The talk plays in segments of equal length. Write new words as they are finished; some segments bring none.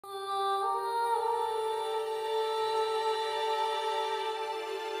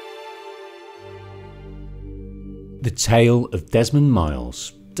The tale of Desmond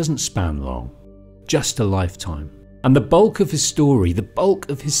Miles doesn't span long, just a lifetime. And the bulk of his story, the bulk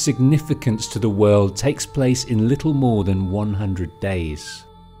of his significance to the world takes place in little more than 100 days.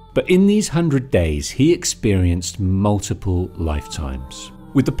 But in these 100 days, he experienced multiple lifetimes.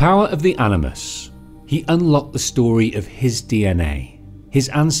 With the power of the Animus, he unlocked the story of his DNA, his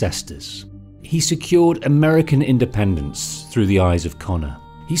ancestors. He secured American independence through the eyes of Connor.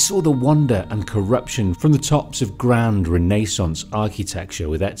 He saw the wonder and corruption from the tops of grand Renaissance architecture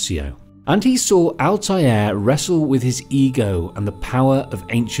with Ezio. And he saw Altair wrestle with his ego and the power of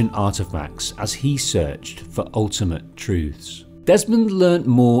ancient artifacts as he searched for ultimate truths. Desmond learnt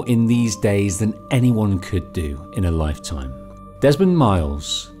more in these days than anyone could do in a lifetime. Desmond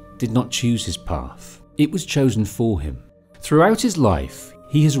Miles did not choose his path. It was chosen for him. Throughout his life,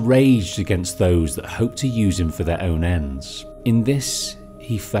 he has raged against those that hope to use him for their own ends. In this,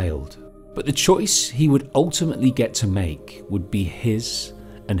 he failed. But the choice he would ultimately get to make would be his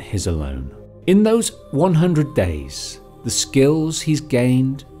and his alone. In those 100 days, the skills he's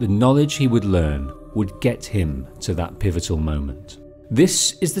gained, the knowledge he would learn, would get him to that pivotal moment.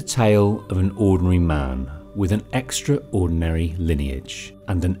 This is the tale of an ordinary man with an extraordinary lineage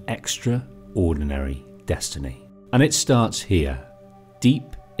and an extraordinary destiny. And it starts here,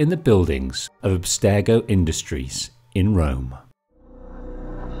 deep in the buildings of Abstergo Industries in Rome.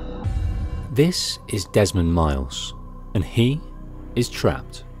 This is Desmond Miles, and he is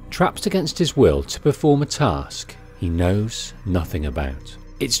trapped against his will to perform a task he knows nothing about.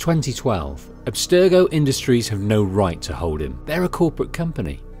 It's 2012. Abstergo Industries have no right to hold him. They're a corporate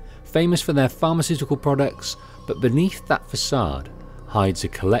company, famous for their pharmaceutical products, but beneath that facade hides a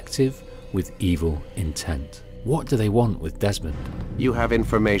collective with evil intent. What do they want with Desmond? You have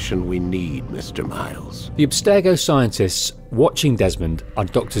information we need, Mr. Miles. The Abstergo scientists watching Desmond are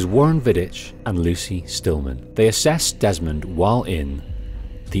Doctors Warren Vidic and Lucy Stillman. They assess Desmond while in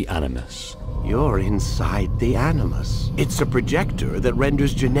the Animus. You're inside the Animus. It's a projector that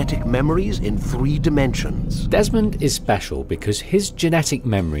renders genetic memories in 3 dimensions. Desmond is special because his genetic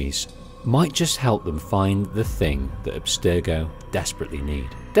memories might just help them find the thing that Abstergo desperately need.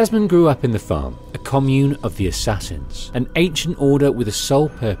 Desmond grew up in the Farm, a commune of the Assassins, an ancient order with a sole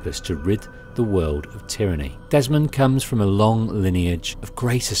purpose to rid the world of tyranny. Desmond comes from a long lineage of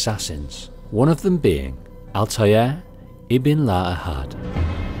great assassins, one of them being Altair ibn La-Ahad.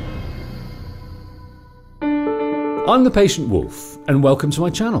 I'm the Patient Wolf, and welcome to my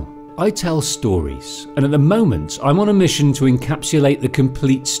channel. I tell stories, and at the moment I'm on a mission to encapsulate the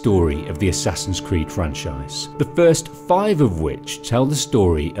complete story of the Assassin's Creed franchise, the first 5 of which tell the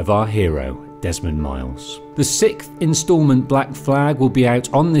story of our hero, Desmond Miles. The 6th installment Black Flag will be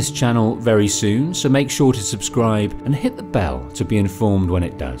out on this channel very soon, so make sure to subscribe and hit the bell to be informed when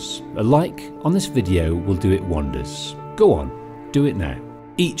it does. A like on this video will do it wonders. Go on, do it now.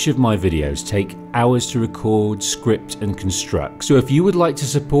 Each of my videos take hours to record, script and construct, so if you would like to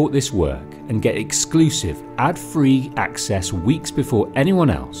support this work and get exclusive ad-free access weeks before anyone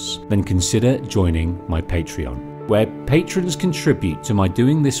else, then consider joining my Patreon, where patrons contribute to my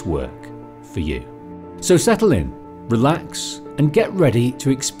doing this work for you. So settle in, relax and get ready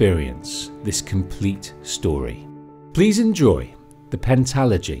to experience this complete story. Please enjoy the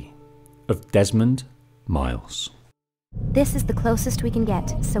pentalogy of Desmond Miles. This is the closest we can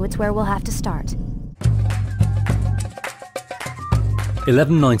get, so it's where we'll have to start.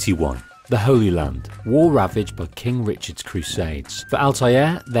 1191. The Holy Land, war ravaged by King Richard's Crusades. For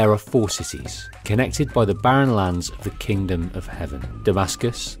Altair, there are 4 cities, connected by the barren lands of the Kingdom of Heaven: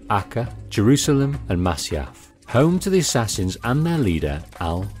 Damascus, Acca, Jerusalem and Masyaf, home to the assassins and their leader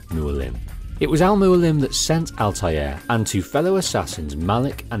Al-Mualim. It was Al-Mualim that sent Altair and 2 fellow assassins,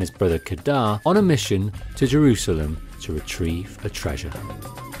 Malik and his brother Kadar, on a mission to Jerusalem to retrieve a treasure.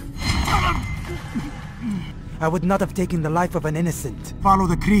 I would not have taken the life of an innocent. Follow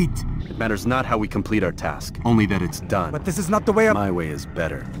the creed. It matters not how we complete our task, only that it's done. But this is not the way of— My way is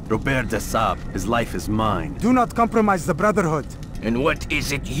better. Robert de Sab, his life is mine. Do not compromise the Brotherhood. And what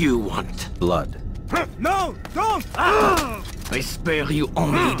is it you want? Blood. No! Don't! I spare you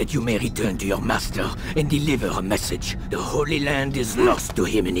only that you may return to your master and deliver a message. The Holy Land is lost to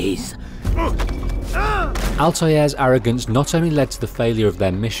him and his. Altair's arrogance not only led to the failure of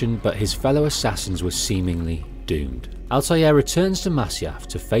their mission, but his fellow assassins were seemingly doomed. Altair returns to Masyaf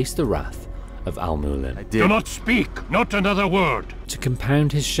to face the wrath of Al-Mualim. Do not speak, not another word. To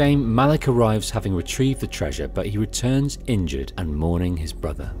compound his shame, Malik arrives having retrieved the treasure, but he returns injured and mourning his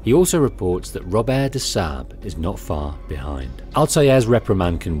brother. He also reports that Robert de Sable is not far behind. Altair's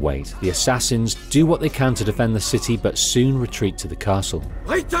reprimand can wait. The assassins do what they can to defend the city, but soon retreat to the castle.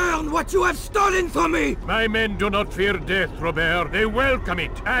 Return what you have stolen from me! My men do not fear death, Robert. They welcome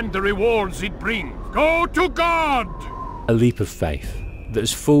it, and the rewards it brings. Go to God! A leap of faith that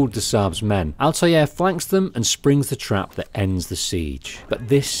has fooled de Sable's men. Altair flanks them and springs the trap that ends the siege. But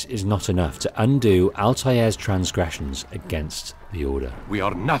this is not enough to undo Altair's transgressions against the Order. We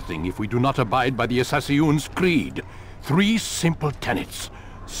are nothing if we do not abide by the Assassin's creed. 3 simple tenets.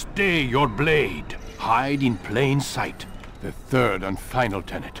 Stay your blade. Hide in plain sight. The 3rd and final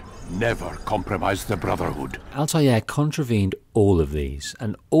tenet. Never compromise the Brotherhood. Altair contravened all of these,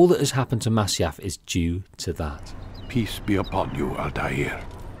 and all that has happened to Masyaf is due to that. Peace be upon you, Altair.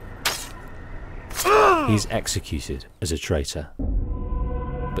 He's executed as a traitor.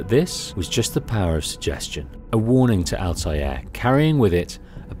 But this was just the power of suggestion, a warning to Altair, carrying with it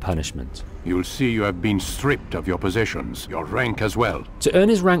a punishment. You'll see you have been stripped of your possessions, your rank as well. To earn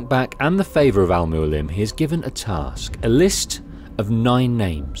his rank back and the favour of Al-Mualim, he is given a task, a list of 9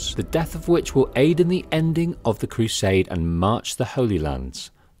 names, the death of which will aid in the ending of the Crusade and march the Holy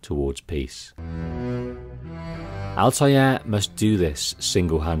Lands towards peace. Altair must do this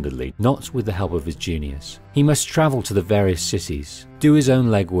single-handedly, not with the help of his juniors. He must travel to the various cities, do his own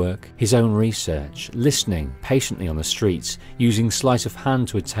legwork, his own research, listening patiently on the streets, using sleight of hand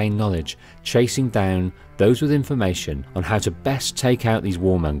to attain knowledge, chasing down those with information on how to best take out these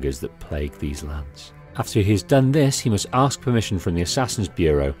warmongers that plague these lands. After he has done this, he must ask permission from the Assassin's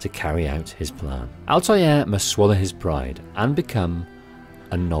Bureau to carry out his plan. Altair must swallow his pride and become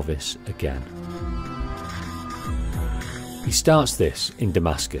a novice again. He starts this in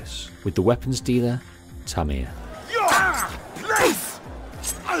Damascus with the weapons dealer, Tamir.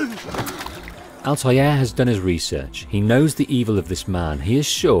 Altair has done his research. He knows the evil of this man. He is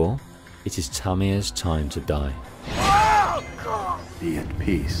sure it is Tamir's time to die. Be at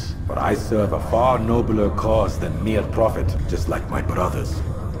peace, for I serve a far nobler cause than mere profit, just like my brothers.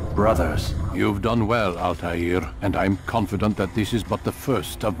 Brothers. You've done well, Altair, and I'm confident that this is but the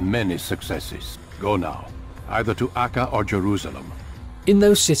first of many successes. Go now, either to Acca or Jerusalem. In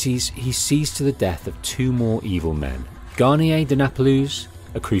those cities, he sees to the death of 2 more evil men. Garnier de Naplouse,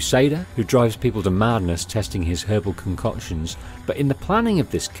 a crusader who drives people to madness testing his herbal concoctions, but in the planning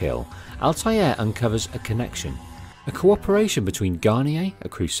of this kill, Altair uncovers a connection. A cooperation between Garnier, a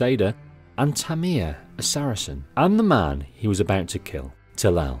crusader, and Tamir, a Saracen, and the man he was about to kill,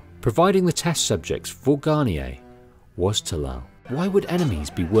 Talal. Providing the test subjects for Garnier was Talal. Why would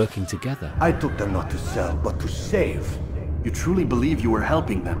enemies be working together? I took them not to sell, but to save. You truly believe you were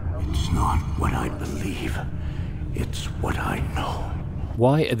helping them? It's not what I believe. It's what I know.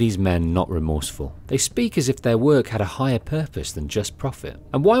 Why are these men not remorseful? They speak as if their work had a higher purpose than just profit.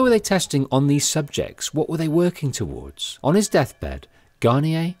 And why were they testing on these subjects? What were they working towards? On his deathbed,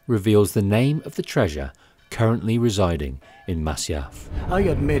 Garnier reveals the name of the treasure currently residing in Masyaf. I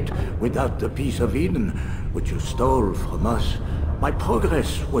admit, without the piece of Eden, which you stole from us, my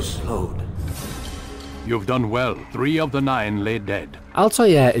progress was slowed. You've done well. 3 of the 9 lay dead.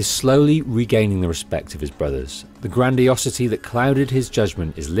 Altair is slowly regaining the respect of his brothers. The grandiosity that clouded his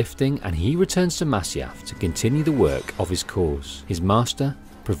judgment is lifting, and he returns to Masyaf to continue the work of his cause. His master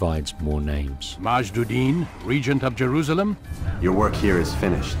provides more names. Majduddin, regent of Jerusalem? Your work here is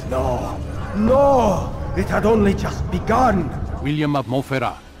finished. No! No! It had only just begun! William of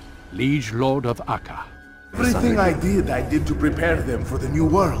Montferrat, liege lord of Acca. Everything I did to prepare them for the new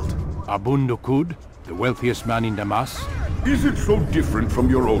world. Abun Dukud, the wealthiest man in Damas. Is it so different from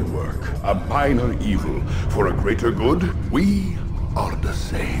your own work? A minor evil for a greater good? We are the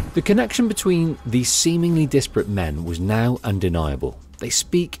same. The connection between these seemingly disparate men was now undeniable. They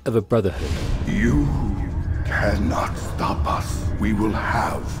speak of a brotherhood. You cannot stop us. We will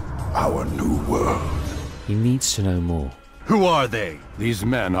have our new world. He needs to know more. Who are they? These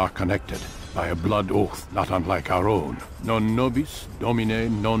men are connected by a blood oath not unlike our own. Non nobis,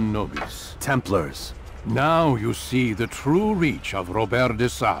 domine non nobis. Templars. Now you see the true reach of Robert de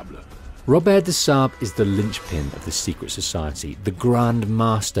Sable. Robert de Sable is the linchpin of the secret society, the Grand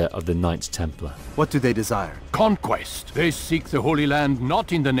Master of the Knights Templar. What do they desire? Conquest. They seek the Holy Land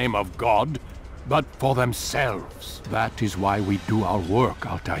not in the name of God, but for themselves. That is why we do our work,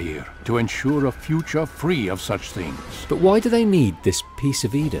 Altair, to ensure a future free of such things. But why do they need this piece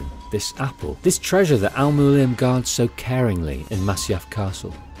of Eden, this apple, this treasure that Al-Mualim guards so caringly in Masyaf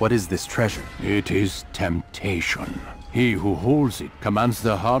Castle? What is this treasure? It is temptation. He who holds it commands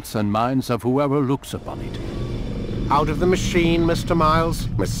the hearts and minds of whoever looks upon it. Out of the machine, Mr. Miles.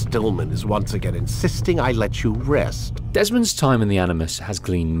 Miss Stillman is once again insisting I let you rest. Desmond's time in the Animus has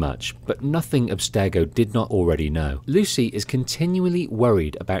gleaned much, but nothing Abstergo did not already know. Lucy is continually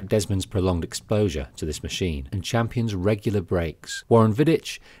worried about Desmond's prolonged exposure to this machine and champions regular breaks. Warren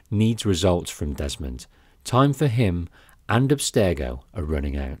Vidic needs results from Desmond. Time for him and Abstergo are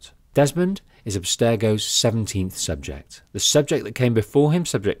running out. Desmond is Abstergo's 17th subject. The subject that came before him,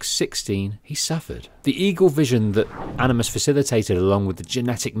 subject 16, he suffered. The eagle vision that Animus facilitated along with the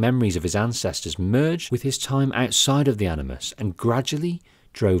genetic memories of his ancestors merged with his time outside of the Animus and gradually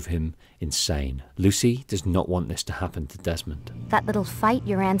drove him insane. Lucy does not want this to happen to Desmond. That little fight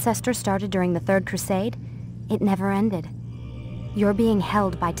your ancestors started during the Third Crusade, it never ended. You're being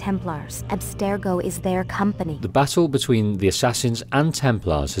held by Templars. Abstergo is their company. The battle between the Assassins and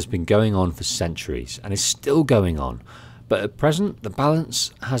Templars has been going on for centuries and is still going on, but at present the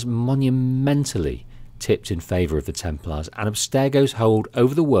balance has monumentally tipped in favour of the Templars and Abstergo's hold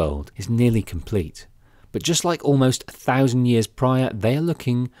over the world is nearly complete. But just like almost 1,000 years prior, they are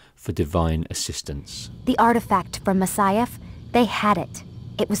looking for divine assistance. The artifact from Messiah, they had it.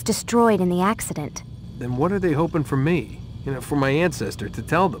 It was destroyed in the accident. Then what are they hoping from me? For my ancestor to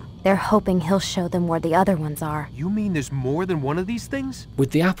tell them? They're hoping he'll show them where the other ones are. You mean there's more than one of these things?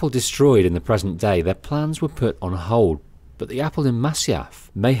 With the apple destroyed in the present day, their plans were put on hold, but the apple in Masyaf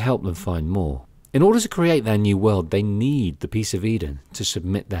may help them find more. In order to create their new world, they need the Piece of Eden to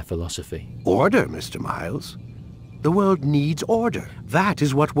submit their philosophy. Order, Mr. Miles. The world needs order. That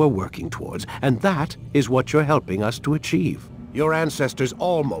is what we're working towards, and that is what you're helping us to achieve. Your ancestors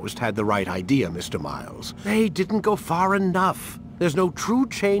almost had the right idea, Mr. Miles. They didn't go far enough. There's no true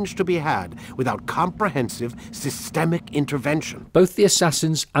change to be had without comprehensive, systemic intervention. Both the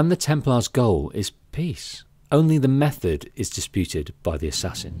Assassins and the Templars' goal is peace. Only the method is disputed by the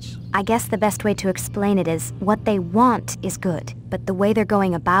Assassins. I guess the best way to explain it is what they want is good, but the way they're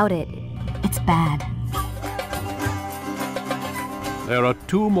going about it, it's bad. There are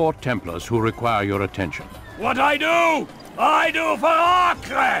 2 more Templars who require your attention. What I do for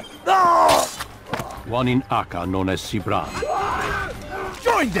Acre! No! One in Akka, known as Sibran.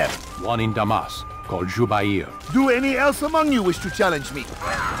 Join them! One in Damas, called Jubair. Do any else among you wish to challenge me?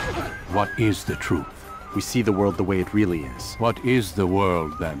 What is the truth? We see the world the way it really is. What is the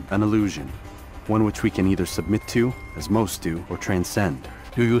world, then? An illusion. One which we can either submit to, as most do, or transcend.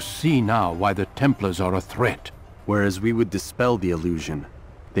 Do you see now why the Templars are a threat? Whereas we would dispel the illusion,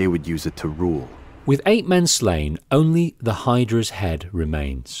 they would use it to rule. With 8 men slain, only the Hydra's head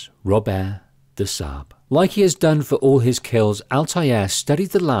remains, Robert de Saab. Like he has done for all his kills, Altair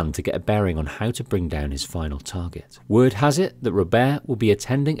studied the land to get a bearing on how to bring down his final target. Word has it that Robert will be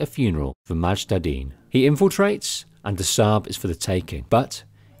attending a funeral for Majdadin. He infiltrates, and de Saab is for the taking, but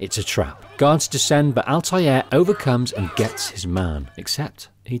it's a trap. Guards descend, but Altair overcomes and gets his man. Except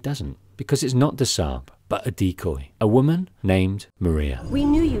he doesn't, because it's not de Saab, but a decoy, a woman named Maria. We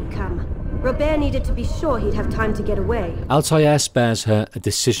knew you'd come. Robert needed to be sure he'd have time to get away. Altair spares her a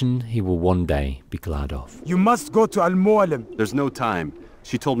decision he will one day be glad of. You must go to Al-Mualim. There's no time.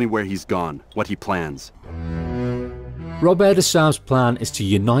 She told me where he's gone, what he plans. Robert de Saab's plan is to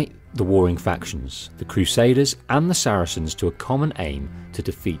unite the warring factions, the Crusaders and the Saracens, to a common aim to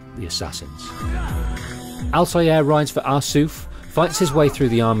defeat the Assassins. Altair rides for Arsuf, fights his way through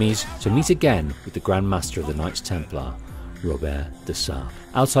the armies to meet again with the Grand Master of the Knights Templar, Robert de Saab.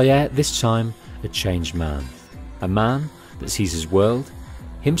 Altair, this time a changed man. A man that sees his world,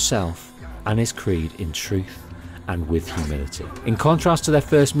 himself and his creed in truth and with humility. In contrast to their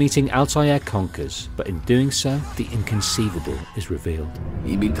first meeting, Altair conquers, but in doing so, the inconceivable is revealed.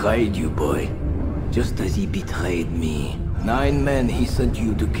 He betrayed you, boy. Just as he betrayed me. 9 men he sent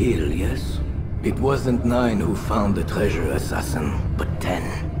you to kill, yes? It wasn't 9 who found the treasure, assassin, but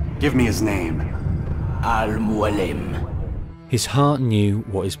 10. Give me his name. Al-Mualim. His heart knew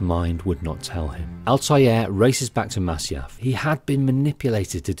what his mind would not tell him. Altair races back to Masyaf. He had been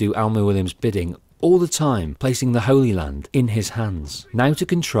manipulated to do Al-Mualim's bidding all the time, placing the Holy Land in his hands, now to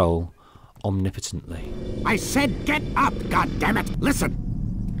control omnipotently. I said get up, goddammit! Listen!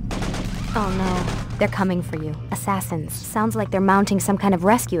 Oh no, they're coming for you. Assassins. Sounds like they're mounting some kind of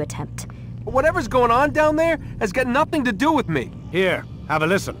rescue attempt. Whatever's going on down there has got nothing to do with me. Here, have a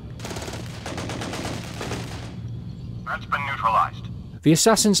listen. That's been neutralized. The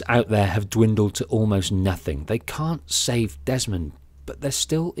assassins out there have dwindled to almost nothing. They can't save Desmond, but there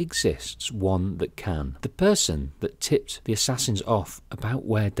still exists one that can. The person that tipped the assassins off about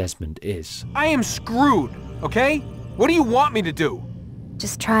where Desmond is. I am screwed, okay? What do you want me to do?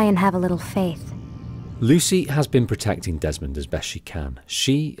 Just try and have a little faith. Lucy has been protecting Desmond as best she can.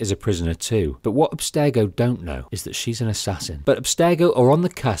 She is a prisoner too, but what Abstergo don't know is that she's an assassin. But Abstergo are on the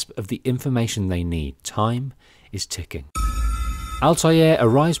cusp of the information they need. Time is ticking. Altair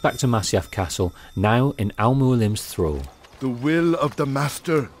arrives back to Masyaf Castle, now in Al-Mualim's thrall. The will of the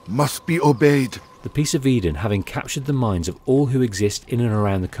Master must be obeyed. The Peace of Eden having captured the minds of all who exist in and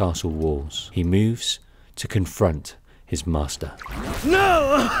around the castle walls, he moves to confront his master.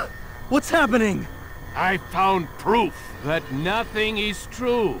 No! What's happening? I found proof that nothing is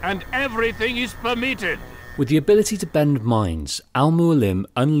true and everything is permitted. With the ability to bend minds, Al-Mualim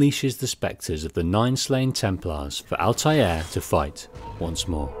unleashes the spectres of the 9 slain Templars for Altair to fight once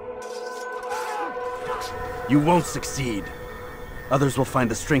more. You won't succeed. Others will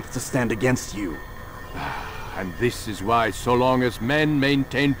find the strength to stand against you. And this is why, so long as men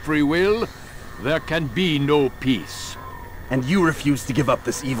maintain free will, there can be no peace. And you refuse to give up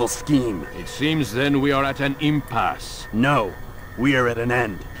this evil scheme. It seems then we are at an impasse. No, we are at an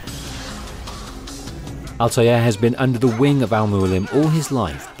end. Altair has been under the wing of Al-Mualim all his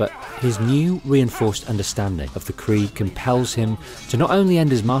life, but his new reinforced understanding of the Creed compels him to not only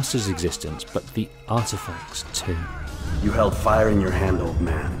end his master's existence, but the artifacts too. You held fire in your hand, old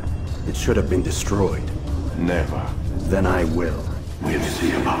man. It should have been destroyed. Never. Then I will. We'll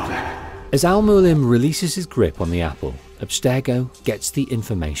see about that. As Al-Mualim releases his grip on the apple, Abstergo gets the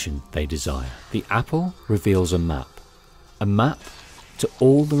information they desire. The apple reveals a map to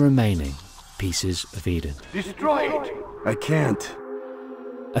all the remaining pieces of Eden. Destroy it! I can't.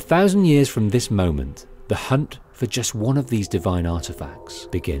 1,000 years from this moment, the hunt for just one of these divine artifacts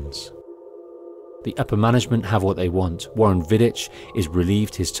begins. The upper management have what they want. Warren Vidic is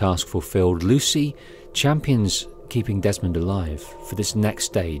relieved, his task fulfilled. Lucy champions keeping Desmond alive for this next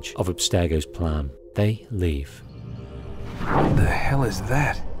stage of Abstergo's plan. They leave. What the hell is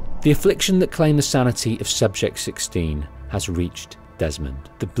that? The affliction that claimed the sanity of Subject 16 has reached Desmond.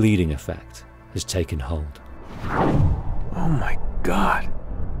 The bleeding effect has taken hold. Oh my God.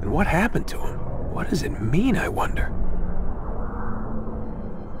 And what happened to him? What does it mean, I wonder?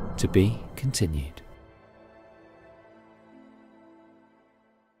 To be continued.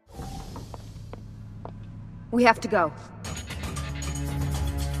 We have to go.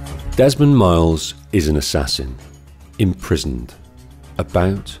 Desmond Miles is an assassin, imprisoned,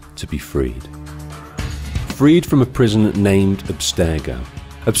 about to be freed. Freed from a prison named Abstergo.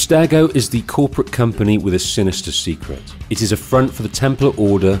 Abstergo is the corporate company with a sinister secret. It is a front for the Templar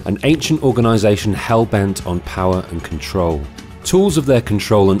Order, an ancient organisation hell-bent on power and control. Tools of their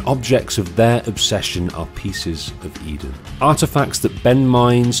control and objects of their obsession are pieces of Eden. Artifacts that bend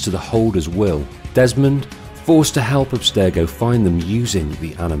minds to the holder's will. Desmond, forced to help Abstergo find them using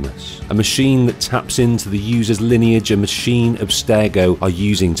the Animus. A machine that taps into the user's lineage, a machine Abstergo are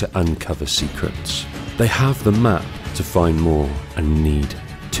using to uncover secrets. They have the map to find more and need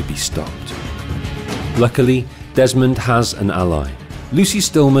to be stopped. Luckily, Desmond has an ally. Lucy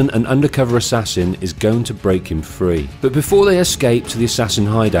Stillman, an undercover assassin, is going to break him free. But before they escape to the assassin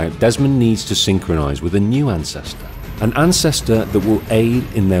hideout, Desmond needs to synchronize with a new ancestor. An ancestor that will aid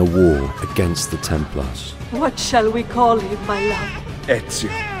in their war against the Templars. What shall we call him, my love? Ezio.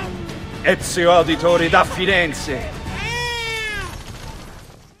 Ezio Auditore da Firenze.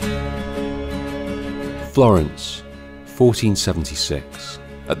 Florence, 1476.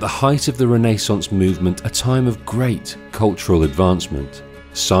 At the height of the Renaissance movement, a time of great cultural advancement.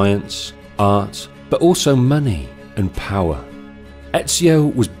 Science, art, but also money and power.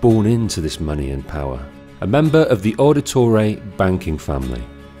 Ezio was born into this money and power. A member of the Auditore banking family.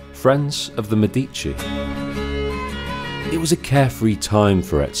 Friends of the Medici. It was a carefree time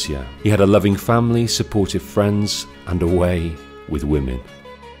for Ezio. He had a loving family, supportive friends, and a way with women.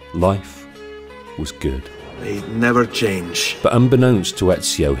 Life was good. They never change. But unbeknownst to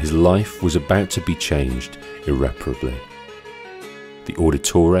Ezio, his life was about to be changed irreparably. The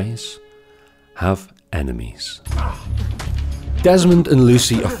Auditores have enemies. Desmond and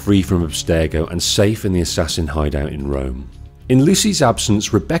Lucy are free from Abstergo and safe in the assassin hideout in Rome. In Lucy's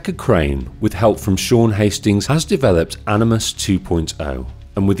absence, Rebecca Crane, with help from Sean Hastings, has developed Animus 2.0.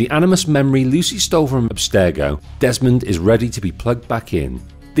 And with the Animus memory Lucy stole from Abstergo, Desmond is ready to be plugged back in,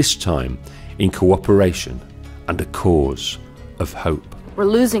 this time in cooperation and a cause of hope. We're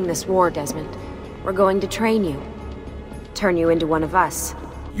losing this war, Desmond. We're going to train you. Turn you into one of us.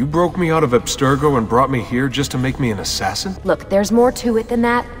 You broke me out of Abstergo and brought me here just to make me an assassin? Look, there's more to it than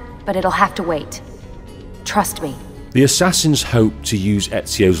that, but it'll have to wait. Trust me. The assassins hope to use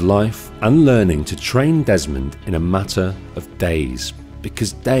Ezio's life and learning to train Desmond in a matter of days,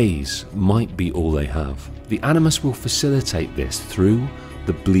 because days might be all they have. The Animus will facilitate this through the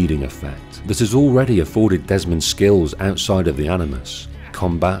the bleeding effect that has already afforded Desmond skills outside of the Animus,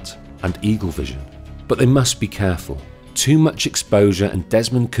 combat and eagle vision. But they must be careful. Too much exposure and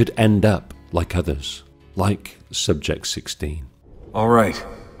Desmond could end up like others, like Subject 16. All right,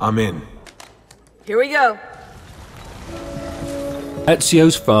 I'm in. Here we go.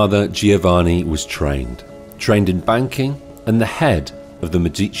 Ezio's father, Giovanni, was trained in banking and the head of the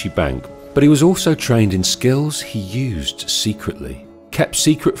Medici Bank, but he was also trained in skills he used secretly, kept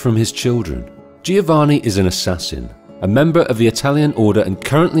secret from his children. Giovanni is an assassin, a member of the Italian Order and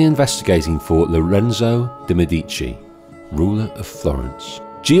currently investigating for Lorenzo de' Medici, ruler of Florence.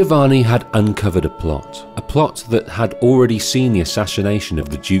 Giovanni had uncovered a plot that had already seen the assassination of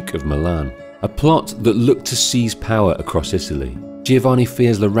the Duke of Milan, a plot that looked to seize power across Italy. Giovanni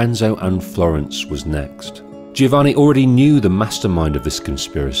fears Lorenzo and Florence was next. Giovanni already knew the mastermind of this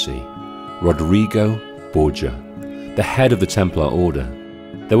conspiracy, Rodrigo Borgia, the head of the Templar Order.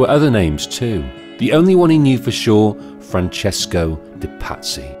 There were other names too. The only one he knew for sure, Francesco de'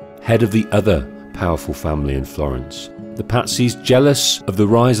 Pazzi, head of the other powerful family in Florence. The Pazzis, jealous of the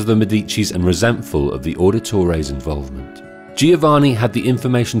rise of the Medicis and resentful of the Auditore's involvement. Giovanni had the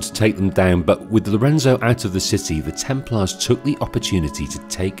information to take them down, but with Lorenzo out of the city, the Templars took the opportunity to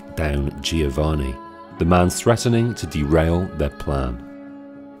take down Giovanni, the man threatening to derail their plan.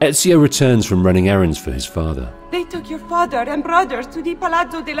 Ezio returns from running errands for his father. They took your father and brothers to the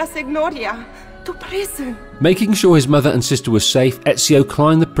Palazzo della Signoria, to prison. Making sure his mother and sister were safe, Ezio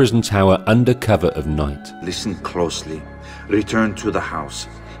climbed the prison tower under cover of night. Listen closely. Return to the house.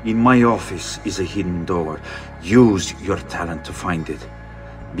 In my office is a hidden door. Use your talent to find it.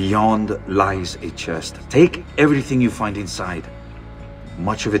 Beyond lies a chest. Take everything you find inside.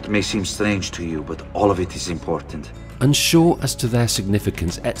 Much of it may seem strange to you, but all of it is important. Unsure as to their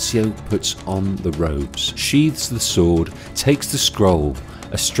significance, Ezio puts on the robes, sheathes the sword, takes the scroll,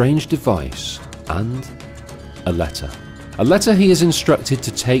 a strange device, and a letter. A letter he is instructed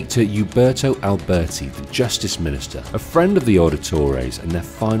to take to Uberto Alberti, the Justice Minister, a friend of the Auditores and their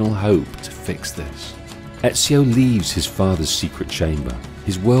final hope to fix this. Ezio leaves his father's secret chamber.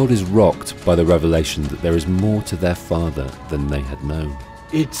 His world is rocked by the revelation that there is more to their father than they had known.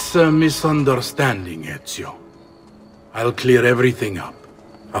 It's a misunderstanding, Ezio. I'll clear everything up.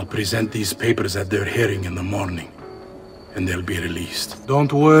 I'll present these papers at their hearing in the morning, and they'll be released.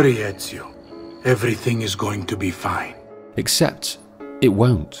 Don't worry, Ezio. Everything is going to be fine. Except it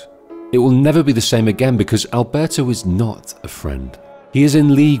won't. It will never be the same again because Alberto is not a friend. He is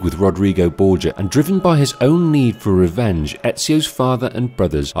in league with Rodrigo Borgia, and driven by his own need for revenge, Ezio's father and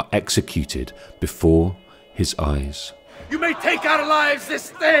brothers are executed before his eyes. You may take our lives this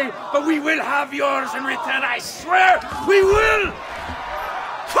day, but we will have yours in return, I swear! We will!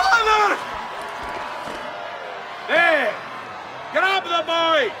 Father! There! Grab the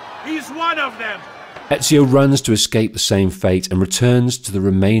boy! He's one of them! Ezio runs to escape the same fate and returns to the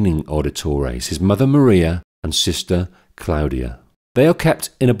remaining Auditores, his mother Maria and sister Claudia. They are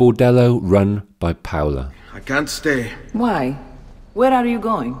kept in a bordello run by Paola. I can't stay. Why? Where are you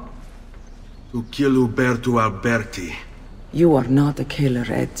going? To kill Uberto Alberti. You are not a killer,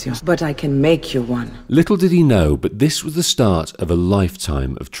 Ezio, but I can make you one. Little did he know, but this was the start of a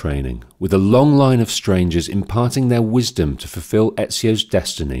lifetime of training, with a long line of strangers imparting their wisdom to fulfill Ezio's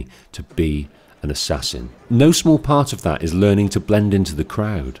destiny to be an assassin. No small part of that is learning to blend into the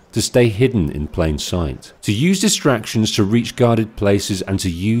crowd, to stay hidden in plain sight, to use distractions to reach guarded places, and to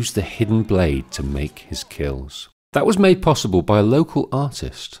use the hidden blade to make his kills. That was made possible by a local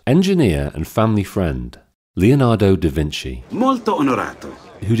artist, engineer and family friend, Leonardo da Vinci, Molto onorato.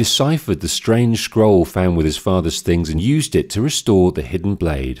 who deciphered the strange scroll found with his father's things and used it to restore the hidden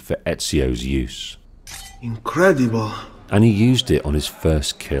blade for Ezio's use. Incredible. And he used it on his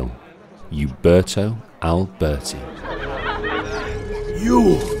first kill, Uberto Alberti.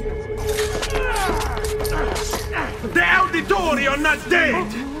 You! The Auditori are not dead!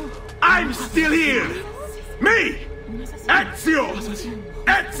 I'm still here! Me! Ezio!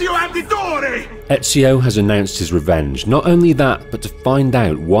 Ezio Auditore! Ezio has announced his revenge. Not only that, but to find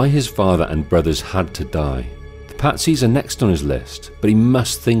out why his father and brothers had to die. The Pazzis are next on his list, but he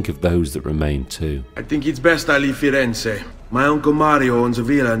must think of those that remain too. I think it's best I leave Firenze. My uncle Mario owns a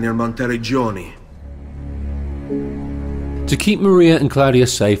villa near Monteregioni. To keep Maria and Claudia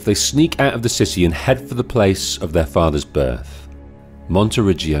safe, they sneak out of the city and head for the place of their father's birth,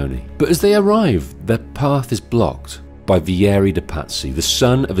 Monteregioni. But as they arrive, their path is blocked by Vieri de' Pazzi, the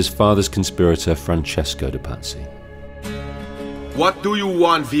son of his father's conspirator Francesco de' Pazzi. What do you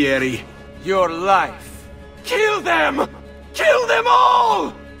want, Vieri? Your life. Kill them! Kill them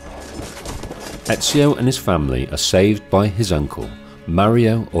all! Ezio and his family are saved by his uncle,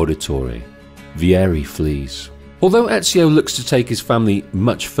 Mario Auditore. Vieri flees. Although Ezio looks to take his family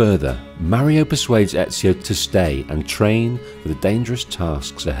much further, Mario persuades Ezio to stay and train for the dangerous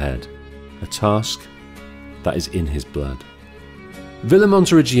tasks ahead. A task that is in his blood. Villa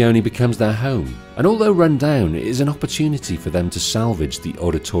Monteriggioni becomes their home, and although run down, it is an opportunity for them to salvage the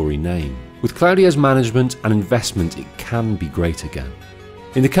Auditore name. With Claudio's management and investment, it can be great again.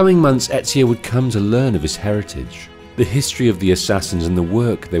 In the coming months, Ezio would come to learn of his heritage, the history of the assassins and the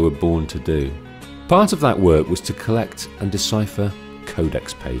work they were born to do. Part of that work was to collect and decipher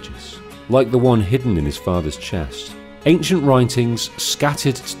codex pages, like the one hidden in his father's chest. Ancient writings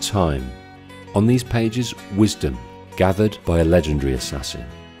scattered to time. On these pages, wisdom gathered by a legendary assassin,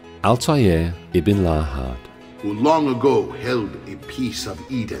 Altair ibn Lahad, who long ago held a piece of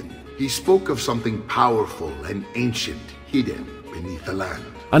Eden. He spoke of something powerful and ancient hidden beneath the land.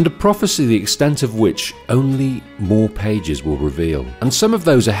 And a prophecy the extent of which only more pages will reveal. And some of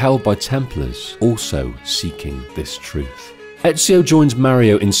those are held by Templars, also seeking this truth. Ezio joins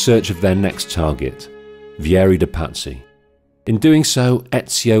Mario in search of their next target, Vieri de Pazzi. In doing so,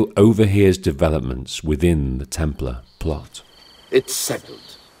 Ezio overhears developments within the Templar plot. It's settled.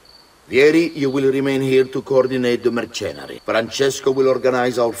 Vieri, you will remain here to coordinate the mercenary. Francesco will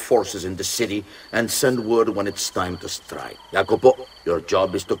organize our forces in the city and send word when it's time to strike. Jacopo, your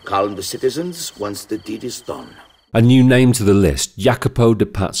job is to calm the citizens once the deed is done. A new name to the list, Jacopo de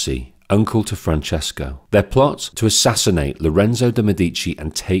Pazzi, uncle to Francesco. Their plot to assassinate Lorenzo de' Medici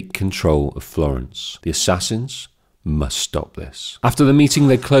and take control of Florence. The assassins must stop this. After the meeting,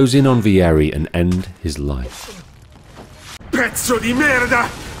 they close in on Vieri and end his life. Pezzo di merda!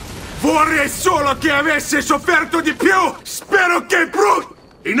 Vorrei solo che avesse sofferto di più! Spero che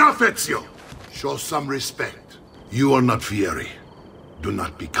Enough, Ezio! Show some respect. You are not Vieri. Do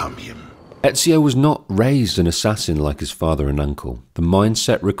not become him. Ezio was not raised an assassin like his father and uncle. The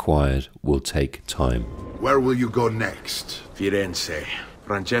mindset required will take time. Where will you go next? Firenze.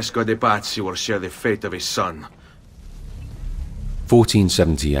 Francesco de' Pazzi will share the fate of his son.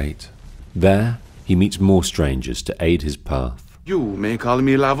 1478. There, he meets more strangers to aid his path. You may call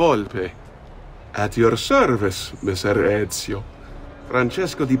me La Volpe. At your service, Messer Ezio.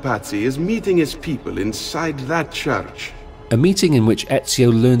 Francesco de' Pazzi is meeting his people inside that church. A meeting in which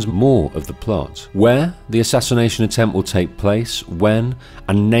Ezio learns more of the plot, where the assassination attempt will take place, when,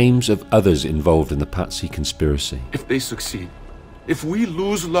 and names of others involved in the Pazzi conspiracy. If they succeed, if we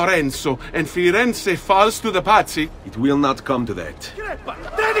lose Lorenzo and Firenze falls to the Pazzi, it will not come to that.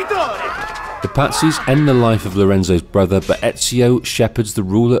 The Pazzis end the life of Lorenzo's brother, but Ezio shepherds the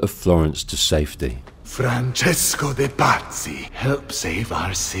ruler of Florence to safety. Francesco de' Pazzi, help save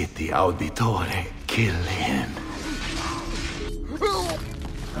our city, Auditore. Kill him.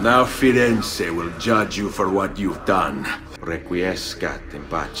 Now Firenze will judge you for what you've done. Requiescat in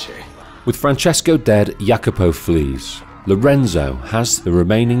pace. With Francesco dead, Jacopo flees. Lorenzo has the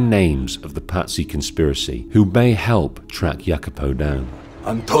remaining names of the Pazzi conspiracy, who may help track Jacopo down.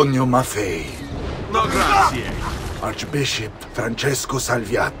 Antonio Maffei. No grazie. Archbishop Francesco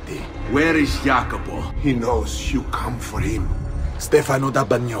Salviati. Where is Jacopo? He knows you come for him. Stefano da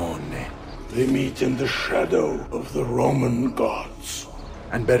Bagnone. They meet in the shadow of the Roman gods.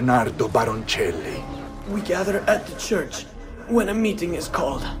 And Bernardo Baroncelli. We gather at the church when a meeting is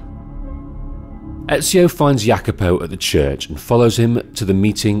called. Ezio finds Jacopo at the church and follows him to the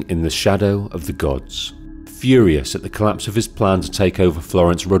meeting in the shadow of the gods. Furious at the collapse of his plan to take over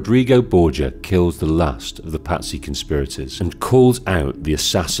Florence, Rodrigo Borgia kills the last of the Pazzi conspirators and calls out the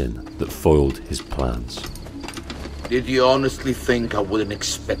assassin that foiled his plans. Did you honestly think I wouldn't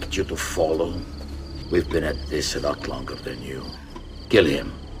expect you to follow? We've been at this a lot longer than you. Kill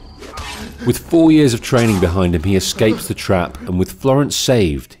him. With 4 years of training behind him, he escapes the trap, and with Florence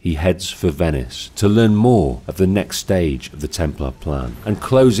saved, he heads for Venice to learn more of the next stage of the Templar plan and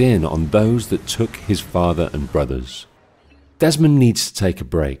close in on those that took his father and brothers. Desmond needs to take a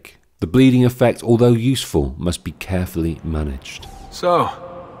break. The bleeding effect, although useful, must be carefully managed. So,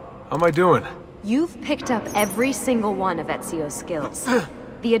 how am I doing? You've picked up every single one of Ezio's skills.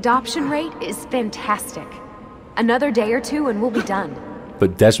 The adoption rate is fantastic. Another day or two and we'll be done.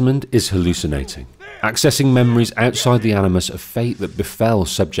 But Desmond is hallucinating, accessing memories outside the animus of fate that befell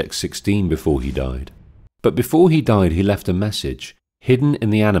Subject 16 before he died. But before he died, he left a message, hidden in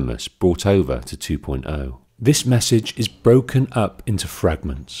the animus brought over to 2.0. This message is broken up into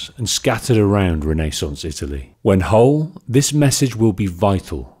fragments and scattered around Renaissance Italy. When whole, this message will be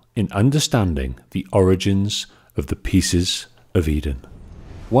vital in understanding the origins of the pieces of Eden.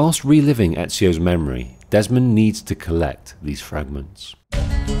 Whilst reliving Ezio's memory, Desmond needs to collect these fragments.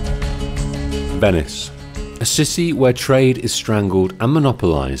 Venice, A city where trade is strangled and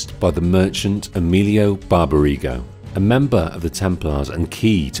monopolized by the merchant Emilio Barbarigo, a member of the Templars and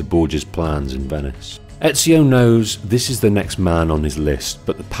key to Borgia's plans in Venice. Ezio knows this is the next man on his list,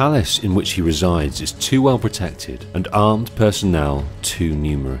 but the palace in which he resides is too well protected and armed personnel too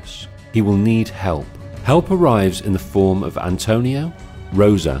numerous. He will need help. Help arrives in the form of Antonio,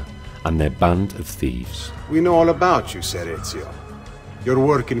 Rosa, and their band of thieves. We know all about you, Ser Ezio. Your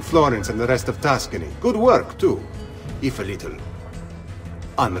work in Florence and the rest of Tuscany. Good work, too, if a little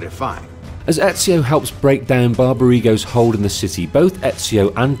unrefined. As Ezio helps break down Barbarigo's hold in the city, both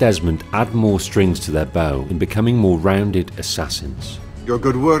Ezio and Desmond add more strings to their bow in becoming more rounded assassins. Your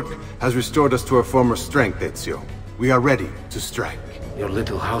good work has restored us to our former strength, Ezio. We are ready to strike. Your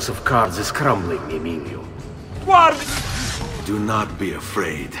little house of cards is crumbling, Emilio. Do not be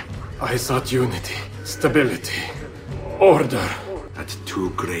afraid. I sought unity, stability, order. At too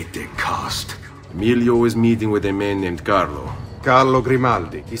great a cost. Emilio is meeting with a man named Carlo. Carlo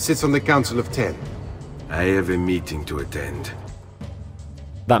Grimaldi. He sits on the Council of 10. I have a meeting to attend.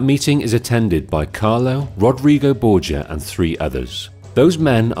 That meeting is attended by Carlo, Rodrigo Borgia, and 3 others. Those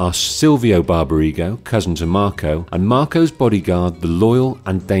men are Silvio Barbarigo, cousin to Marco, and Marco's bodyguard, the loyal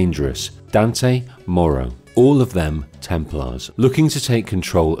and dangerous Dante Moro. All of them Templars, looking to take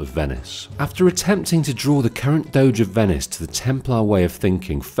control of Venice. After attempting to draw the current Doge of Venice to the Templar way of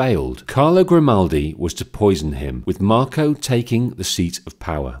thinking failed, Carlo Grimaldi was to poison him, with Marco taking the seat of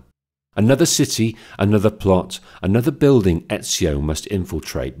power. Another city, another plot, another building Ezio must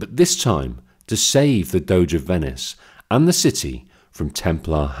infiltrate, but this time to save the Doge of Venice and the city from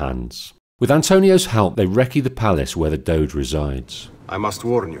Templar hands. With Antonio's help, they recce the palace where the Doge resides. I must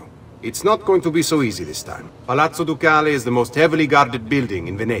warn you. It's not going to be so easy this time. Palazzo Ducale is the most heavily guarded building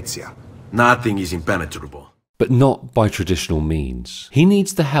in Venezia. Nothing is impenetrable. But not by traditional means. He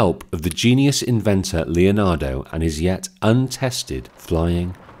needs the help of the genius inventor Leonardo and his yet untested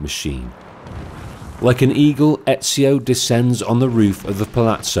flying machine. Like an eagle, Ezio descends on the roof of the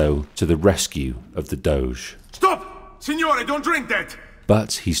palazzo to the rescue of the Doge. Stop! Signore, don't drink that!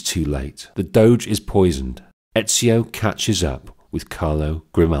 But he's too late. The Doge is poisoned. Ezio catches up with Carlo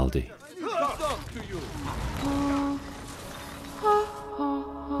Grimaldi.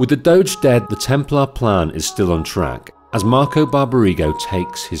 With the Doge dead, the Templar plan is still on track, as Marco Barbarigo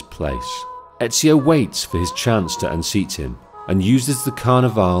takes his place. Ezio waits for his chance to unseat him, and uses the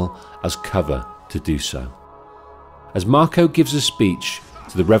Carnival as cover to do so. As Marco gives a speech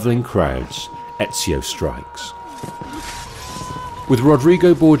to the revelling crowds, Ezio strikes. With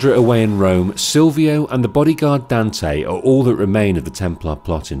Rodrigo Borgia away in Rome, Silvio and the bodyguard Dante are all that remain of the Templar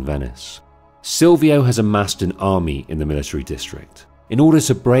plot in Venice. Silvio has amassed an army in the military district. In order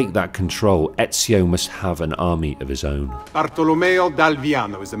to break that control, Ezio must have an army of his own. Bartolomeo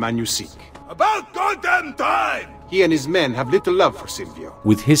d'Alviano is the man you seek. About goddamn time! He and his men have little love for Silvio.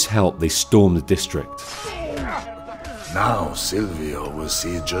 With his help, they storm the district. Now Silvio will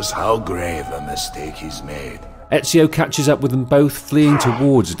see just how grave a mistake he's made. Ezio catches up with them both, fleeing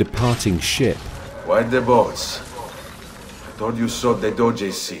towards a departing ship. Why the boats? I thought you sought the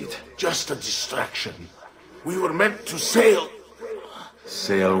Doge's seat. Just a distraction. We were meant to sail.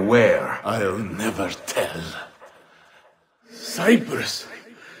 Sail where? I'll never tell. Cyprus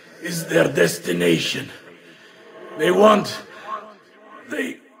is their destination. They want...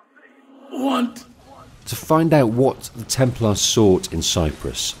 To find out what the Templars sought in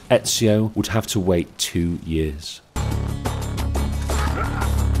Cyprus, Ezio would have to wait 2 years.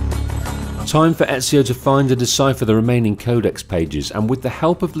 Time for Ezio to find and decipher the remaining codex pages, and with the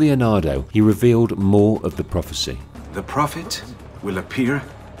help of Leonardo, he revealed more of the prophecy. The prophet will appear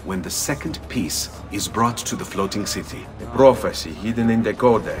when the second piece is brought to the floating city. A prophecy hidden in the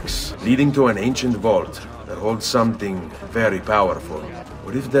codex, leading to an ancient vault that holds something very powerful.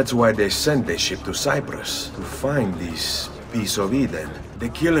 What if that's why they sent the ship to Cyprus? To find this piece of Eden? The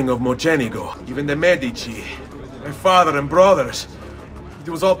killing of Mocenigo, even the Medici, my father and brothers. It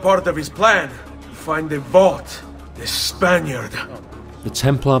was all part of his plan. To find the vault, the Spaniard. The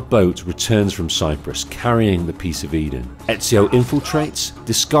Templar boat returns from Cyprus, carrying the piece of Eden. Ezio infiltrates,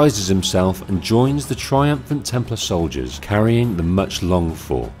 disguises himself, and joins the triumphant Templar soldiers, carrying the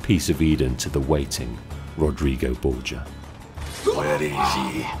much-longed-for piece of Eden to the waiting Rodrigo Borgia. Where is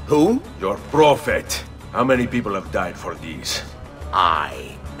he? Who? Your prophet. How many people have died for these?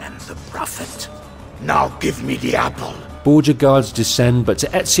 I am the prophet. Now give me the apple. Borgia guards descend, but to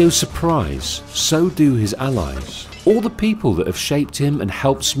Ezio's surprise, so do his allies. All the people that have shaped him and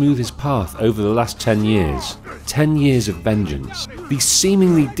helped smooth his path over the last 10 years. 10 years of vengeance. These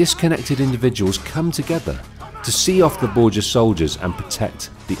seemingly disconnected individuals come together to see off the Borgia soldiers and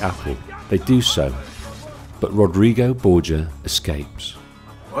protect the apple. They do so but Rodrigo Borgia escapes.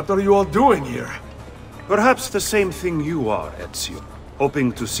 What are you all doing here? Perhaps the same thing you are, Ezio.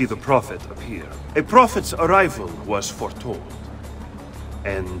 Hoping to see the Prophet appear. A Prophet's arrival was foretold.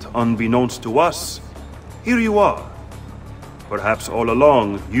 And unbeknownst to us, here you are. Perhaps all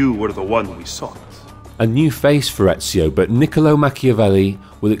along, you were the one we sought. A new face for Ezio, but Niccolo Machiavelli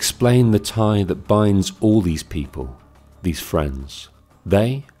will explain the tie that binds all these people, these friends.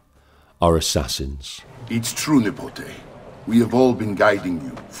 They are assassins. It's true, Nipote. We have all been guiding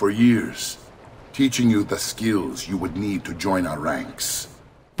you for years, teaching you the skills you would need to join our ranks.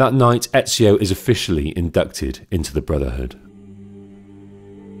 That night, Ezio is officially inducted into the Brotherhood.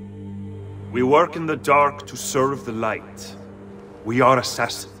 We work in the dark to serve the light. We are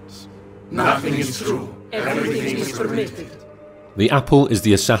assassins. Nothing is true. Everything is permitted. The apple is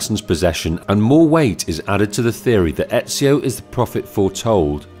the assassin's possession, and more weight is added to the theory that Ezio is the prophet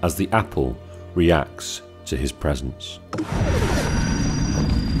foretold as the apple reacts to his presence.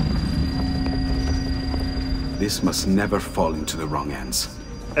 This must never fall into the wrong hands.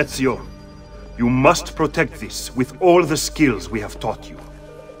 Ezio, you must protect this with all the skills we have taught you.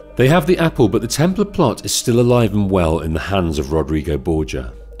 They have the apple, but the Templar plot is still alive and well in the hands of Rodrigo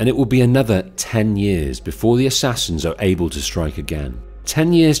Borgia, and it will be another 10 years before the assassins are able to strike again.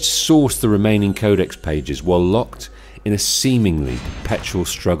 10 years to source the remaining codex pages while locked in a seemingly perpetual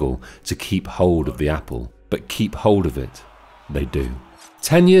struggle to keep hold of the apple. But keep hold of it, they do.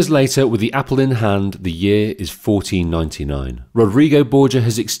 10 years later, with the apple in hand, the year is 1499. Rodrigo Borgia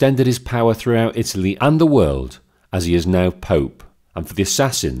has extended his power throughout Italy and the world, as he is now Pope. And for the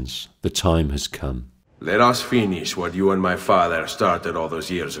assassins, the time has come. Let us finish what you and my father started all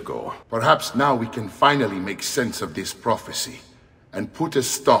those years ago. Perhaps now we can finally make sense of this prophecy and put a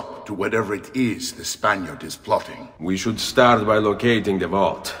stop to whatever it is the Spaniard is plotting. We should start by locating the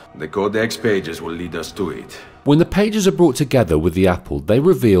vault. The codex pages will lead us to it. When the pages are brought together with the apple, they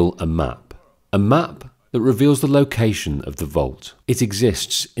reveal a map. A map that reveals the location of the vault. It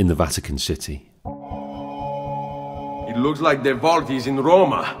exists in the Vatican City. It looks like the vault is in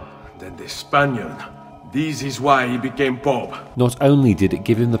Roma. Then the Spaniard. This is why he became Pope. Not only did it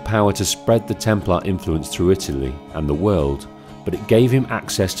give him the power to spread the Templar influence through Italy and the world, but it gave him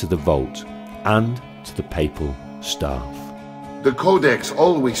access to the vault and to the papal staff. The Codex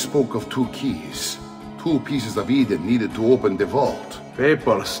always spoke of 2 keys. 2 pieces of Eden needed to open the vault.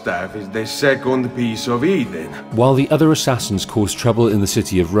 Papal staff is the second piece of Eden. While the other assassins cause trouble in the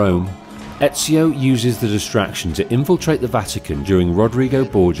city of Rome, Ezio uses the distraction to infiltrate the Vatican during Rodrigo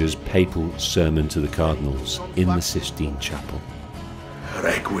Borgia's papal sermon to the cardinals in the Sistine Chapel.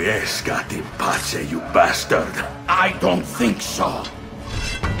 Requiescat in pace, you bastard! I don't think so!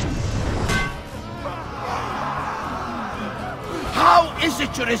 How is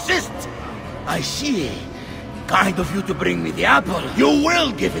it you resist? I see. Kind of you to bring me the apple. You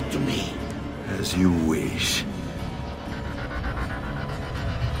will give it to me. As you wish.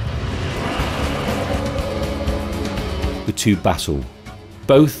 The two battle,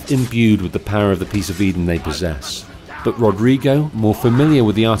 both imbued with the power of the piece of Eden they possess. But Rodrigo, more familiar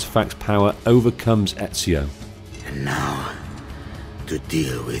with the artifact's power, overcomes Ezio. And now, to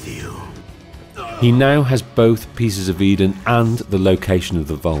deal with you. He now has both pieces of Eden and the location of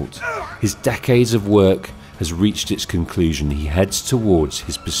the vault. His decades of work has reached its conclusion. He heads towards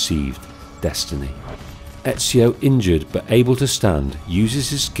his perceived destiny. Ezio, injured but able to stand, uses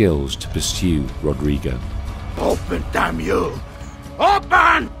his skills to pursue Rodrigo. Open, damn you!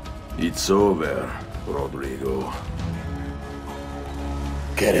 Open! It's over, Rodrigo.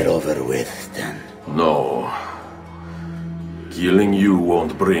 Get it over with, then. No. Killing you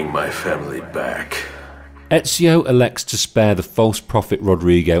won't bring my family back. Ezio elects to spare the false prophet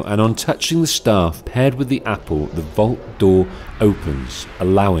Rodrigo, and on touching the staff paired with the apple, the vault door opens,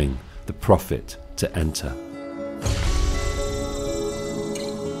 allowing the prophet to enter.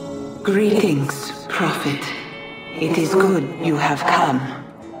 Greetings, prophet. It is good you have come.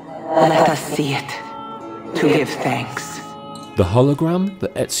 Let us see it, to give thanks. The hologram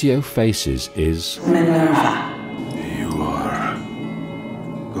that Ezio faces is Minerva. You are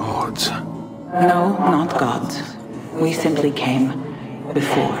gods. No, not gods. We simply came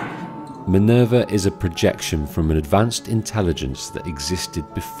before. Minerva is a projection from an advanced intelligence that existed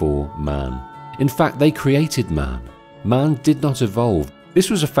before man. In fact, they created man. Man did not evolve. This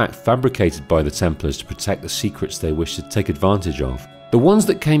was a fact fabricated by the Templars to protect the secrets they wished to take advantage of. The ones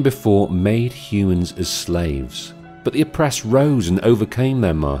that came before made humans as slaves, but the oppressed rose and overcame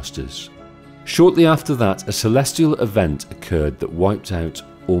their masters. Shortly after that, a celestial event occurred that wiped out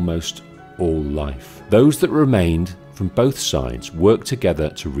almost all life. Those that remained from both sides work together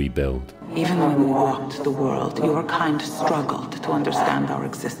to rebuild. Even when we walked the world, your kind struggled to understand our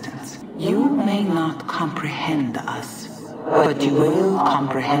existence. You may not comprehend us, but you will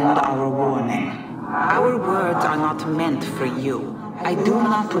comprehend our warning. Our words are not meant for you. I do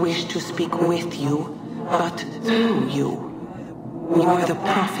not wish to speak with you, but through you. You are the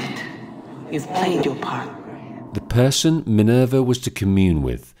prophet. You've played your part. The person Minerva was to commune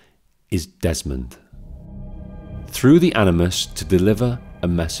with is Desmond. Through the Animus to deliver a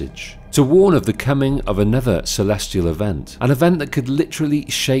message, to warn of the coming of another celestial event, an event that could literally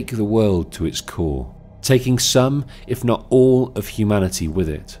shake the world to its core, taking some, if not all, of humanity with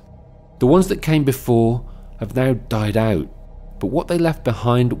it. The ones that came before have now died out, but what they left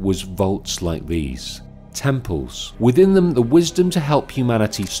behind was vaults like these. Temples, within them the wisdom to help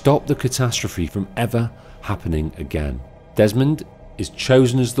humanity stop the catastrophe from ever happening again. Desmond is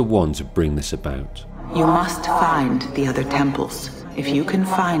chosen as the one to bring this about. You must find the other temples, if you can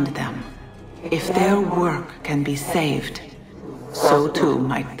find them. If their work can be saved, so too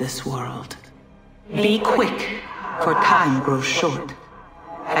might this world. Be quick, for time grows short,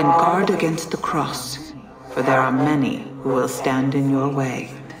 and guard against the cross, for there are many who will stand in your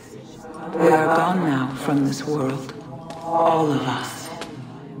way. We are gone now from this world, all of us.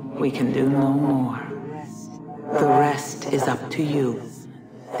 We can do no more. The rest is up to you,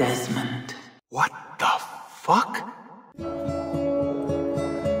 Desmond. What the fuck?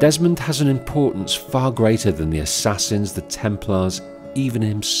 Desmond has an importance far greater than the assassins, the Templars, even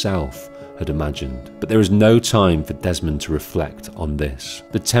himself had imagined. But there is no time for Desmond to reflect on this.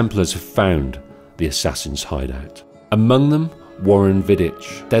 The Templars have found the assassin's hideout. Among them, Warren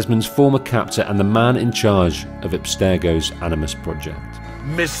Vidic, Desmond's former captor and the man in charge of Abstergo's Animus project.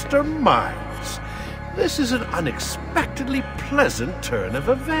 Mr. Miles, this is an unexpectedly pleasant turn of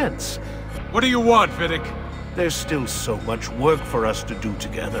events. What do you want, Vidic? There's still so much work for us to do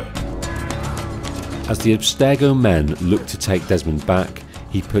together. As the Abstergo men look to take Desmond back,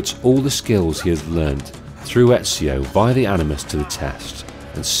 he puts all the skills he has learned through Ezio via the Animus to the test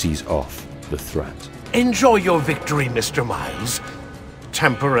and sees off the threat. Enjoy your victory, Mr. Miles.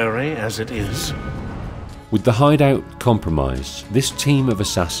 Temporary as it is. With the hideout compromised, this team of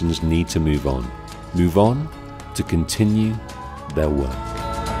assassins need to move on. Move on to continue their work.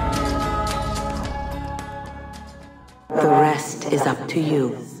 The rest is up to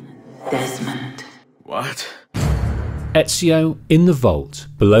you, Desmond. What? Ezio, in the vault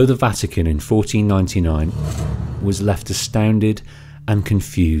below the Vatican in 1499, was left astounded and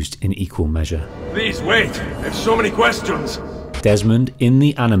confused in equal measure. Please wait, I have so many questions. Desmond, in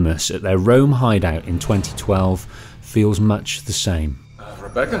the Animus at their Rome hideout in 2012, feels much the same.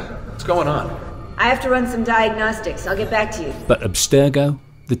 Rebecca, what's going on? I have to run some diagnostics. I'll get back to you. But Abstergo,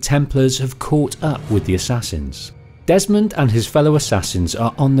 the Templars have caught up with the assassins. Desmond and his fellow assassins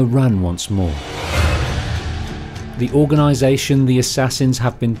are on the run once more. The organisation the assassins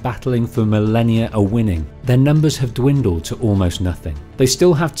have been battling for millennia are winning. Their numbers have dwindled to almost nothing. They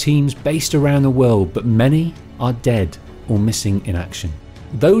still have teams based around the world, but many are dead or missing in action.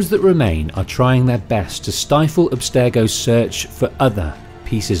 Those that remain are trying their best to stifle Abstergo's search for other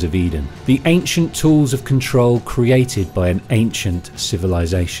pieces of Eden, the ancient tools of control created by an ancient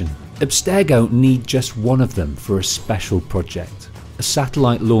civilization. Abstergo need just one of them for a special project, a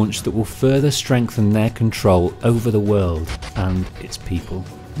satellite launch that will further strengthen their control over the world and its people.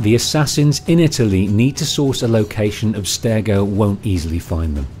 The assassins in Italy need to source a location Abstergo won't easily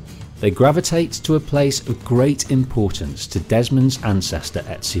find them. They gravitate to a place of great importance to Desmond's ancestor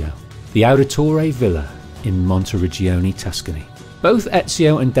Ezio, the Auditore Villa in Monteriggioni, Tuscany. Both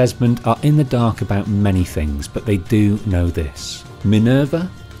Ezio and Desmond are in the dark about many things, but they do know this. Minerva,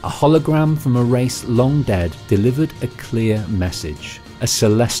 a hologram from a race long dead, delivered a clear message. A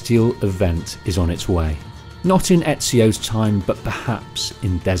celestial event is on its way. Not in Ezio's time, but perhaps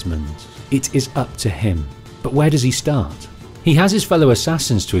in Desmond's. It is up to him. But where does he start? He has his fellow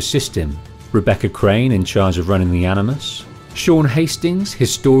assassins to assist him. Rebecca Crane, in charge of running the Animus. Sean Hastings,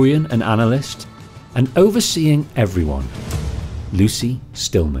 historian and analyst. And overseeing everyone, Lucy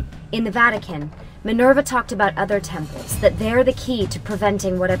Stillman. In the Vatican, Minerva talked about other temples, that they're the key to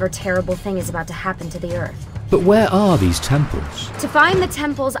preventing whatever terrible thing is about to happen to the Earth. But where are these temples? To find the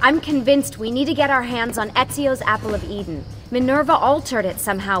temples, I'm convinced we need to get our hands on Ezio's Apple of Eden. Minerva altered it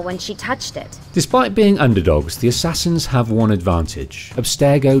somehow when she touched it. Despite being underdogs, the assassins have one advantage.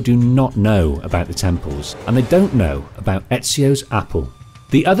 Abstergo do not know about the temples, and they don't know about Ezio's apple.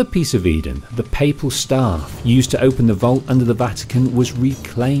 The other piece of Eden, the papal staff used to open the vault under the Vatican, was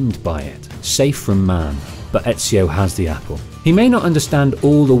reclaimed by it, safe from man. but Ezio has the apple. He may not understand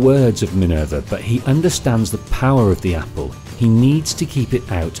all the words of Minerva, but he understands the power of the apple. He needs to keep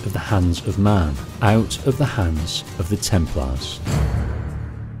it out of the hands of man, out of the hands of the Templars.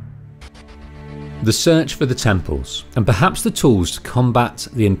 The search for the temples, and perhaps the tools to combat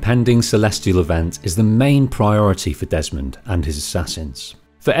the impending celestial event, is the main priority for Desmond and his assassins.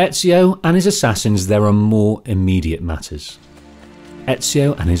 For Ezio and his assassins, there are more immediate matters.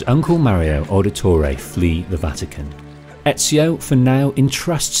 Ezio and his uncle Mario Auditore flee the Vatican. Ezio, for now,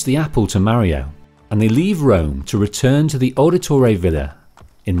 entrusts the apple to Mario, and they leave Rome to return to the Auditore villa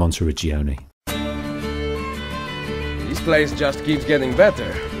in Monteriggioni. This place just keeps getting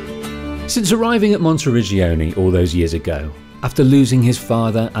better. Since arriving at Monteriggioni all those years ago, after losing his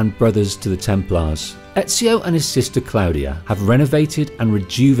father and brothers to the Templars, Ezio and his sister Claudia have renovated and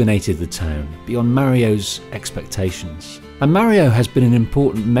rejuvenated the town beyond Mario's expectations. And Mario has been an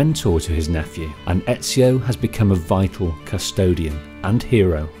important mentor to his nephew, and Ezio has become a vital custodian and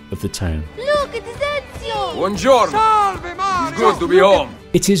hero of the town. Look, it is Ezio! Buongiorno! Salve, Mario! It's good to be home.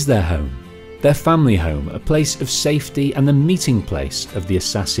 It is their home, their family home, a place of safety and the meeting place of the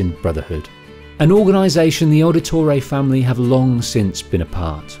Assassin Brotherhood. An organisation the Auditore family have long since been a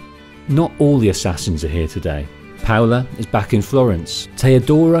part. Not all the assassins are here today. Paola is back in Florence.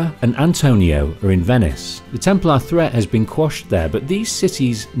 Teodora and Antonio are in Venice. The Templar threat has been quashed there, but these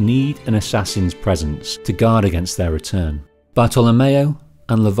cities need an assassin's presence to guard against their return. Bartolomeo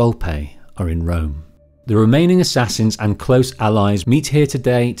and La Volpe are in Rome. The remaining assassins and close allies meet here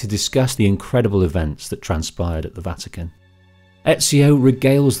today to discuss the incredible events that transpired at the Vatican. Ezio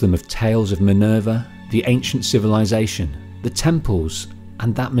regales them of tales of Minerva, the ancient civilization, the temples,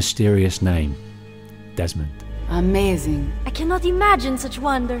 and that mysterious name, Desmond. Amazing. I cannot imagine such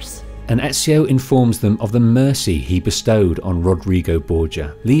wonders. And Ezio informs them of the mercy he bestowed on Rodrigo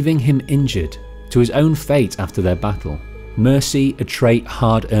Borgia, leaving him injured to his own fate after their battle. Mercy, a trait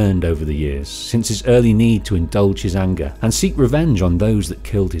hard earned over the years, since his early need to indulge his anger and seek revenge on those that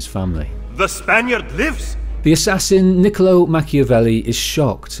killed his family. The Spaniard lives! The assassin Niccolo Machiavelli is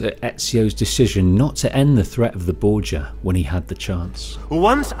shocked at Ezio's decision not to end the threat of the Borgia when he had the chance.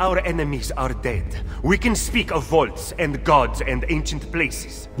 Once our enemies are dead, we can speak of vaults and gods and ancient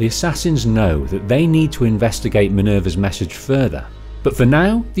places. The assassins know that they need to investigate Minerva's message further, but for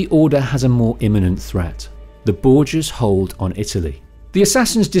now, the Order has a more imminent threat: the Borgia's hold on Italy. The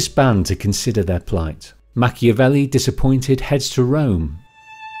assassins disband to consider their plight. Machiavelli, disappointed, heads to Rome,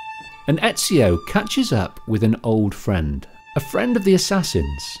 and Ezio catches up with an old friend, a friend of the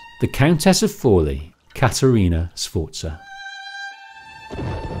assassins, the Countess of Forli, Caterina Sforza.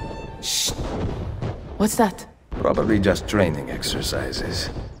 Shh! What's that? Probably just training exercises.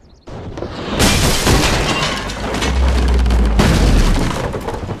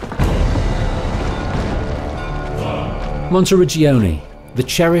 Monteriggioni, the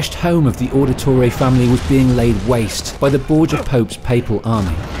cherished home of the Auditore family, was being laid waste by the Borgia Pope's papal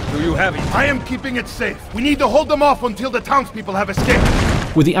army. Do you have it? I am keeping it safe. We need to hold them off until the townspeople have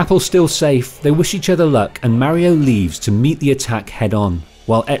escaped. With the apple still safe, they wish each other luck, and Mario leaves to meet the attack head-on,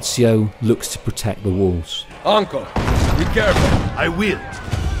 while Ezio looks to protect the walls. Uncle, be careful. I will.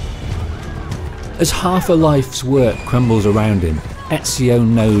 As half a life's work crumbles around him, Ezio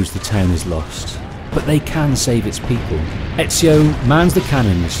knows the town is lost. But they can save its people. Ezio mans the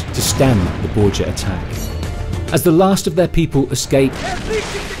cannons to stem the Borgia attack. As the last of their people escape,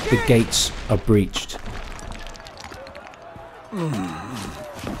 the gates are breached.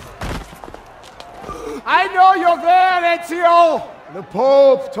 I know you're there, Ezio! The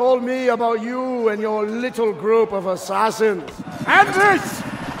Pope told me about you and your little group of assassins. And this!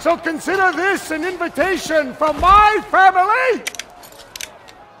 So consider this an invitation from my family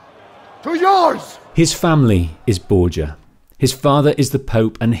to yours! His family is Borgia. His father is the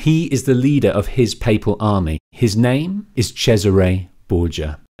Pope, and he is the leader of his papal army. His name is Cesare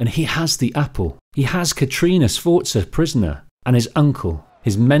Borgia, and he has the apple. He has Caterina Sforza prisoner, and his uncle,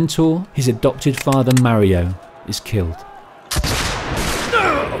 his mentor, his adopted father Mario, is killed.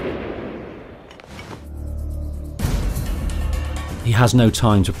 He has no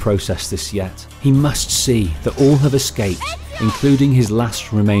time to process this yet. He must see that all have escaped, including his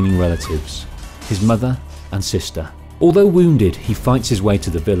last remaining relatives, his mother and sister. Although wounded, he fights his way to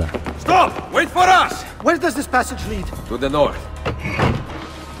the villa. Stop! Wait for us! Where does this passage lead? To the north.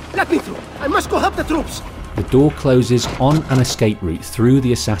 Let me through. I must go help the troops. The door closes on an escape route through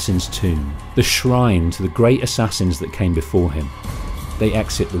the assassin's tomb, the shrine to the great assassins that came before him. They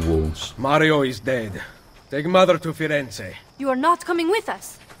exit the walls. Mario is dead. Take Mother to Firenze. You are not coming with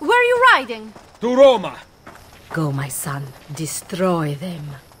us. Where are you riding? To Roma. Go, my son. Destroy them.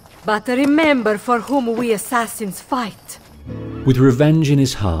 But remember for whom we assassins fight. With revenge in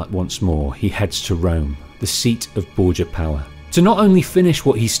his heart once more, he heads to Rome, the seat of Borgia power, to not only finish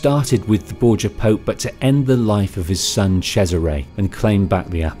what he started with the Borgia Pope, but to end the life of his son Cesare and claim back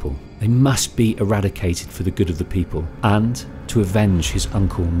the apple. They must be eradicated for the good of the people, and to avenge his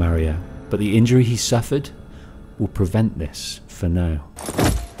uncle Mario. But the injury he suffered will prevent this for now.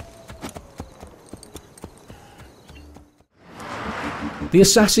 The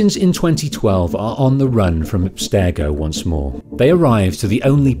assassins in 2012 are on the run from Abstergo once more. They arrive to the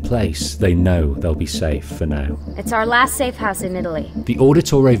only place they know they'll be safe for now. It's our last safe house in Italy. The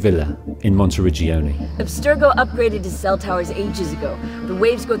Auditore Villa in Monteriggioni. Abstergo upgraded his cell towers ages ago. The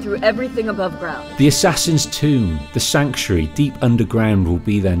waves go through everything above ground. The assassin's tomb, the sanctuary deep underground, will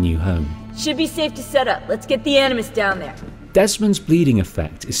be their new home. Should be safe to set up. Let's get the Animus down there. Desmond's bleeding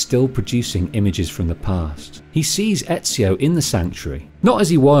effect is still producing images from the past. He sees Ezio in the sanctuary, not as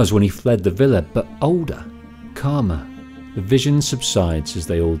he was when he fled the villa, but older, calmer. The vision subsides as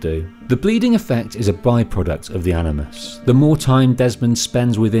they all do. The bleeding effect is a byproduct of the Animus. The more time Desmond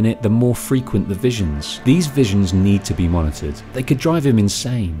spends within it, the more frequent the visions. These visions need to be monitored. They could drive him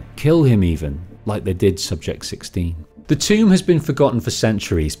insane, kill him even, like they did Subject 16. The tomb has been forgotten for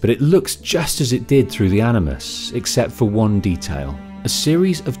centuries, but it looks just as it did through the Animus, except for one detail: a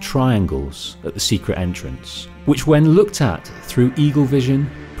series of triangles at the secret entrance, which when looked at through eagle vision,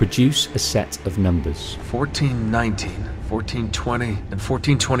 produce a set of numbers. 1419, 1420, and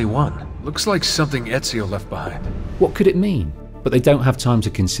 1421. Looks like something Ezio left behind. What could it mean? But they don't have time to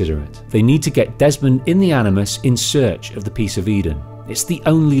consider it. They need to get Desmond in the Animus in search of the Piece of Eden. It's the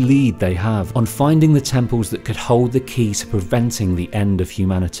only lead they have on finding the temples that could hold the key to preventing the end of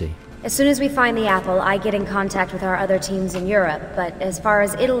humanity. As soon as we find the apple, I get in contact with our other teams in Europe, but as far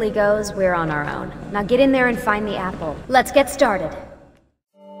as Italy goes, we're on our own. Now get in there and find the apple. Let's get started.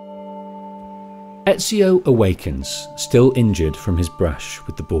 Ezio awakens, still injured from his brush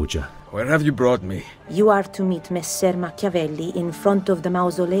with the Borgia. Where have you brought me? You are to meet Messer Machiavelli in front of the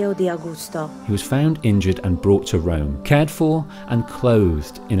Mausoleo di Augusto. He was found injured and brought to Rome, cared for and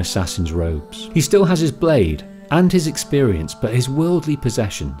clothed in assassin's robes. He still has his blade and his experience, but his worldly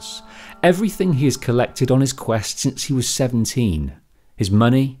possessions, everything he has collected on his quest since he was 17, his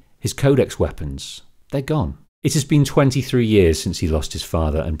money, his codex weapons, they're gone. It has been 23 years since he lost his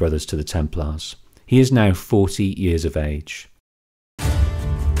father and brothers to the Templars. He is now 40 years of age.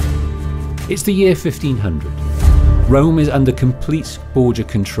 It's the year 1500. Rome is under complete Borgia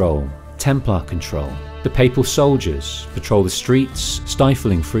control, Templar control. The papal soldiers patrol the streets,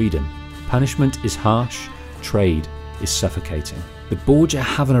 stifling freedom. Punishment is harsh, trade is suffocating. The Borgia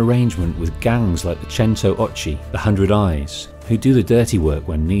have an arrangement with gangs like the Cento Occhi, the 100 Eyes, who do the dirty work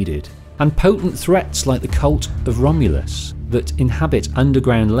when needed, and potent threats like the cult of Romulus that inhabit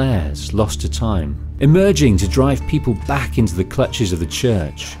underground lairs lost to time, emerging to drive people back into the clutches of the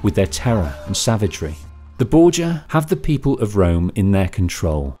church with their terror and savagery. The Borgia have the people of Rome in their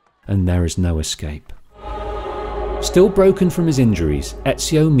control, and there is no escape. Still broken from his injuries,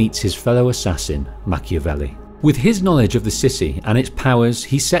 Ezio meets his fellow assassin, Machiavelli. With his knowledge of the city and its powers,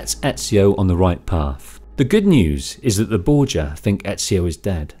 he sets Ezio on the right path. The good news is that the Borgia think Ezio is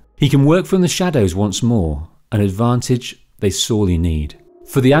dead. He can work from the shadows once more, an advantage they sorely need.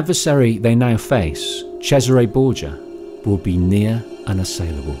 For the adversary they now face, Cesare Borgia, will be near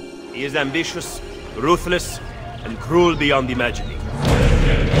unassailable. He is ambitious, ruthless, and cruel beyond imagining.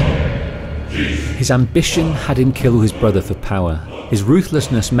 His ambition had him kill his brother for power. His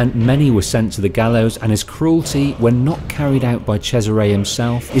ruthlessness meant many were sent to the gallows, and his cruelty, when not carried out by Cesare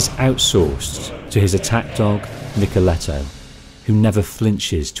himself, is outsourced to his attack dog, Nicoletto, who never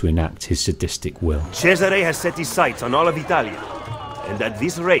flinches to enact his sadistic will. Cesare has set his sights on all of Italia, and at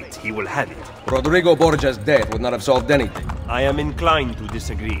this rate he will have it. Rodrigo Borgia's death would not have solved anything. I am inclined to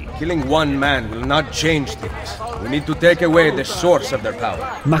disagree. Killing one man will not change things. We need to take away the source of their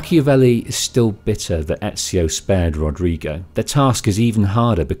power. Machiavelli is still bitter that Ezio spared Rodrigo. Their task is even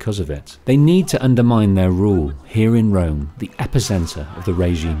harder because of it. They need to undermine their rule here in Rome, the epicenter of the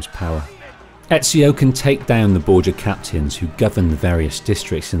regime's power. Ezio can take down the Borgia captains who govern the various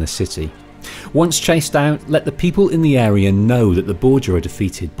districts in the city. Once chased out, let the people in the area know that the Borgia are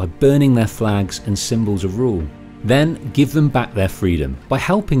defeated by burning their flags and symbols of rule. Then give them back their freedom by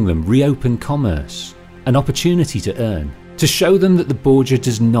helping them reopen commerce, an opportunity to earn, to show them that the Borgia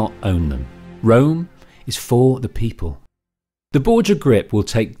does not own them. Rome is for the people. The Borgia grip will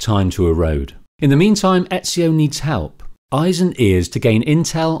take time to erode. In the meantime, Ezio needs help, eyes and ears to gain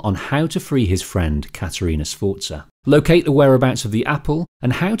intel on how to free his friend Caterina Sforza, locate the whereabouts of the apple,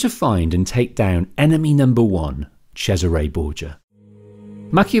 and how to find and take down enemy number one, Cesare Borgia.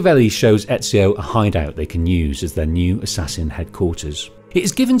 Machiavelli shows Ezio a hideout they can use as their new assassin headquarters. It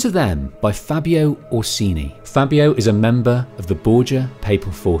is given to them by Fabio Orsini. Fabio is a member of the Borgia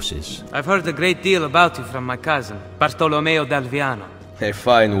papal forces. I've heard a great deal about you from my cousin, Bartolomeo d'Alviano. A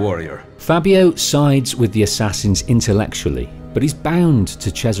fine warrior. Fabio sides with the assassins intellectually, but he's bound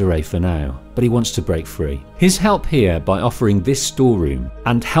to Cesare for now, but he wants to break free. His help here by offering this storeroom,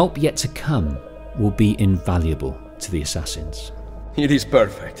 and help yet to come, will be invaluable to the assassins. It is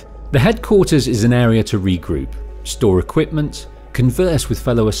perfect. The headquarters is an area to regroup, store equipment, converse with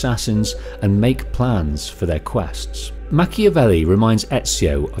fellow assassins, and make plans for their quests. Machiavelli reminds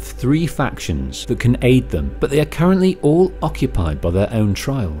Ezio of 3 factions that can aid them, but they are currently all occupied by their own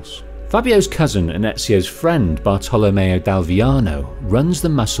trials. Fabio's cousin and Ezio's friend Bartolomeo d'Alviano runs the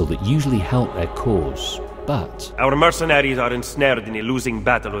muscle that usually help their cause, but our mercenaries are ensnared in a losing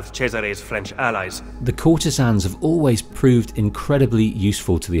battle with Cesare's French allies. The courtesans have always proved incredibly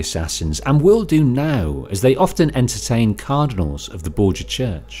useful to the assassins, and will do now, as they often entertain cardinals of the Borgia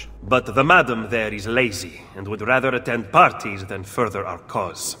Church. But the madam there is lazy, and would rather attend parties than further our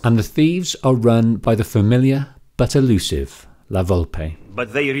cause. And the thieves are run by the familiar but elusive La Volpe.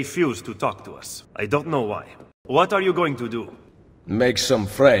 But they refuse to talk to us. I don't know why. What are you going to do? Make some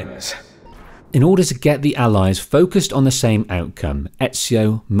friends. In order to get the allies focused on the same outcome,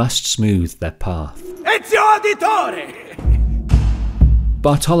 Ezio must smooth their path. Ezio Auditore!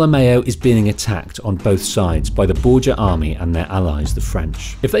 Bartolomeo is being attacked on both sides by the Borgia army and their allies, the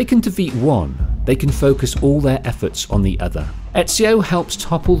French. If they can defeat one, they can focus all their efforts on the other. Ezio helps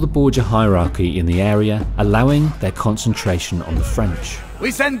topple the Borgia hierarchy in the area, allowing their concentration on the French.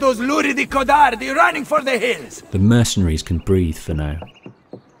 We send those luridi codardi running for the hills! The mercenaries can breathe for now.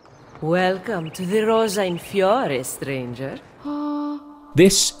 Welcome to the Rosa in Fiore, stranger.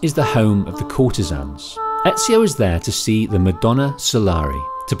 This is the home of the courtesans. Ezio is there to see the Madonna Solari,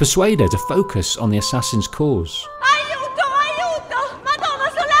 to persuade her to focus on the assassin's cause. Aiuto, aiuto!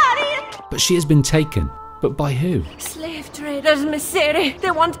 Madonna Solari! But she has been taken. But by who? Slave traders, Messere.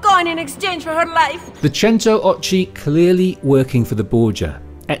 They want coin in exchange for her life. The Cento Occhi clearly working for the Borgia.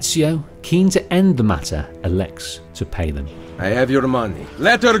 Ezio, keen to end the matter, elects to pay them. I have your money.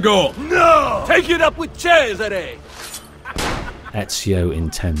 Let her go! No! Take it up with Cesare! Ezio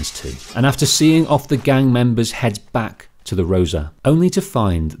intends to, and after seeing off the gang members, heads back to the Rosa, only to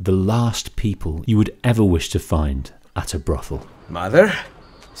find the last people you would ever wish to find at a brothel. Mother?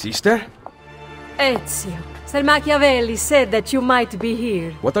 Sister? Ezio, Sir Machiavelli said that you might be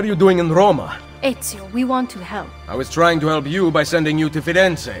here. What are you doing in Roma? Ezio, we want to help. I was trying to help you by sending you to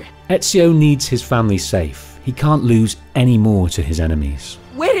Firenze. Ezio needs his family safe. He can't lose any more to his enemies.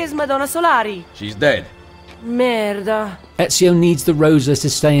 Where is Madonna Solari? She's dead. Merda. Ezio needs the Rosa to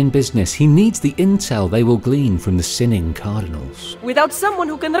stay in business. He needs the intel they will glean from the sinning cardinals. Without someone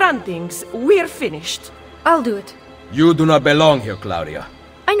who can run things, we're finished. I'll do it. You do not belong here, Claudia.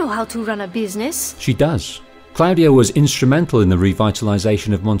 I know how to run a business. She does. Claudia was instrumental in the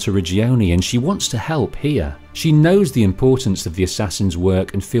revitalization of Monteriggioni, and she wants to help here. She knows the importance of the assassin's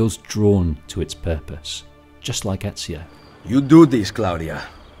work and feels drawn to its purpose, just like Ezio. You do this, Claudia,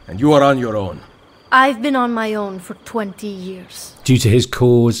 and you are on your own. I've been on my own for 20 years. Due to his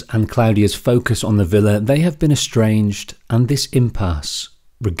cause and Claudia's focus on the villa, they have been estranged, and this impasse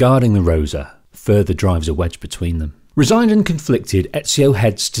regarding the Rosa further drives a wedge between them. Resigned and conflicted, Ezio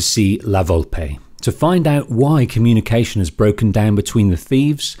heads to see La Volpe to find out why communication has broken down between the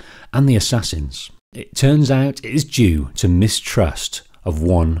thieves and the assassins. It turns out it is due to mistrust of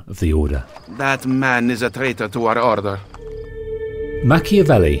one of the Order. That man is a traitor to our order.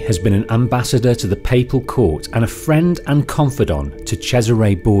 Machiavelli has been an ambassador to the papal court and a friend and confidant to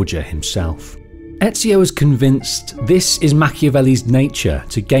Cesare Borgia himself. Ezio is convinced this is Machiavelli's nature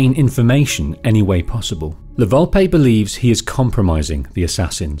to gain information any way possible. La Volpe believes he is compromising the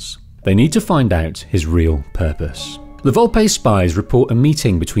assassins. They need to find out his real purpose. La Volpe's spies report a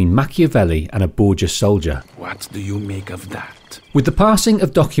meeting between Machiavelli and a Borgia soldier. What do you make of that? With the passing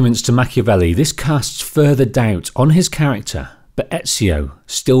of documents to Machiavelli, this casts further doubt on his character. But Ezio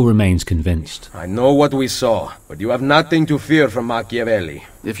still remains convinced. I know what we saw, but you have nothing to fear from Machiavelli.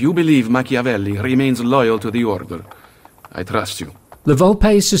 If you believe Machiavelli remains loyal to the Order, I trust you. La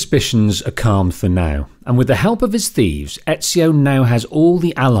Volpe's suspicions are calmed for now, and with the help of his thieves, Ezio now has all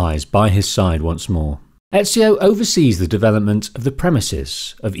the allies by his side once more. Ezio oversees the development of the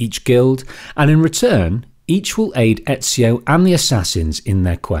premises of each guild, and in return, Each will aid Ezio and the assassins in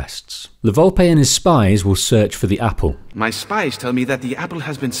their quests. La Volpe and his spies will search for the apple. My spies tell me that the apple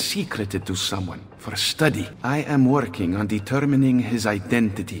has been secreted to someone for a study. I am working on determining his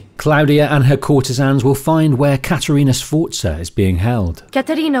identity. Claudia and her courtesans will find where Caterina Sforza is being held.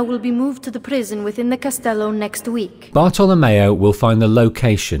 Caterina will be moved to the prison within the castello next week. Bartolomeo will find the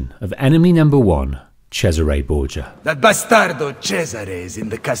location of enemy number 1, Cesare Borgia. That bastardo Cesare is in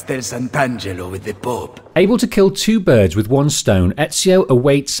the Castel Sant'Angelo with the Pope. Able to kill 2 birds with 1 stone, Ezio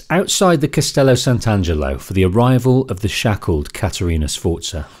awaits outside the Castello Sant'Angelo for the arrival of the shackled Caterina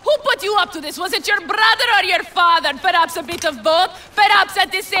Sforza. Who put you up to this? Was it your brother or your father? Perhaps a bit of both? Perhaps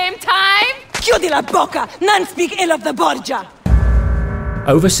at the same time? Chiudi la bocca! None speak ill of the Borgia!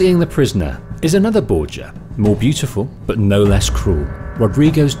 Overseeing the prisoner is another Borgia, more beautiful but no less cruel,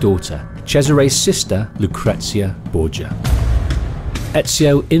 Rodrigo's daughter, Cesare's sister, Lucrezia Borgia.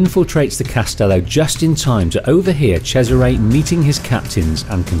 Ezio infiltrates the castello just in time to overhear Cesare meeting his captains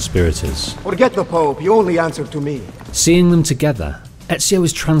and conspirators. Forget the Pope, you only answer to me. Seeing them together, Ezio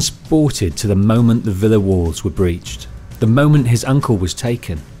is transported to the moment the villa walls were breached, the moment his uncle was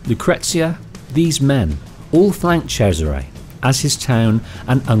taken. Lucrezia, these men, all flanked Cesare as his town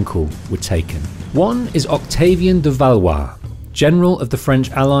and uncle were taken. One is Octavian de Valois, general of the French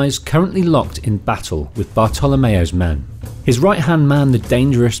allies currently locked in battle with Bartolomeo's men. His right-hand man, the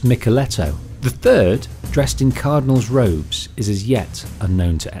dangerous Micheletto. The third, dressed in cardinal's robes, is as yet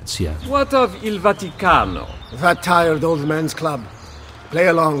unknown to Ezio. What of Il Vaticano? That tired old man's club. Play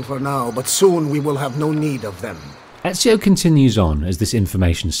along for now, but soon we will have no need of them. Ezio continues on as this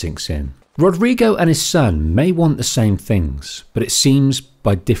information sinks in. Rodrigo and his son may want the same things, but it seems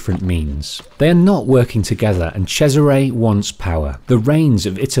by different means. They are not working together, and Cesare wants power, the reins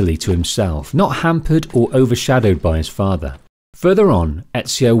of Italy to himself, not hampered or overshadowed by his father. Further on,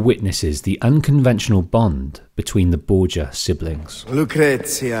 Ezio witnesses the unconventional bond between the Borgia siblings.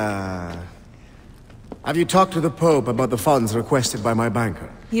 Lucrezia, have you talked to the Pope about the funds requested by my banker?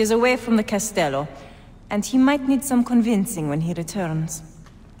 He is away from the castello, and he might need some convincing when he returns.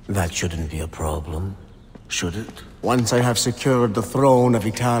 That shouldn't be a problem, should it? Once I have secured the throne of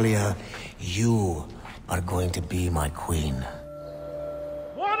Italia, you are going to be my queen.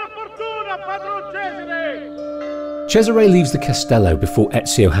 Cesare leaves the castello before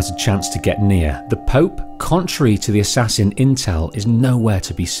Ezio has a chance to get near. The Pope, contrary to the assassin intel, is nowhere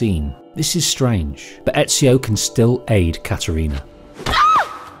to be seen. This is strange, but Ezio can still aid Caterina.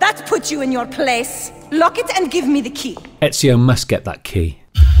 That puts you in your place. Lock it and give me the key. Ezio must get that key.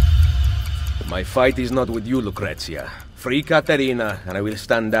 My fight is not with you, Lucrezia. Free Caterina, and I will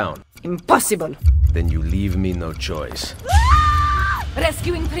stand down. Impossible. Then you leave me no choice.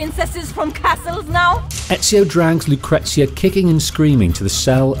 Rescuing princesses from castles now? Ezio drags Lucrezia kicking and screaming to the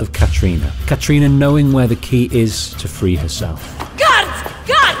cell of Caterina. Caterina knowing where the key is to free herself. Guards!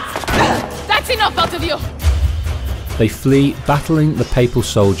 Guards! That's enough out of you! They flee, battling the papal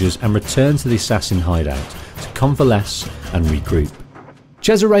soldiers, and return to the assassin hideout to convalesce and regroup.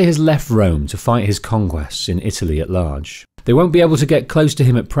 Cesare has left Rome to fight his conquests in Italy at large. They won't be able to get close to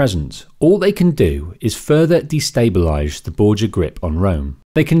him at present. All they can do is further destabilise the Borgia grip on Rome.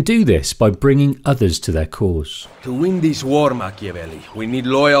 They can do this by bringing others to their cause. To win this war, Machiavelli, we need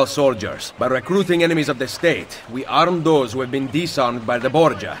loyal soldiers. By recruiting enemies of the state, we arm those who have been disarmed by the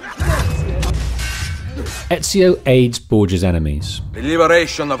Borgia. Ezio aids Borgia's enemies. The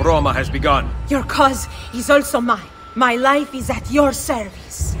liberation of Roma has begun. Your cause is also mine. My life is at your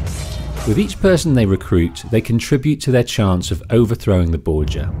service. With each person they recruit, they contribute to their chance of overthrowing the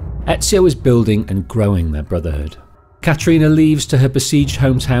Borgia. Ezio is building and growing their brotherhood. Caterina leaves to her besieged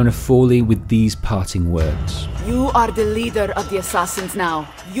hometown of Forli with these parting words. You are the leader of the assassins now.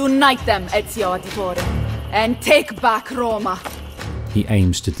 Unite them, Ezio Auditore, and take back Roma. He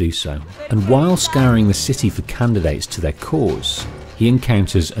aims to do so, and while scouring the city for candidates to their cause, he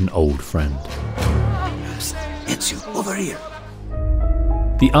encounters an old friend. Ezio, over here.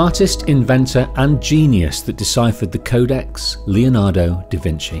 The artist, inventor, and genius that deciphered the Codex, Leonardo da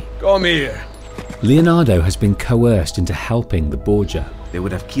Vinci. Come here. Leonardo has been coerced into helping the Borgia. They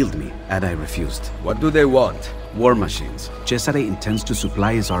would have killed me had I refused. What do they want? War machines. Cesare intends to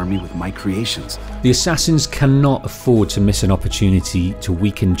supply his army with my creations. The assassins cannot afford to miss an opportunity to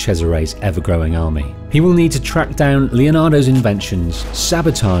weaken Cesare's ever-growing army. He will need to track down Leonardo's inventions,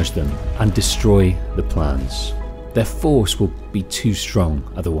 sabotage them, and destroy the plans. Their force will be too strong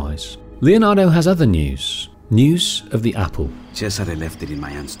otherwise. Leonardo has other news. News of the apple. Cesare left it in my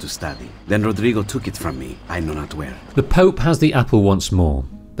hands to study. Then Rodrigo took it from me, I know not where. The Pope has the apple once more.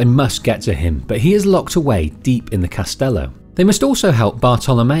 They must get to him, but he is locked away deep in the castello. They must also help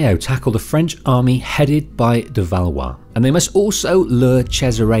Bartolomeo tackle the French army headed by de Valois, and they must also lure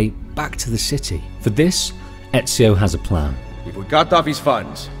Cesare back to the city. For this, Ezio has a plan. If we cut off his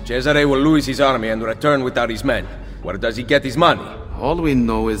funds, Cesare will lose his army and return without his men. Where does he get his money? All we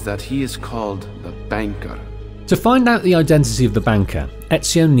know is that he is called the Banker. To find out the identity of the banker,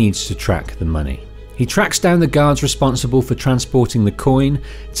 Ezio needs to track the money. He tracks down the guards responsible for transporting the coin,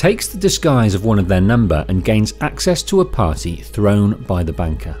 takes the disguise of one of their number, and gains access to a party thrown by the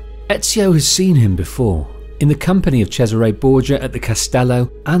banker. Ezio has seen him before, in the company of Cesare Borgia at the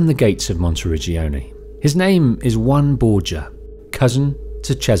Castello and the gates of Monteriggioni. His name is Juan Borgia, cousin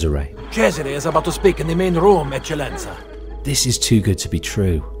to Cesare. Cesare is about to speak in the main room, Eccellenza. This is too good to be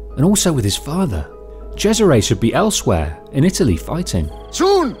true, and also with his father. Cesare should be elsewhere, in Italy, fighting.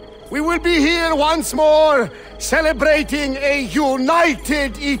 Soon, we will be here once more, celebrating a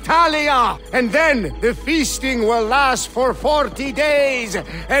united Italia. And then the feasting will last for 40 days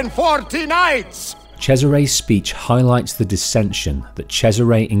and 40 nights. Cesare's speech highlights the dissension that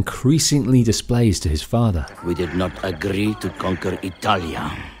Cesare increasingly displays to his father. We did not agree to conquer Italia.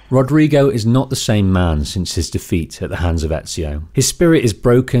 Rodrigo is not the same man since his defeat at the hands of Ezio. His spirit is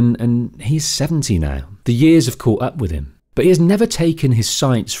broken and he's 70 now. The years have caught up with him. But he has never taken his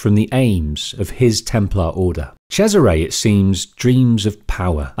sights from the aims of his Templar order. Cesare, it seems, dreams of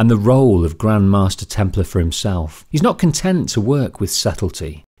power and the role of Grand Master Templar for himself. He's not content to work with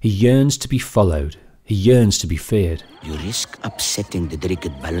subtlety. He yearns to be followed. He yearns to be feared. You risk upsetting the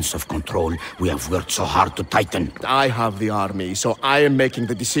delicate balance of control we have worked so hard to tighten. I have the army, so I am making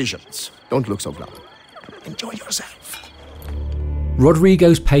the decisions. Don't look so glum. Enjoy yourself.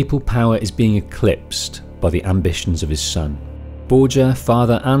 Rodrigo's papal power is being eclipsed by the ambitions of his son. Borgia,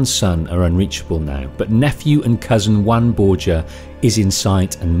 father and son, are unreachable now, but nephew and cousin Juan Borgia is in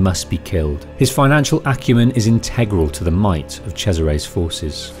sight and must be killed. His financial acumen is integral to the might of Cesare's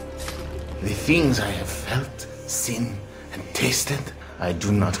forces. The things I have felt, seen, and tasted, I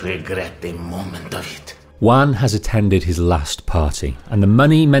do not regret a moment of it. Juan has attended his last party, and the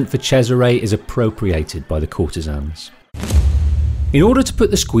money meant for Cesare is appropriated by the courtesans. In order to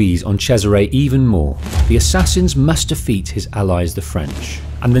put the squeeze on Cesare even more, the assassins must defeat his allies the French,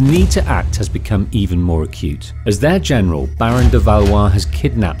 and the need to act has become even more acute, as their general, Baron de Valois, has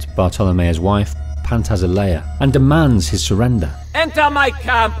kidnapped Bartolomeo's wife, Pantasilea, and demands his surrender. Enter my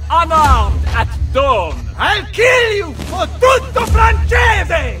camp unarmed at dawn! I'll kill you for tutto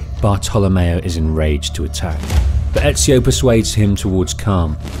francese! Bartolomeo is enraged to attack, but Ezio persuades him towards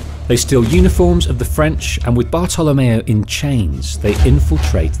calm. They steal uniforms of the French, and with Bartolomeo in chains, they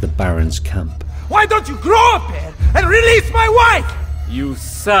infiltrate the Baron's camp. Why don't you grow up here and release my wife? You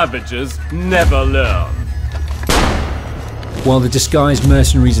savages never learn. While the disguised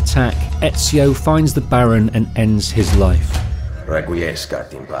mercenaries attack, Ezio finds the Baron and ends his life.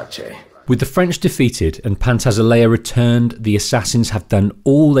 Requiescat in pace. With the French defeated and Pantasilea returned, the assassins have done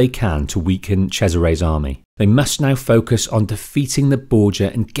all they can to weaken Cesare's army. They must now focus on defeating the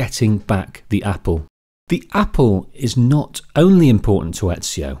Borgia and getting back the apple. The apple is not only important to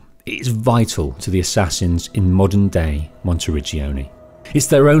Ezio, it is vital to the assassins in modern-day Monteriggioni. It's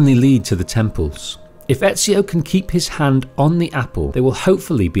their only lead to the temples. If Ezio can keep his hand on the apple, they will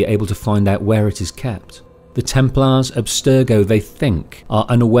hopefully be able to find out where it is kept. The Templars Abstergo, they think, are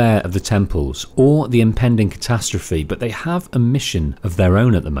unaware of the temples or the impending catastrophe, but they have a mission of their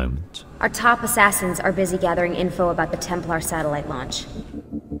own at the moment. Our top assassins are busy gathering info about the Templar satellite launch.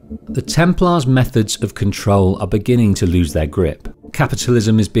 The Templars' methods of control are beginning to lose their grip.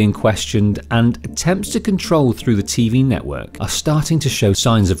 Capitalism is being questioned, and attempts to control through the TV network are starting to show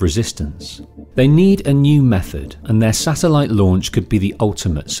signs of resistance. They need a new method, and their satellite launch could be the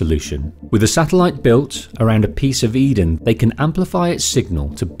ultimate solution. With a satellite built around a piece of Eden, they can amplify its signal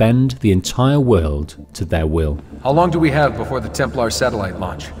to bend the entire world to their will. How long do we have before the Templar satellite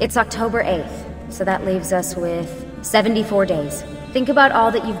launch? It's October 8th, so that leaves us with 74 days. Think about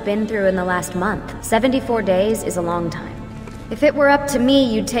all that you've been through in the last month. 74 days is a long time. If it were up to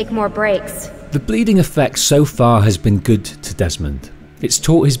me, you'd take more breaks. The bleeding effect so far has been good to Desmond. It's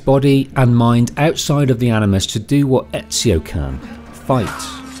taught his body and mind outside of the Animus to do what Ezio can.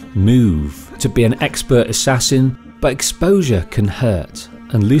 Fight, move, to be an expert assassin, but exposure can hurt,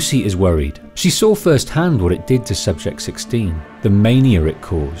 and Lucy is worried. She saw firsthand what it did to Subject 16, the mania it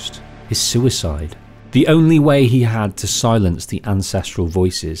caused, his suicide. The only way he had to silence the ancestral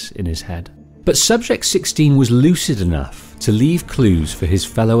voices in his head. But Subject 16 was lucid enough to leave clues for his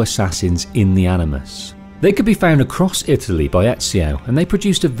fellow assassins in the Animus. They could be found across Italy by Ezio, and they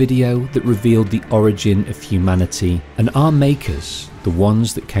produced a video that revealed the origin of humanity and our makers, the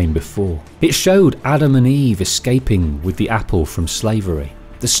ones that came before. It showed Adam and Eve escaping with the apple from slavery,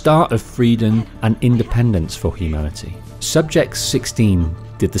 the start of freedom and independence for humanity. Subject 16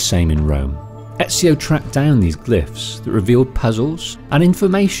 did the same in Rome. Ezio tracked down these glyphs that revealed puzzles and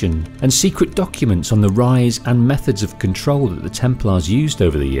information and secret documents on the rise and methods of control that the Templars used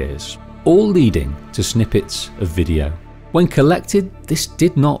over the years, all leading to snippets of video. When collected, this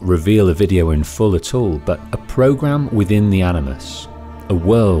did not reveal a video in full at all, but a program within the Animus, a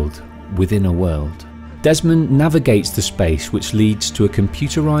world within a world. Desmond navigates the space which leads to a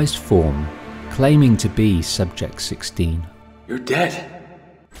computerized form claiming to be Subject 16. You're dead.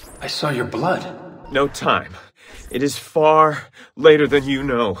 I saw your blood. No time. It is far later than you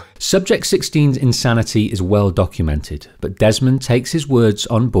know. Subject 16's insanity is well documented, but Desmond takes his words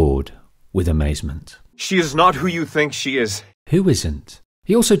on board with amazement. She is not who you think she is. Who isn't?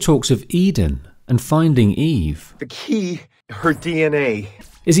 He also talks of Eden and finding Eve. The key, her DNA.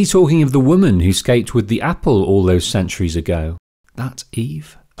 Is he talking of the woman who escaped with the apple all those centuries ago? That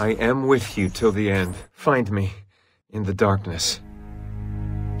Eve? I am with you till the end. Find me in the darkness.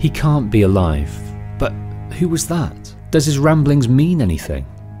 He can't be alive, but who was that? Does his ramblings mean anything?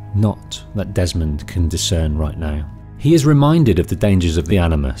 Not that Desmond can discern right now. He is reminded of the dangers of the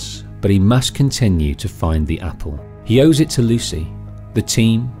Animus, but he must continue to find the apple. He owes it to Lucy, the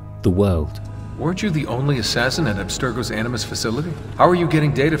team, the world. Weren't you the only assassin at Abstergo's Animus facility? How are you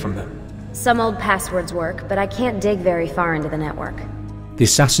getting data from them? Some old passwords work, but I can't dig very far into the network. The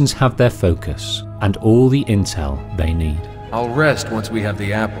assassins have their focus and all the intel they need. I'll rest once we have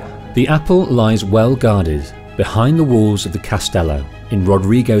the apple. The apple lies well guarded behind the walls of the Castello in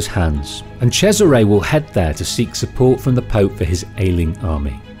Rodrigo's hands, and Cesare will head there to seek support from the Pope for his ailing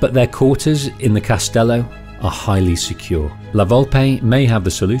army. But their quarters in the Castello are highly secure. La Volpe may have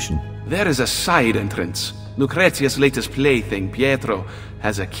the solution. There is a side entrance. Lucrezia's latest plaything, Pietro,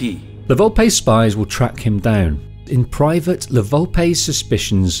 has a key. La Volpe's spies will track him down. In private, La Volpe's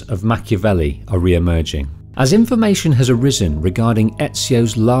suspicions of Machiavelli are re-emerging, as information has arisen regarding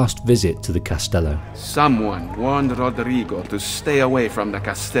Ezio's last visit to the Castello. Someone warned Rodrigo to stay away from the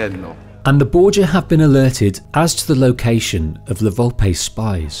Castello. And the Borgia have been alerted as to the location of La Volpe's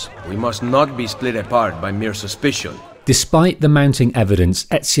spies. We must not be split apart by mere suspicion. Despite the mounting evidence,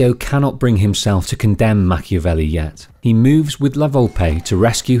 Ezio cannot bring himself to condemn Machiavelli yet. He moves with La Volpe to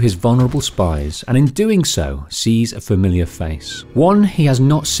rescue his vulnerable spies, and in doing so sees a familiar face. One he has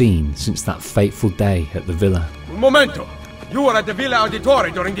not seen since that fateful day at the villa. Un momento! You were at the Villa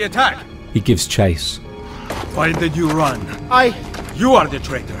Auditore during the attack! He gives chase. Why did you run? You are the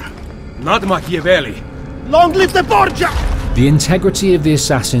traitor, not Machiavelli. Long live the Borgia! The integrity of the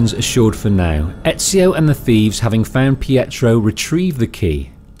assassins assured for now, Ezio and the thieves, having found Pietro, retrieve the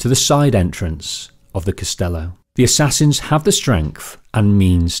key to the side entrance of the Castello. The assassins have the strength and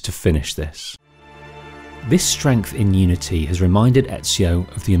means to finish this. This strength in unity has reminded Ezio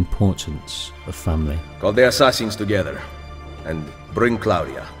of the importance of family. Call the assassins together and bring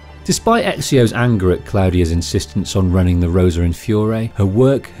Claudia. Despite Ezio's anger at Claudia's insistence on running the Rosa in Fiore, her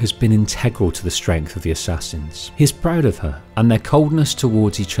work has been integral to the strength of the assassins. He is proud of her, and their coldness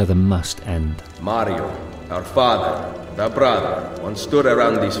towards each other must end. Mario, our father, and our brother, once stood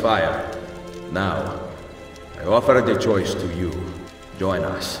around this fire. Now, I offer the choice to you. Join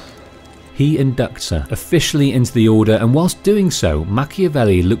us. He inducts her officially into the Order, and whilst doing so,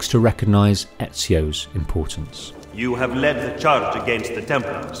 Machiavelli looks to recognise Ezio's importance. You have led the charge against the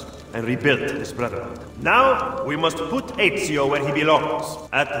Templars and rebuilt this brotherhood. Now we must put Ezio where he belongs,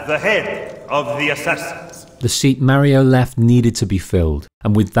 at the head of the assassins. The seat Mario left needed to be filled,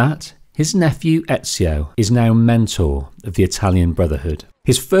 and with that, his nephew Ezio is now mentor of the Italian Brotherhood.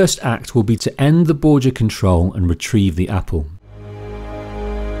 His first act will be to end the Borgia control and retrieve the apple.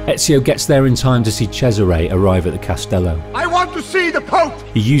 Ezio gets there in time to see Cesare arrive at the Castello. I want to see the Pope!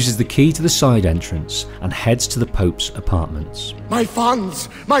 He uses the key to the side entrance and heads to the Pope's apartments. My funds!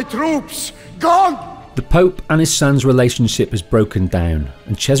 My troops! Gone! The Pope and his son's relationship has broken down,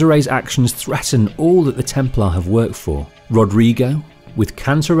 and Cesare's actions threaten all that the Templar have worked for. Rodrigo, with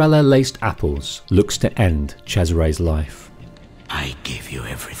cantarella-laced apples, looks to end Cesare's life. I gave you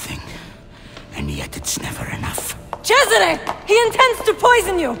everything, and yet it's never enough. Cesare! He intends to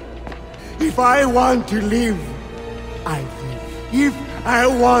poison you! If I want to live, I live. If I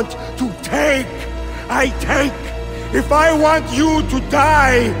want to take, I take. If I want you to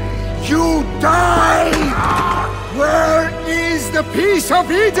die, you die! Where is the piece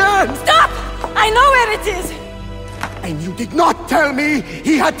of Eden? Stop! I know where it is! And you did not tell me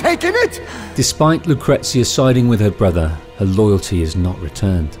he had taken it? Despite Lucrezia siding with her brother, her loyalty is not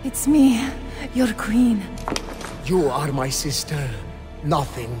returned. It's me, your queen. You are my sister,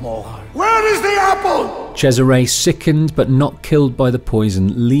 Nothing more. Where is the apple? Cesare, sickened but not killed by the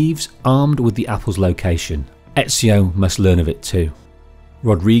poison, leaves armed with the apple's location. Ezio must learn of it too.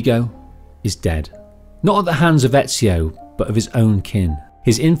 Rodrigo is dead. Not at the hands of Ezio, but of his own kin.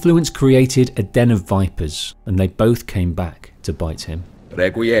 His influence created a den of vipers, and they both came back to bite him.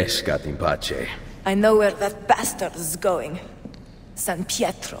 Requiescat in pace. I know where that bastard is going. San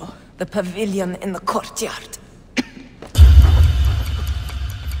Pietro, the pavilion in the courtyard.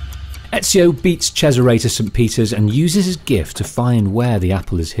 Ezio beats Cesare to St. Peter's and uses his gift to find where the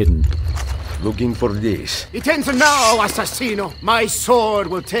apple is hidden. Looking for this. It ends now, assassino. My sword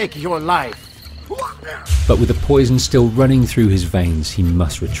will take your life. But with the poison still running through his veins, he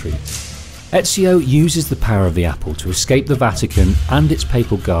must retreat. Ezio uses the power of the apple to escape the Vatican and its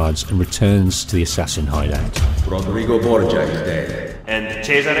papal guards and returns to the assassin hideout. Rodrigo Borgia is dead. And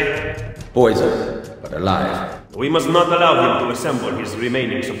Cesare? Poisoned, but alive. We must not allow him to assemble his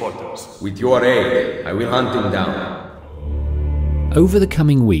remaining supporters. With your aid, I will hunt him down. Over the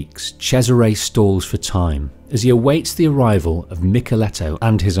coming weeks, Cesare stalls for time as he awaits the arrival of Micheletto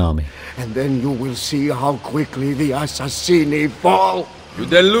and his army. And then you will see how quickly the assassini fall. You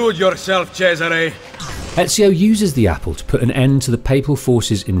delude yourself, Cesare. Ezio uses the apple to put an end to the papal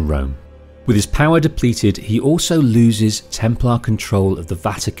forces in Rome. With his power depleted, he also loses Templar control of the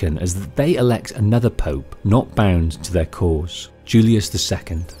Vatican as they elect another pope not bound to their cause, Julius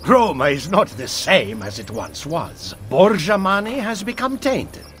II. Rome is not the same as it once was. Borgia money has become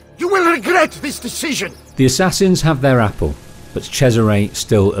tainted. You will regret this decision. The assassins have their apple, but Cesare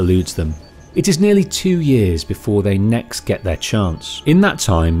still eludes them. It is nearly 2 years before they next get their chance. In that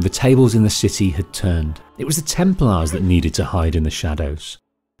time, the tables in the city had turned. It was the Templars that needed to hide in the shadows.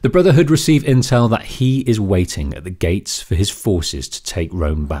 The Brotherhood receive intel that he is waiting at the gates for his forces to take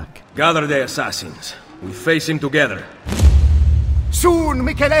Rome back. Gather the assassins. We face him together. Soon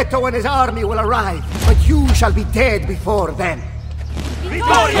Micheletto and his army will arrive, but you shall be dead before then.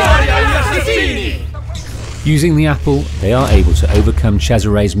 Using the apple, they are able to overcome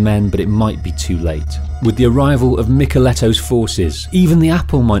Cesare's men, but it might be too late. With the arrival of Micheletto's forces, even the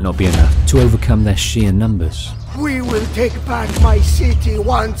apple might not be enough to overcome their sheer numbers. We will take back my city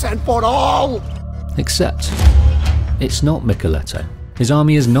once and for all! Except, it's not Micheletto. His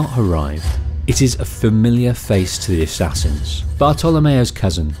army has not arrived. It is a familiar face to the assassins. Bartolomeo's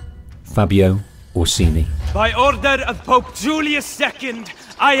cousin, Fabio Orsini. By order of Pope Julius II,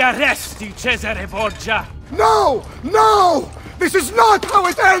 I arrest you, Cesare Borgia. No! No! This is not how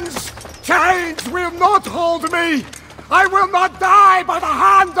it ends! Chains will not hold me! I will not die by the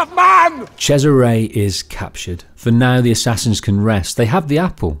hand of man! Cesare is captured. For now, the assassins can rest. They have the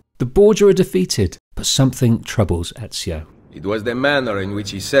apple. The Borgia are defeated. But something troubles Ezio. It was the manner in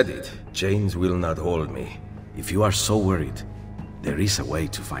which he said it. Chains will not hold me. If you are so worried, there is a way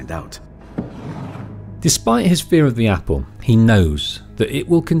to find out. Despite his fear of the apple, he knows that it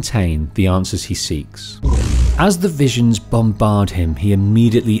will contain the answers he seeks. As the visions bombard him, he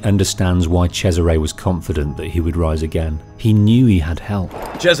immediately understands why Cesare was confident that he would rise again. He knew he had help.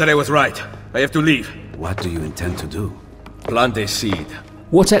 Cesare was right. I have to leave. What do you intend to do? Plant a seed.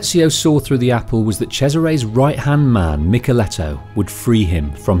 What Ezio saw through the apple was that Cesare's right-hand man, Micheletto, would free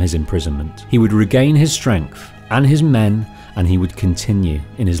him from his imprisonment. He would regain his strength and his men, and he would continue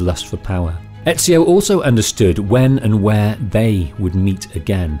in his lust for power. Ezio also understood when and where they would meet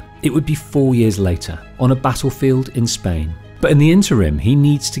again. It would be 4 years later, on a battlefield in Spain. But in the interim, he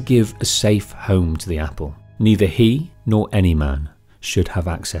needs to give a safe home to the apple. Neither he nor any man should have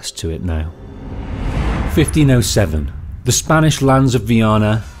access to it now. 1507. The Spanish lands of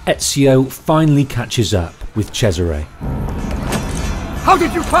Viana. Ezio finally catches up with Cesare. How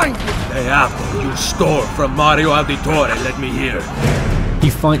did you find it? The apple you stole from Mario Auditore, let me hear. He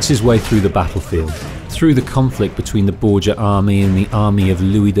fights his way through the battlefield, through the conflict between the Borgia army and the army of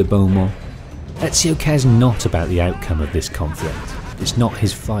Louis de Beaumont. Ezio cares not about the outcome of this conflict. It's not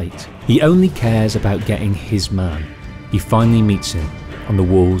his fight. He only cares about getting his man. He finally meets him on the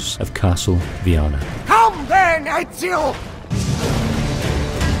walls of Castle Viana. Come then, Ezio!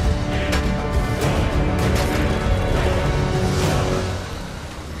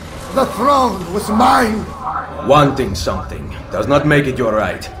 The throne was mine! Wanting something does not make it your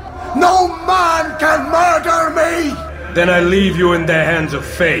right. No man can murder me! Then I leave you in the hands of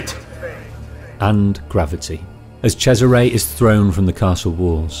fate. And gravity, as Cesare is thrown from the castle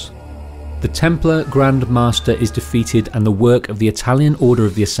walls. The Templar Grand Master is defeated and the work of the Italian Order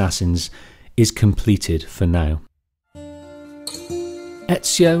of the Assassins is completed for now.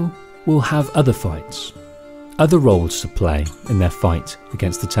 Ezio will have other fights, other roles to play in their fight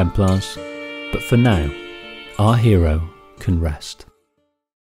against the Templars, but for now, our hero can rest.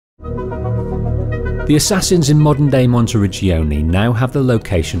 The assassins in modern-day Monteriggioni now have the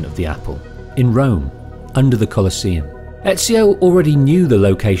location of the apple, in Rome, under the Colosseum. Ezio already knew the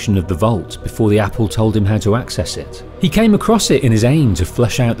location of the vault before the apple told him how to access it. He came across it in his aim to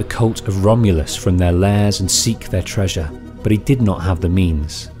flush out the cult of Romulus from their lairs and seek their treasure, but he did not have the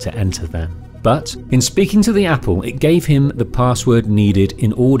means to enter them. But in speaking to the apple, it gave him the password needed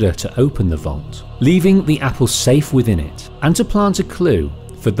in order to open the vault, leaving the apple safe within it, and to plant a clue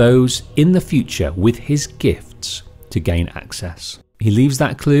for those in the future with his gifts to gain access. He leaves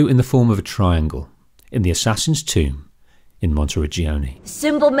that clue in the form of a triangle in the assassin's tomb in Monteriggioni. The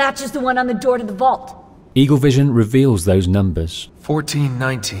symbol matches the one on the door to the vault. Eagle Vision reveals those numbers.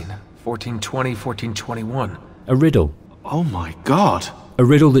 1419, 1420, 1421. A riddle. Oh my god. A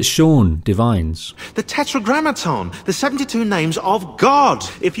riddle that Sean divines. The Tetragrammaton, the 72 names of God.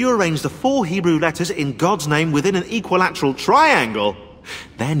 If you arrange the 4 Hebrew letters in God's name within an equilateral triangle,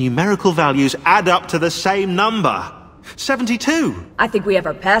 their numerical values add up to the same number. 72. I think we have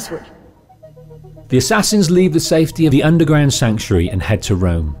our password. The assassins leave the safety of the underground sanctuary and head to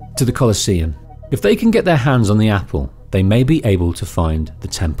Rome, to the Colosseum. If they can get their hands on the apple, they may be able to find the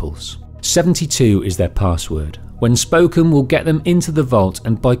temples. 72 is their password. When spoken, will get them into the vault,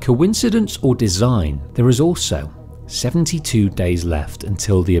 and by coincidence or design, there is also 72 days left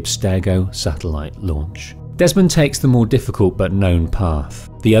until the Abstergo satellite launch. Desmond takes the more difficult but known path.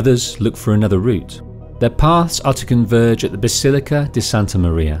 The others look for another route. Their paths are to converge at the Basilica di Santa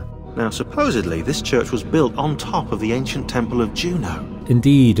Maria. Now, supposedly, this church was built on top of the ancient temple of Juno.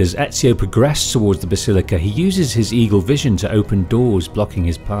 Indeed, as Ezio progresses towards the Basilica, he uses his eagle vision to open doors blocking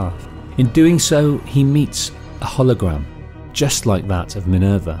his path. In doing so, he meets a hologram, just like that of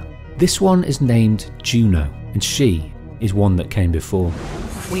Minerva. This one is named Juno, and she is one that came before.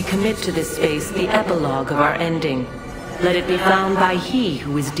 We commit to this space the epilogue of our ending. Let it be found by he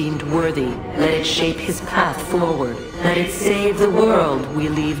who is deemed worthy. Let it shape his path forward. Let it save the world we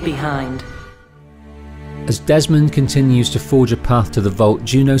leave behind. As Desmond continues to forge a path to the vault,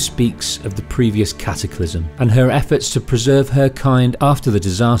 Juno speaks of the previous cataclysm and her efforts to preserve her kind after the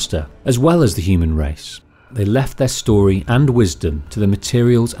disaster, as well as the human race. They left their story and wisdom to the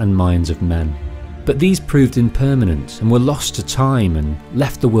materials and minds of men. But these proved impermanent and were lost to time and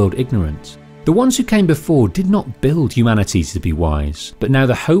left the world ignorant. The ones who came before did not build humanity to be wise, but now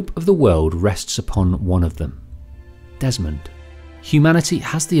the hope of the world rests upon one of them, Desmond. Humanity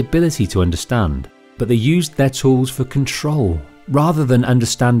has the ability to understand, but they used their tools for control, rather than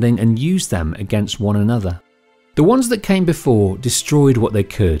understanding and used them against one another. The ones that came before destroyed what they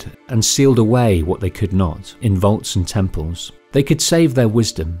could and sealed away what they could not in vaults and temples. They could save their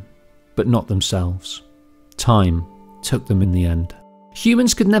wisdom, but not themselves. Time took them in the end.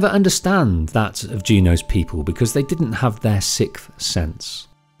 Humans could never understand that of Juno's people because they didn't have their sixth sense.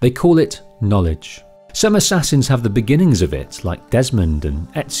 They call it knowledge. Some assassins have the beginnings of it, like Desmond and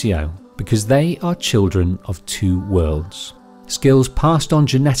Ezio, because they are children of two worlds. Skills passed on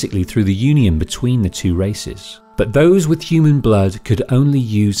genetically through the union between the two races. But those with human blood could only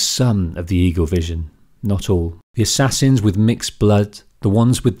use some of the eagle vision, not all. The assassins with mixed blood, the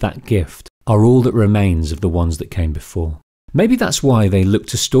ones with that gift, are all that remains of the ones that came before. Maybe that's why they look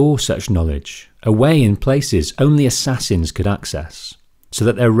to store such knowledge away in places only assassins could access, so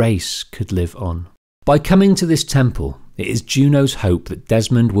that their race could live on. By coming to this temple, it is Juno's hope that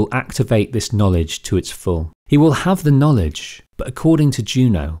Desmond will activate this knowledge to its full. He will have the knowledge, but according to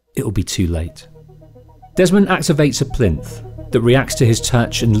Juno, it will be too late. Desmond activates a plinth that reacts to his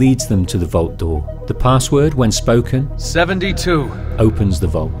touch and leads them to the vault door. The password, when spoken, 72, opens the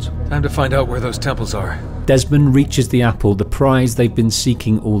vault. Time to find out where those temples are. Desmond reaches the apple, the prize they've been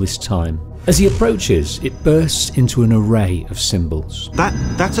seeking all this time. As he approaches, it bursts into an array of symbols.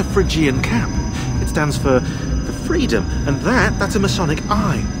 That's a Phrygian cap. It stands for freedom, and that's a Masonic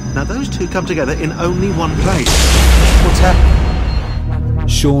eye. Now those two come together in only one place. What's happening?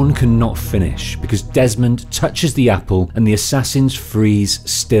 Sean cannot finish because Desmond touches the apple and the assassins freeze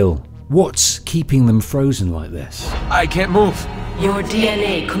still. What's keeping them frozen like this? I can't move. Your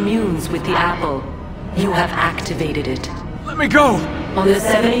DNA communes with the apple. You have activated it. Let me go! On the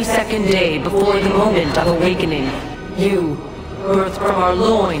 72nd day before the moment of awakening, you, birthed from our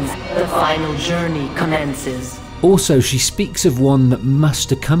loins, the final journey commences. Also, she speaks of one that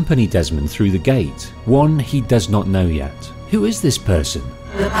must accompany Desmond through the gate, one he does not know yet. Who is this person?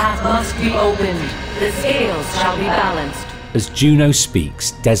 The path must be opened. The scales shall be balanced. As Juno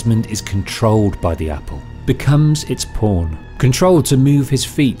speaks, Desmond is controlled by the apple, becomes its pawn, controlled to move his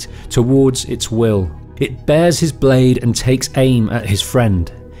feet towards its will. It bears his blade and takes aim at his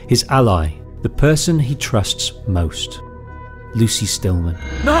friend, his ally, the person he trusts most, Lucy Stillman.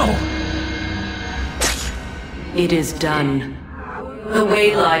 No! It is done. The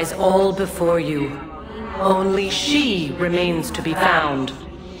way lies all before you. Only she remains to be found.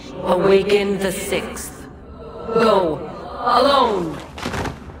 Awaken the 6th. Go, alone!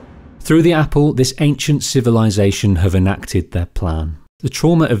 Through the apple, this ancient civilization have enacted their plan. The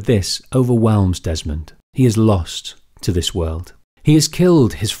trauma of this overwhelms Desmond. He is lost to this world. He has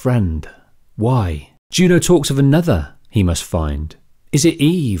killed his friend. Why? Juno talks of another he must find. Is it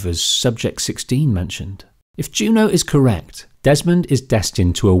Eve, as Subject 16 mentioned? If Juno is correct, Desmond is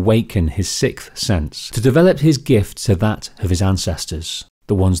destined to awaken his 6th sense, to develop his gift to that of his ancestors,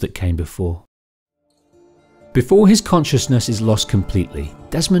 the ones that came before. Before his consciousness is lost completely,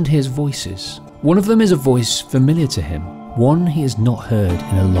 Desmond hears voices. One of them is a voice familiar to him, one he has not heard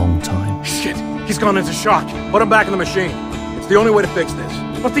in a long time. Shit! He's gone into shock. Put him back in the machine. It's the only way to fix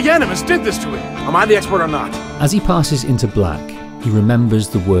this. But the Animus did this to him. Am I the expert or not? As he passes into black, he remembers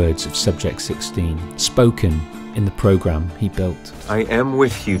the words of Subject 16, spoken in the program he built. I am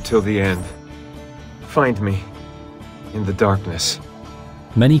with you till the end. Find me in the darkness.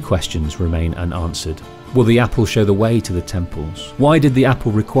 Many questions remain unanswered. Will the apple show the way to the temples? Why did the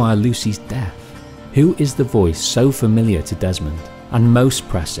apple require Lucy's death? Who is the voice so familiar to Desmond? And most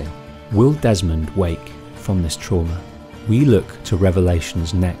pressing, will Desmond wake from this trauma? We look to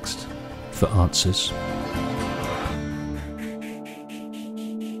Revelations next for answers.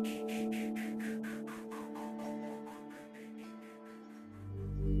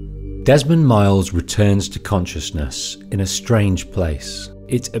 Desmond Miles returns to consciousness in a strange place.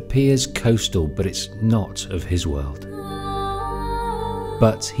 It appears coastal, but it's not of his world.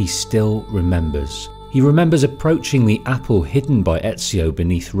 But he still remembers. He remembers approaching the apple hidden by Ezio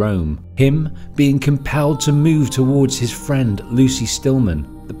beneath Rome, him being compelled to move towards his friend Lucy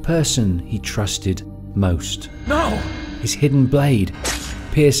Stillman, the person he trusted most. No! His hidden blade,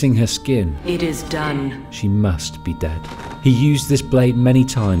 piercing her skin. It is done. She must be dead. He used this blade many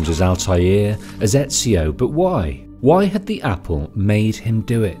times as Altair, as Ezio, but why? Why had the apple made him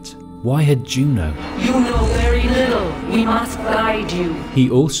do it? Why had Juno? You know very little. We must guide you. He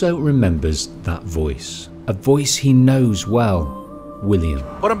also remembers that voice. A voice he knows well. William.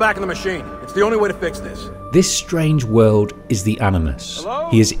 Put him back in the machine. It's the only way to fix this. This strange world is the Animus. Hello?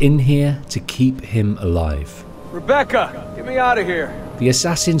 He is in here to keep him alive. Rebecca, get me out of here. The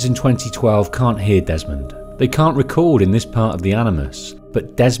assassins in 2012 can't hear Desmond. They can't record in this part of the Animus,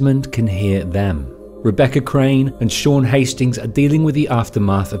 but Desmond can hear them. Rebecca Crane and Sean Hastings are dealing with the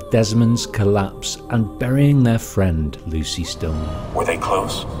aftermath of Desmond's collapse and burying their friend, Lucy Stillman. Were they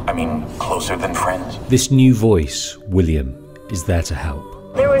close? I mean, closer than friends? This new voice, William, is there to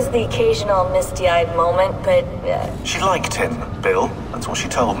help. There was the occasional misty-eyed moment, but... She liked him, Bill. That's what she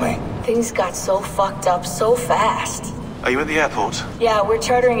told me. Things got so fucked up so fast. Are you at the airport? Yeah, we're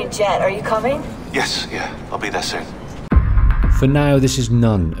chartering a jet. Are you coming? Yes, yeah. I'll be there soon. For now, this is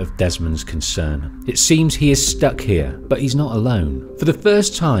none of Desmond's concern. It seems he is stuck here, but he's not alone. For the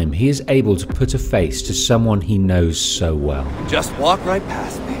first time, he is able to put a face to someone he knows so well. Just walk right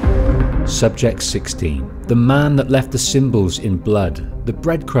past me. Subject 16, the man that left the symbols in blood, the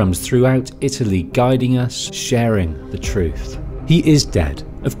breadcrumbs throughout Italy guiding us, sharing the truth. He is dead.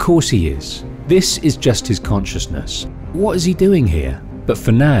 Of course he is. This is just his consciousness. What is he doing here? But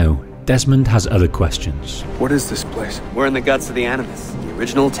for now, Desmond has other questions. What is this place? We're in the guts of the Animus, the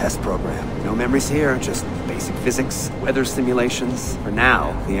original test program. No memories here, just basic physics, weather simulations. For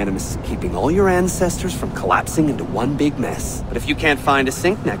now, the Animus is keeping all your ancestors from collapsing into one big mess. But if you can't find a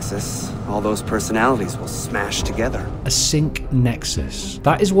sync nexus, all those personalities will smash together. A sync nexus.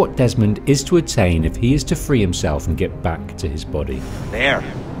 That is what Desmond is to attain if he is to free himself and get back to his body. There.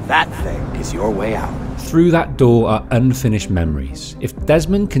 That thing is your way out. Through that door are unfinished memories. If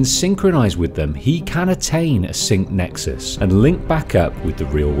Desmond can synchronize with them, he can attain a sync nexus and link back up with the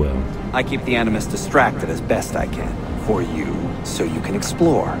real world. I keep the Animus distracted as best I can. For you, so you can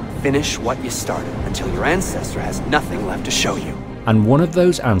explore. Finish what you started until your ancestor has nothing left to show you. And one of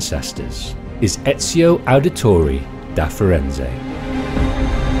those ancestors is Ezio Auditore da Firenze.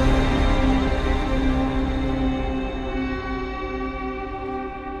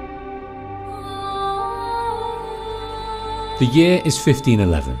 The year is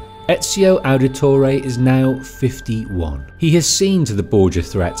 1511. Ezio Auditore is now 51. He has seen to the Borgia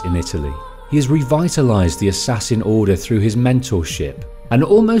threat in Italy. He has revitalized the assassin order through his mentorship. And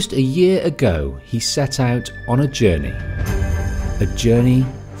almost a year ago, he set out on a journey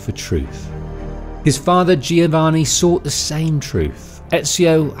for truth. His father Giovanni sought the same truth.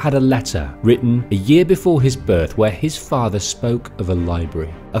 Ezio had a letter written a year before his birth where his father spoke of a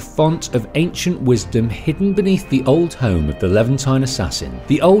library, a font of ancient wisdom hidden beneath the old home of the Levantine assassin,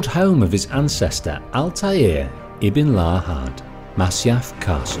 the old home of his ancestor Altair Ibn Lahad, Masyaf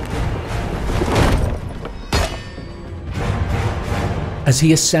Castle. As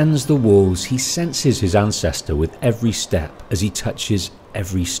he ascends the walls, he senses his ancestor with every step as he touches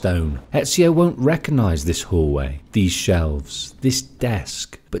every stone. Ezio won't recognise this hallway, these shelves, this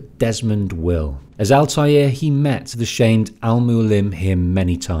desk, but Desmond will. As Altair, he met the shamed Al-Mualim here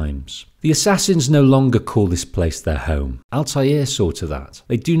many times. The assassins no longer call this place their home. Altair saw to that.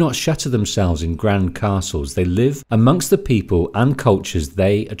 They do not shutter themselves in grand castles. They live amongst the people and cultures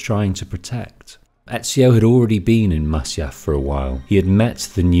they are trying to protect. Ezio had already been in Masyaf for a while. He had met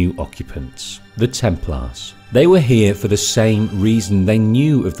the new occupants, the Templars. They were here for the same reason they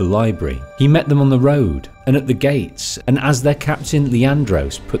knew of the library. He met them on the road and at the gates, and as their captain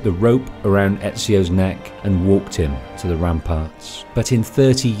Leandros put the rope around Ezio's neck and walked him to the ramparts. But in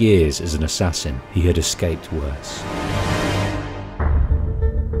 30 years as an assassin, he had escaped worse.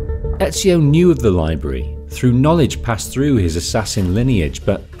 Ezio knew of the library through knowledge passed through his assassin lineage,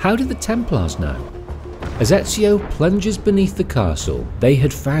 but how did the Templars know? As Ezio plunges beneath the castle, they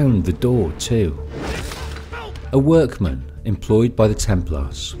had found the door too. A workman employed by the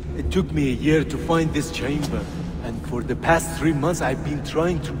Templars. It took me a year to find this chamber, and for the past 3 months I've been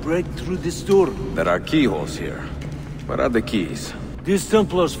trying to break through this door. There are keyholes here. Where are the keys? These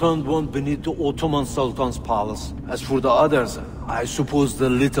Templars found one beneath the Ottoman Sultan's palace. As for the others, I suppose the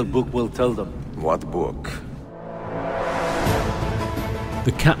little book will tell them. What book?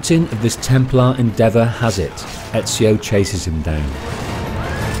 The captain of this Templar endeavour has it. Ezio chases him down.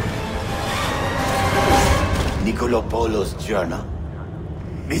 Niccolo Polo's journal?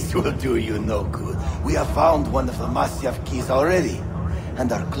 This will do you no good. We have found one of the Masyaf keys already,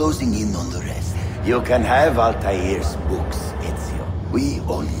 and are closing in on the rest. You can have Altair's books, Ezio. We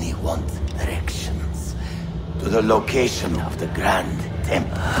only want directions to the location of the Grand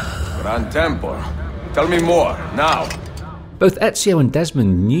Temple. Grand Temple? Tell me more, now! Both Ezio and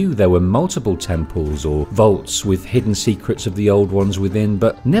Desmond knew there were multiple temples or vaults with hidden secrets of the old ones within,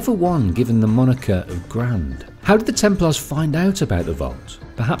 but never one given the moniker of Grand. How did the Templars find out about the vault?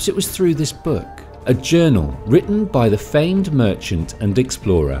 Perhaps it was through this book, a journal written by the famed merchant and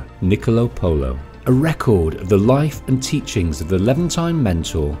explorer Niccolo Polo. A record of the life and teachings of the Levantine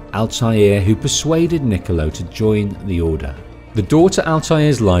mentor Altair, who persuaded Niccolo to join the order. The door to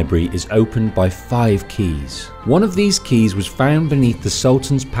Altair's library is opened by 5 keys. One of these keys was found beneath the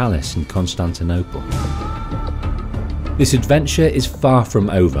Sultan's palace in Constantinople. This adventure is far from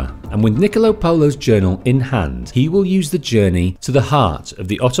over, and with Niccolo Polo's journal in hand, he will use the journey to the heart of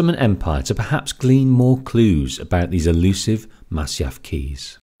the Ottoman Empire to perhaps glean more clues about these elusive Masyaf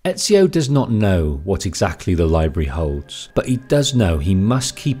keys. Ezio does not know what exactly the library holds, but he does know he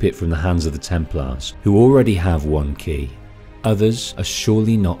must keep it from the hands of the Templars, who already have one key. Others are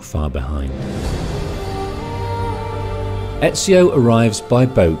surely not far behind. Ezio arrives by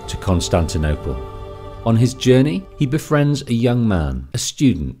boat to Constantinople. On his journey, he befriends a young man, a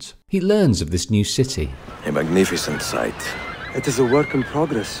student. He learns of this new city. A magnificent sight. It is a work in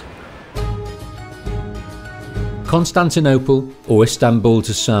progress. Constantinople, or Istanbul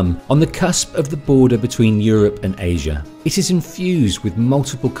to some, on the cusp of the border between Europe and Asia. It is infused with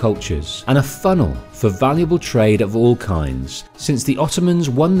multiple cultures and a funnel for valuable trade of all kinds since the Ottomans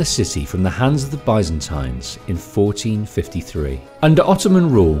won the city from the hands of the Byzantines in 1453. Under Ottoman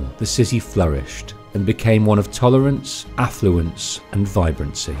rule, the city flourished and became one of tolerance, affluence and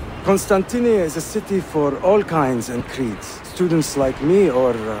vibrancy. Constantinople is a city for all kinds and creeds. Students like me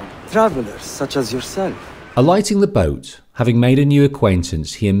or travelers such as yourself. Alighting the boat, having made a new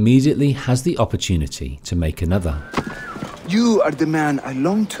acquaintance, he immediately has the opportunity to make another. You are the man I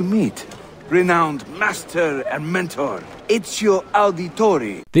long to meet. Renowned master and mentor, Ezio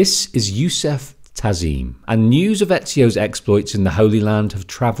Auditore. This is Yusuf Tazim, and news of Ezio's exploits in the Holy Land have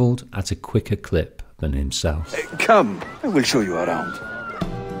travelled at a quicker clip than himself. Come, I will show you around.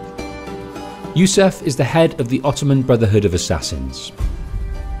 Yusuf is the head of the Ottoman Brotherhood of Assassins.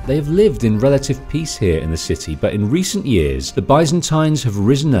 They have lived in relative peace here in the city, but in recent years, the Byzantines have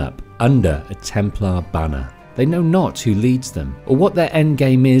risen up under a Templar banner. They know not who leads them, or what their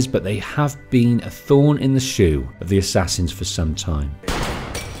endgame is, but they have been a thorn in the shoe of the assassins for some time.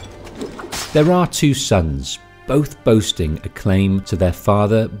 There are 2 sons, both boasting a claim to their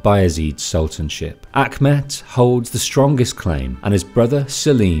father Bayezid's sultanship. Ahmet holds the strongest claim, and his brother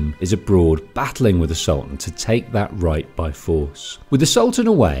Selim is abroad battling with the Sultan to take that right by force. With the Sultan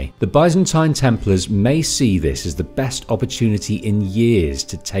away, the Byzantine Templars may see this as the best opportunity in years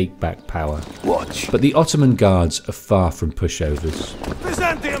to take back power. Watch. But the Ottoman guards are far from pushovers.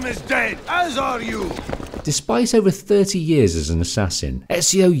 Byzantium is dead, as are you. Despite over 30 years as an assassin,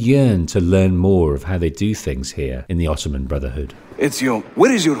 Ezio yearned to learn more of how they do things here in the Ottoman Brotherhood. Ezio,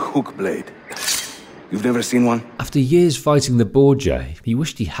 where is your hook blade? You've never seen one? After years fighting the Borgia, he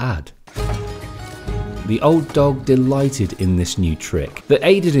wished he had. The old dog delighted in this new trick that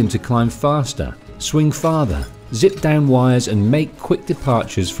aided him to climb faster, swing farther, zip down wires and make quick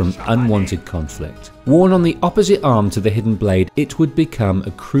departures from unwanted conflict. Worn on the opposite arm to the hidden blade, it would become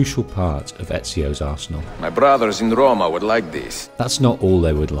a crucial part of Ezio's arsenal. My brothers in Roma would like this. That's not all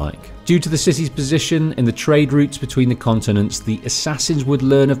they would like. Due to the city's position in the trade routes between the continents, the assassins would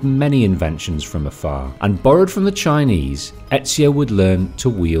learn of many inventions from afar. And borrowed from the Chinese, Ezio would learn to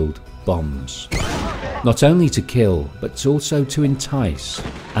wield bombs. Not only to kill, but also to entice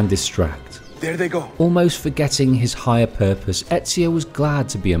and distract. There they go. Almost forgetting his higher purpose, Ezio was glad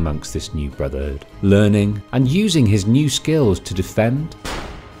to be amongst this new brotherhood, learning and using his new skills to defend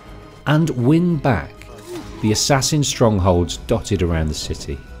and win back the assassin strongholds dotted around the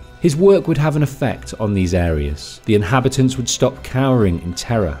city. His work would have an effect on these areas. The inhabitants would stop cowering in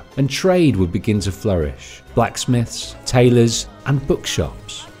terror, and trade would begin to flourish. Blacksmiths, tailors, and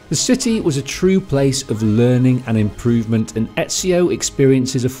bookshops. The city was a true place of learning and improvement, and Ezio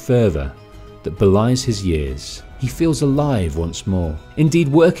experiences a fervour that belies his years. He feels alive once more. Indeed,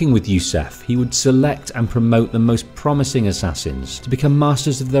 working with Yusef, he would select and promote the most promising assassins to become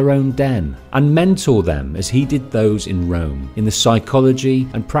masters of their own den, and mentor them as he did those in Rome, in the psychology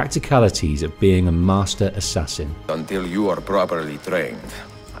and practicalities of being a master assassin. Until you are properly trained,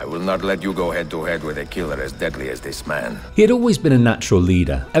 I will not let you go head-to-head with a killer as deadly as this man. He had always been a natural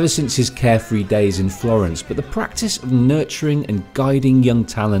leader, ever since his carefree days in Florence, but the practice of nurturing and guiding young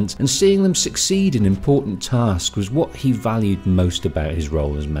talent and seeing them succeed in important tasks was what he valued most about his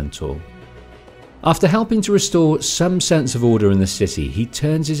role as mentor. After helping to restore some sense of order in the city, he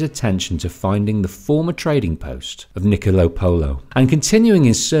turns his attention to finding the former trading post of Niccolo Polo and continuing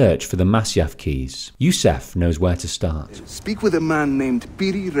his search for the Masyaf keys. Yusef knows where to start. Speak with a man named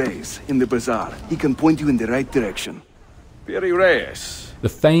Piri Reyes in the bazaar. He can point you in the right direction. Piri Reyes. The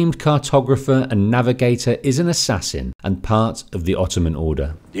famed cartographer and navigator is an assassin and part of the Ottoman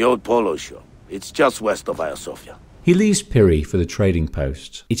Order. The old polo shop. It's just west of Hagia Sophia. He leaves Piri for the trading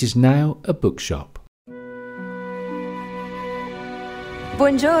post. It is now a bookshop.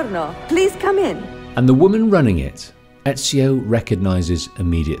 Buongiorno, please come in. And the woman running it, Ezio recognizes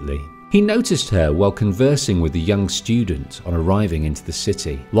immediately. He noticed her while conversing with a young student on arriving into the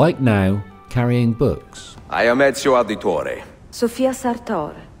city, like now, carrying books. I am Ezio Auditore. Sofia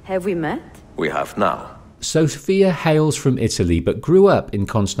Sartor, have we met? We have now. Sophia hails from Italy but grew up in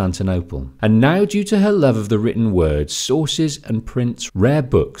Constantinople, and now due to her love of the written word, sources and prints rare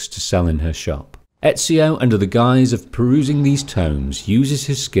books to sell in her shop. Ezio, under the guise of perusing these tomes, uses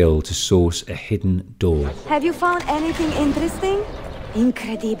his skill to source a hidden door. Have you found anything interesting?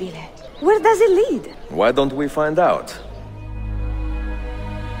 Incredibile. Where does it lead? Why don't we find out?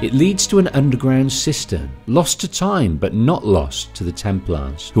 It leads to an underground cistern, lost to time but not lost to the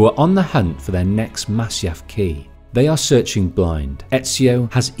Templars, who are on the hunt for their next Masyaf key. They are searching blind.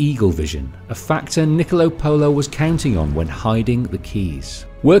 Ezio has eagle vision, a factor Niccolo Polo was counting on when hiding the keys.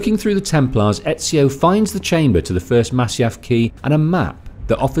 Working through the Templars, Ezio finds the chamber to the first Masyaf key and a map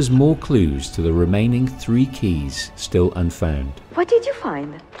that offers more clues to the remaining 3 keys still unfound. What did you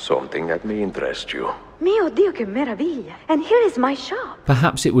find? Something that may interest you. Mio Dio, che meraviglia! And here is my shop.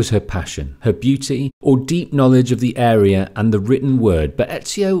 Perhaps it was her passion, her beauty, or deep knowledge of the area and the written word, but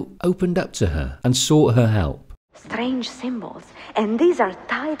Ezio opened up to her and sought her help. Strange symbols, and these are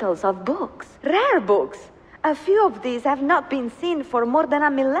titles of books. Rare books. A few of these have not been seen for more than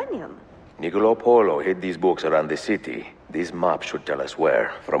a millennium. Niccolo Polo hid these books around the city. This map should tell us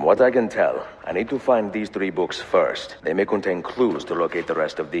where. From what I can tell, I need to find these 3 books first. They may contain clues to locate the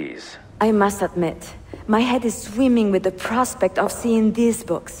rest of these. I must admit, my head is swimming with the prospect of seeing these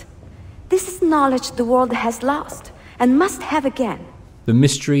books. This is knowledge the world has lost, and must have again. The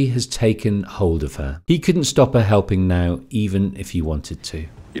mystery has taken hold of her. He couldn't stop her helping now, even if he wanted to.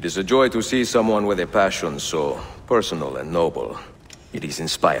 It is a joy to see someone with a passion so personal and noble. It is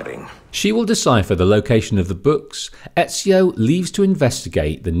inspiring. She will decipher the location of the books. Ezio leaves to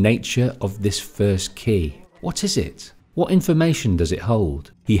investigate the nature of this first key. What is it? What information does it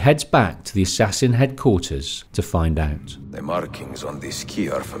hold? He heads back to the assassin headquarters to find out. The markings on this key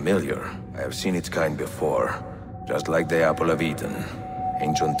are familiar. I have seen its kind before. Just like the Apple of Eden.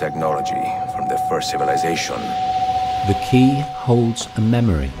 Ancient technology from the first civilization. The key holds a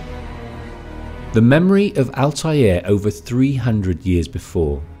memory. The memory of Altair over 300 years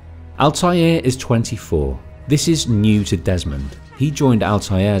before. Altair is 24. This is new to Desmond. He joined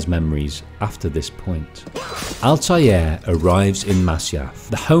Altair's memories after this point. Altair arrives in Masyaf.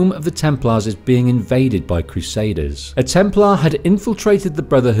 The home of the Templars is being invaded by Crusaders. A Templar had infiltrated the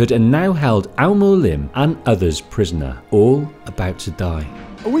Brotherhood and now held Al-Mualim and others prisoner, all about to die.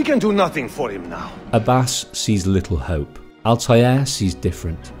 We can do nothing for him now. Abbas sees little hope. Altair sees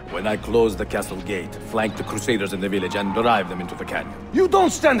different. When I close the castle gate, flank the Crusaders in the village and drive them into the canyon. You don't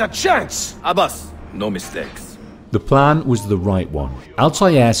stand a chance! Abbas, no mistakes. The plan was the right one.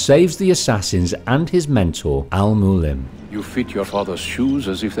 Altair saves the assassins and his mentor, Al-Mualim. You fit your father's shoes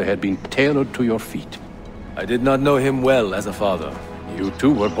as if they had been tailored to your feet. I did not know him well as a father. You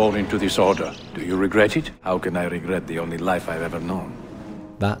too were born into this order. Do you regret it? How can I regret the only life I've ever known?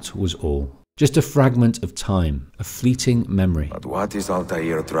 That was all. Just a fragment of time, a fleeting memory. But what is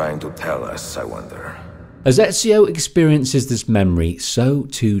Altair trying to tell us, I wonder? As Ezio experiences this memory, so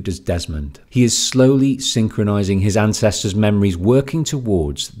too does Desmond. He is slowly synchronizing his ancestors' memories, working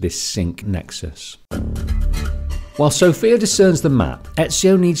towards this sync nexus. While Sophia discerns the map,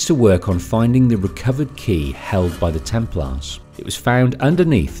 Ezio needs to work on finding the recovered key held by the Templars. It was found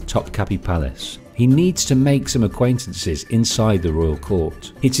underneath Topkapi Palace. He needs to make some acquaintances inside the royal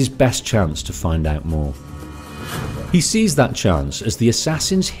court. It's his best chance to find out more. He sees that chance as the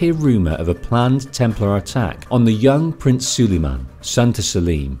assassins hear rumour of a planned Templar attack on the young Prince Suleiman, son to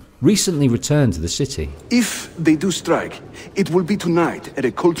Selim, recently returned to the city. If they do strike, it will be tonight at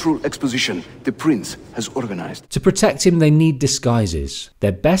a cultural exposition the prince has organized. To protect him, they need disguises.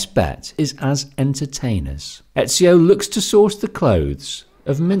 Their best bet is as entertainers. Ezio looks to source the clothes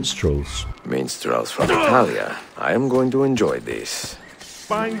of minstrels. Minstrels from Italia. I am going to enjoy this.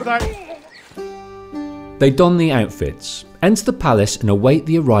 Find that... They don the outfits, enter the palace and await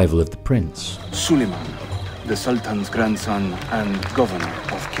the arrival of the prince. Suleiman, the Sultan's grandson and governor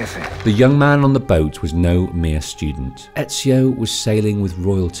of Kefe. The young man on the boat was no mere student. Ezio was sailing with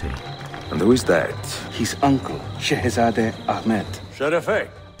royalty. And who is that? His uncle, Shehzade Ahmed. Sharafek.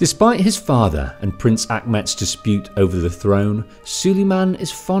 Despite his father and Prince Ahmed's dispute over the throne, Suleiman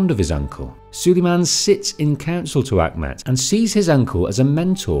is fond of his uncle. Suleiman sits in council to Ahmed and sees his uncle as a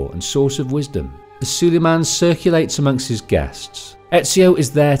mentor and source of wisdom. As Suleiman circulates amongst his guests, Ezio is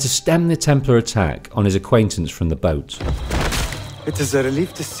there to stem the Templar attack on his acquaintance from the boat. It is a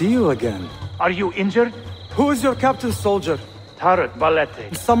relief to see you again. Are you injured? Who is your captain soldier? Tarek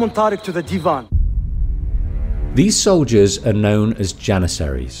Balete. Summon Tarek to the divan. These soldiers are known as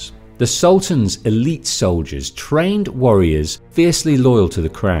Janissaries. The Sultan's elite soldiers, trained warriors, fiercely loyal to the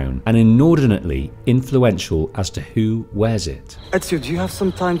crown and inordinately influential as to who wears it. Ezio, do you have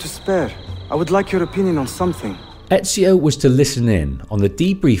some time to spare? I would like your opinion on something. Ezio was to listen in on the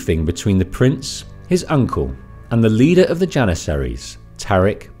debriefing between the prince, his uncle, and the leader of the Janissaries,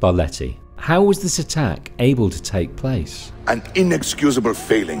 Tarek Barleti. How was this attack able to take place? An inexcusable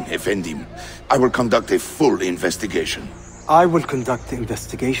failing, Effendim. I will conduct a full investigation. I will conduct the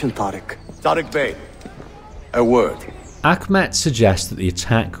investigation, Tarek. Tarek Bey, a word. Ahmed suggests that the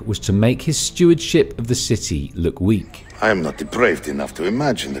attack was to make his stewardship of the city look weak. I am not depraved enough to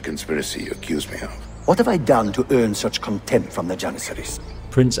imagine the conspiracy you accuse me of. What have I done to earn such contempt from the Janissaries?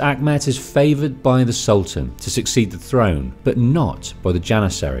 Prince Ahmed is favoured by the Sultan to succeed the throne, but not by the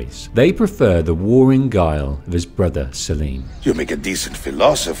Janissaries. They prefer the warring guile of his brother Selim. You make a decent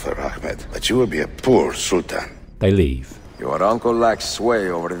philosopher, Ahmed, but you will be a poor sultan. They leave. Your uncle lacks sway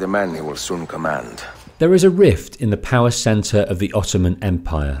over the men he will soon command. There is a rift in the power centre of the Ottoman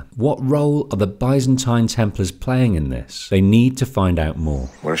Empire. What role are the Byzantine Templars playing in this? They need to find out more.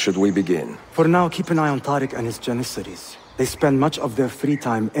 Where should we begin? For now, keep an eye on Tarek and his Janissaries. They spend much of their free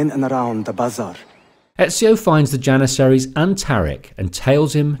time in and around the bazaar. Ezio finds the Janissaries and Tarek and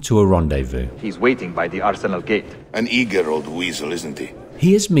tails him to a rendezvous. He's waiting by the arsenal gate. An eager old weasel, isn't he?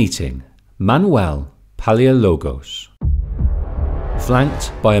 He is meeting Manuel Paleologos,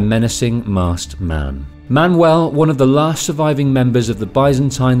 flanked by a menacing masked man. Manuel, one of the last surviving members of the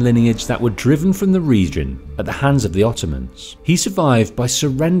Byzantine lineage that were driven from the region at the hands of the Ottomans. He survived by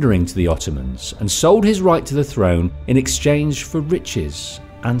surrendering to the Ottomans and sold his right to the throne in exchange for riches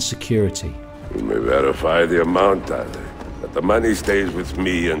and security. You may verify the amount, Tyler, but the money stays with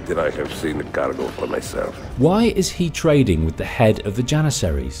me until I have seen the cargo for myself. Why is he trading with the head of the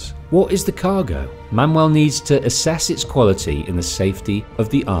Janissaries? What is the cargo? Manuel needs to assess its quality in the safety of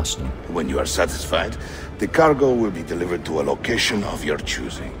the arsenal. When you are satisfied, the cargo will be delivered to a location of your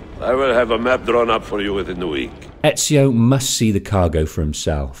choosing. I will have a map drawn up for you within the week. Ezio must see the cargo for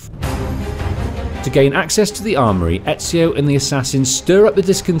himself. To gain access to the armory, Ezio and the assassins stir up the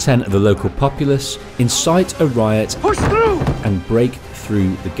discontent of the local populace, incite a riot, push through, and break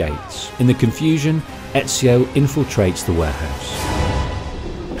through the gates. In the confusion, Ezio infiltrates the warehouse.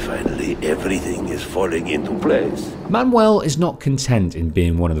 Everything is falling into place. Manuel is not content in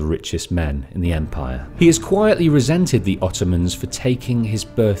being one of the richest men in the Empire. He has quietly resented the Ottomans for taking his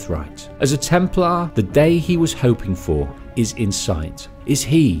birthright. As a Templar, the day he was hoping for is in sight. Is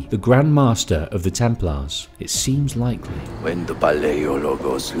he the Grand Master of the Templars? It seems likely. When the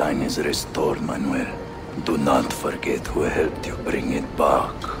Paleologos line is restored, Manuel, do not forget who helped you bring it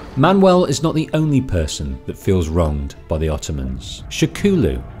back. Manuel is not the only person that feels wronged by the Ottomans.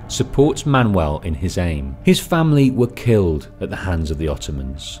 Shakulu supports Manuel in his aim. His family were killed at the hands of the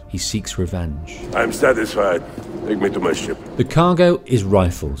Ottomans. He seeks revenge. I'm satisfied. Take me to my ship. The cargo is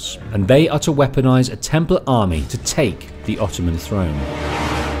rifles, and they are to weaponize a Templar army to take the Ottoman throne.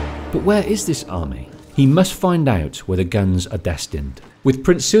 But where is this army? He must find out where the guns are destined. With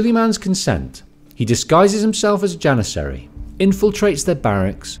Prince Suleiman's consent, he disguises himself as a Janissary, infiltrates their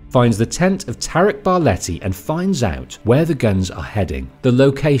barracks, finds the tent of Tariq Barleti and finds out where the guns are heading, the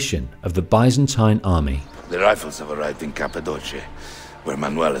location of the Byzantine army. The rifles have arrived in Cappadocia, where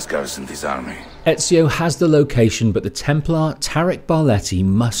Manuel has garrisoned his army. Ezio has the location, but the Templar Tariq Barleti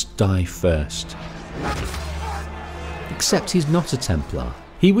must die first. Except he's not a Templar.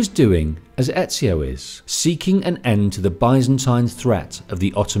 He was doing as Ezio is, seeking an end to the Byzantine threat of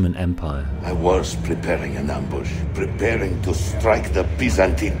the Ottoman Empire. I was preparing an ambush, preparing to strike the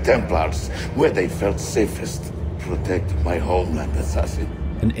Byzantine Templars where they felt safest. Protect my homeland, assassin.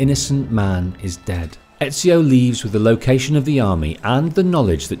 An innocent man is dead. Ezio leaves with the location of the army and the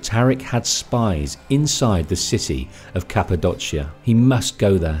knowledge that Tariq had spies inside the city of Cappadocia. He must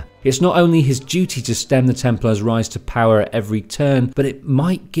go there. It's not only his duty to stem the Templars' rise to power at every turn, but it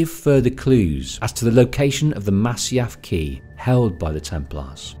might give further clues as to the location of the Masyaf key held by the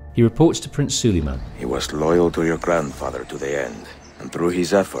Templars. He reports to Prince Suleiman. He was loyal to your grandfather to the end, and through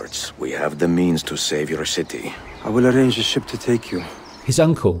his efforts, we have the means to save your city. I will arrange a ship to take you. His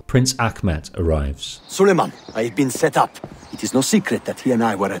uncle, Prince Achmet, arrives. Suleiman, I have been set up. It is no secret that he and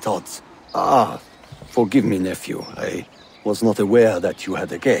I were at odds. Forgive me, nephew. I was not aware that you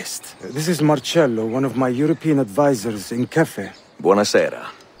had a guest. This is Marcello, one of my European advisors in Cafe. Buonasera.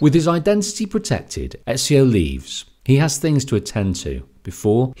 With his identity protected, Ezio leaves. He has things to attend to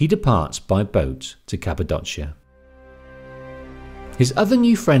before he departs by boat to Cappadocia. His other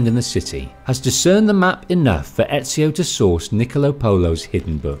new friend in the city has discerned the map enough for Ezio to source Niccolo Polo's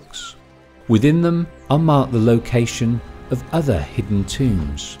hidden books. Within them are marked the location of other hidden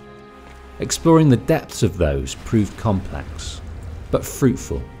tombs. Exploring the depths of those proved complex, but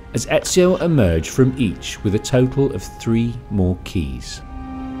fruitful, as Ezio emerged from each with a total of 3 more keys.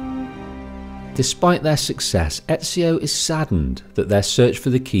 Despite their success, Ezio is saddened that their search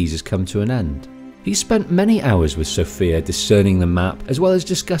for the keys has come to an end. He spent many hours with Sophia discerning the map, as well as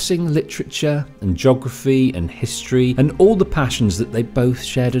discussing literature and geography and history and all the passions that they both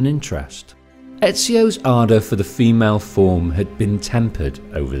shared an interest. Ezio's ardour for the female form had been tempered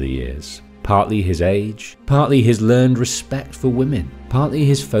over the years. Partly his age, partly his learned respect for women, partly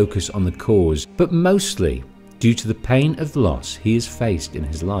his focus on the cause, but mostly due to the pain of loss he has faced in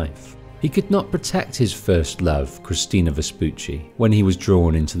his life. He could not protect his first love, Cristina Vespucci, when he was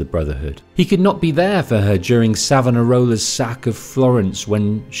drawn into the Brotherhood. He could not be there for her during Savonarola's sack of Florence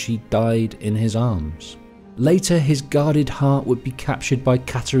when she died in his arms. Later, his guarded heart would be captured by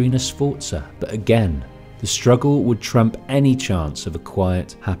Caterina Sforza, but again, the struggle would trump any chance of a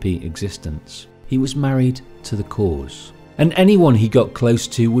quiet, happy existence. He was married to the cause, and anyone he got close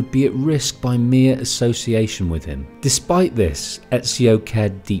to would be at risk by mere association with him. Despite this, Ezio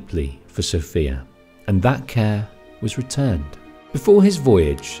cared deeply for Sophia, and that care was returned. Before his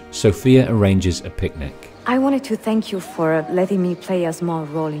voyage, Sophia arranges a picnic. I wanted to thank you for letting me play a small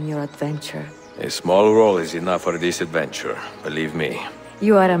role in your adventure. A small role is enough for this adventure, believe me.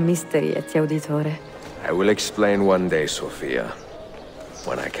 You are a mystery, Ezio Auditore. I will explain one day, Sophia,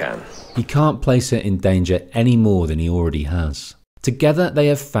 when I can. He can't place her in danger any more than he already has. Together they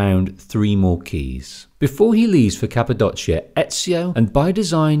have found 3 more keys. Before he leaves for Cappadocia, Ezio, and by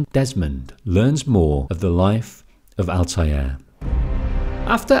design Desmond, learns more of the life of Altair.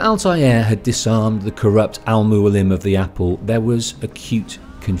 After Altair had disarmed the corrupt Al-Mualim of the Apple, there was acute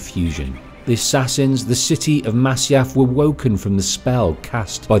confusion. The assassins, the city of Masyaf, were woken from the spell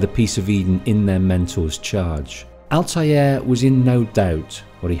cast by the Piece of Eden in their mentor's charge. Altair was in no doubt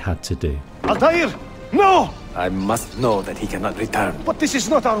what he had to do. Altair! No! I must know that he cannot return. But this is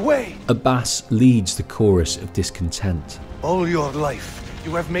not our way! Abbas leads the chorus of discontent. All your life,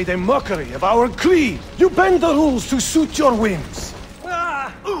 you have made a mockery of our creed. You bend the rules to suit your whims.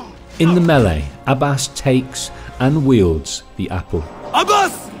 In the melee, Abbas takes and wields the apple.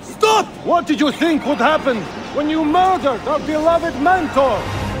 Abbas! Stop! What did you think would happen when you murdered our beloved mentor?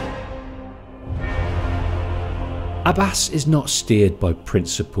 Abbas is not steered by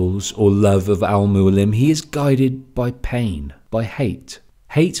principles or love of Al-Mualim, he is guided by pain, by hate.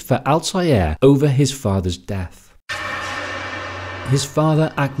 Hate for Altair over his father's death. His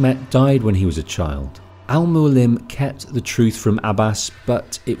father Achmet died when he was a child. Al-Mualim kept the truth from Abbas,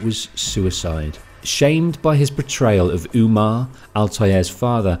 but it was suicide. Shamed by his betrayal of Umar, Altair's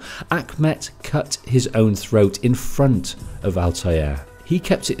father, Achmet cut his own throat in front of Altair. He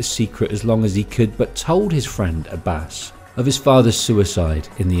kept it a secret as long as he could, but told his friend Abbas of his father's suicide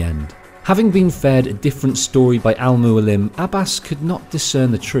in the end. Having been fed a different story by Al-Mualim, Abbas could not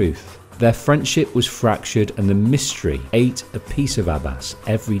discern the truth. Their friendship was fractured and the mystery ate a piece of Abbas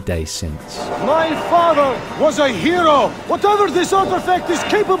every day since. My father was a hero! Whatever this artifact is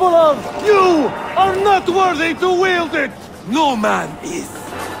capable of, you are not worthy to wield it! No man is!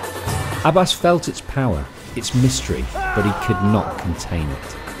 Abbas felt its power, its mystery, but he could not contain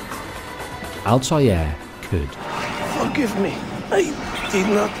it. Altair could. Forgive me, I did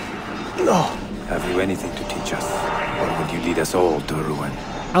not know. Have you anything to teach us? Or would you lead us all to ruin?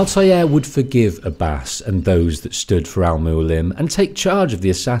 Altair would forgive Abbas and those that stood for Al-Mualim and take charge of the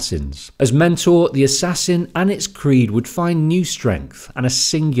assassins. As mentor, the assassin and its creed would find new strength and a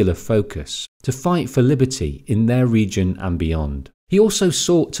singular focus to fight for liberty in their region and beyond. He also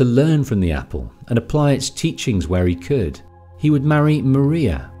sought to learn from the apple and apply its teachings where he could. He would marry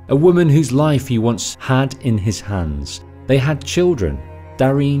Maria, a woman whose life he once had in his hands. They had children,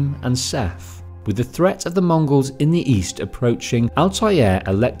 Darim and Seth. With the threat of the Mongols in the east approaching, Altair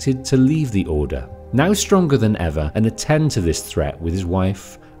elected to leave the order, now stronger than ever, and attend to this threat with his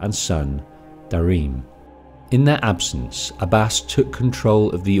wife and son, Darim. In their absence, Abbas took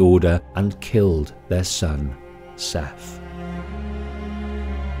control of the order and killed their son, Seth.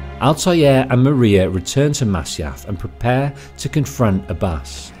 Altair and Maria return to Masyaf and prepare to confront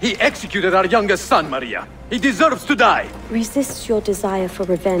Abbas. He executed our youngest son, Maria. He deserves to die. Resist your desire for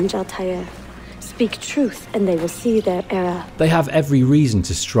revenge, Altair. Speak truth and they will see their error. They have every reason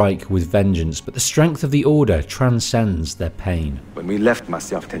to strike with vengeance, but the strength of the order transcends their pain. When we left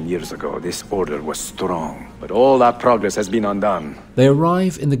Masyaf 10 years ago, this order was strong. But all our progress has been undone. They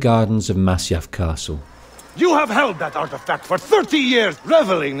arrive in the gardens of Masyaf Castle. You have held that artifact for 30 years,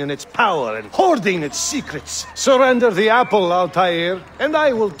 reveling in its power and hoarding its secrets. Surrender the apple, Altair, and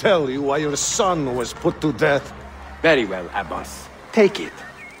I will tell you why your son was put to death. Very well, Abbas. Take it.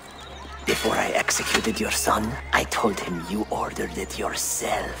 Before I executed your son, I told him you ordered it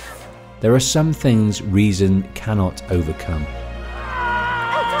yourself. There are some things reason cannot overcome.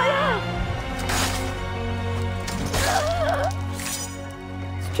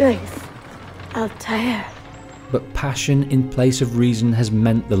 Strength, Altair. But passion in place of reason has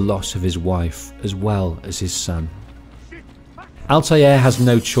meant the loss of his wife as well as his son. Altair has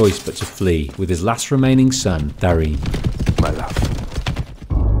no choice but to flee with his last remaining son, Darim. My love.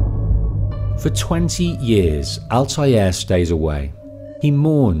 For 20 years, Altair stays away. He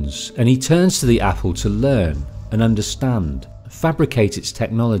mourns and he turns to the apple to learn and understand, fabricate its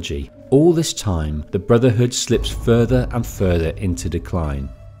technology. All this time, the Brotherhood slips further and further into decline.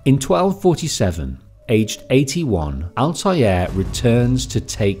 In 1247, aged 81, Altair returns to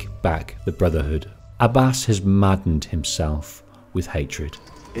take back the Brotherhood. Abbas has maddened himself with hatred.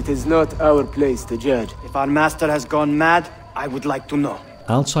 It is not our place to judge. If our master has gone mad, I would like to know.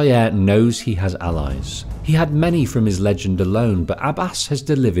 Altair knows he has allies. He had many from his legend alone, but Abbas has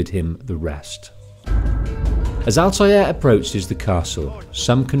delivered him the rest. As Altair approaches the castle,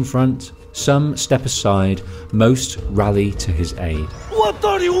 some confront, some step aside, most rally to his aid. What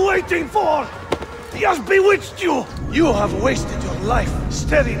are you waiting for? He has bewitched you! You have wasted your life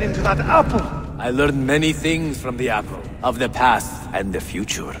staring into that apple! I learned many things from the apple, of the past and the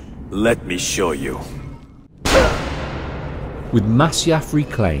future. Let me show you. With Masyaf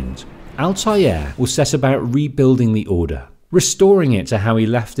reclaimed, Altair will set about rebuilding the order, restoring it to how he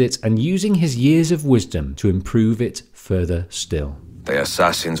left it and using his years of wisdom to improve it further still. The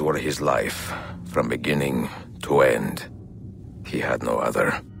assassins were his life, from beginning to end. He had no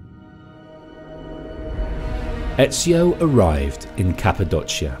other. Ezio arrived in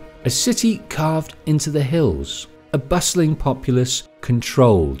Cappadocia, a city carved into the hills, a bustling populace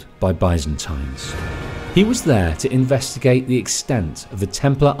controlled by Byzantines. He was there to investigate the extent of the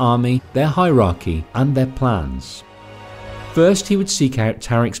Templar army, their hierarchy, and their plans. First, he would seek out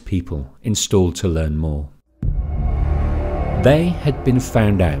Tariq's people, installed to learn more. They had been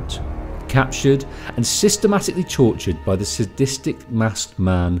found out, captured, and systematically tortured by the sadistic masked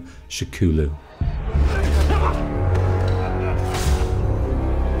man, Shakulu.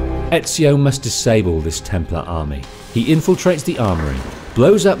 Ezio must disable this Templar army. He infiltrates the armory,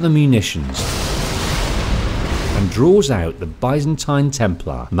 blows up the munitions, and draws out the Byzantine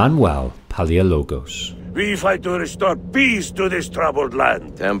Templar Manuel Palaiologos. We fight to restore peace to this troubled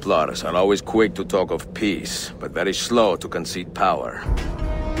land. Templars are always quick to talk of peace, but very slow to concede power.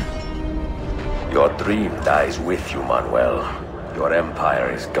 Your dream dies with you, Manuel. Your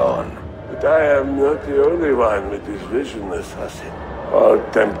empire is gone. But I am not the only one with this vision, assassin. All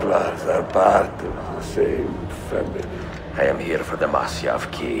Templars are part of the same family. I am here for the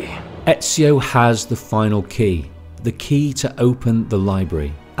Masyaf key. Ezio has the final key. The key to open the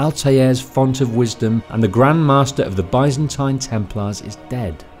library. Altair's font of wisdom and the Grand Master of the Byzantine Templars is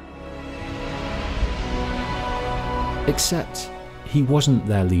dead. Except he wasn't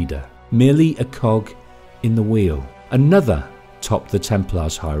their leader, merely a cog in the wheel. Another topped the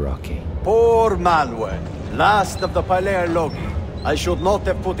Templars' hierarchy. Poor Manuel, last of the Palaiologi. I should not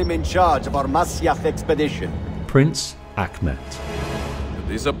have put him in charge of our Masyaf expedition. Prince Achmet.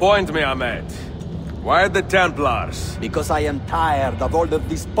 You disappoint me, Ahmed. Why the Templars? Because I am tired of all of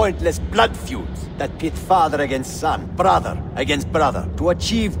these pointless blood feuds that pit father against son, brother against brother. To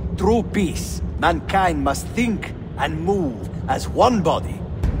achieve true peace, mankind must think and move as one body.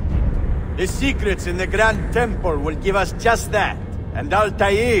 The secrets in the Grand Temple will give us just that, and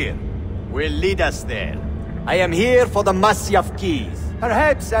Altair will lead us there. I am here for the Masyaf keys.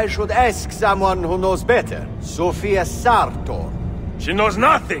 Perhaps I should ask someone who knows better. Sophia Sartor. She knows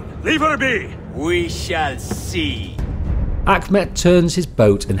nothing! Leave her be! We shall see. Achmet turns his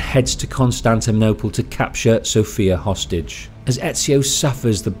boat and heads to Constantinople to capture Sophia hostage. As Ezio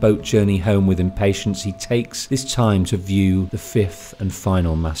suffers the boat journey home with impatience, he takes this time to view the fifth and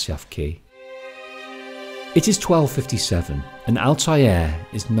final Masyaf key. It is 1257 and Altair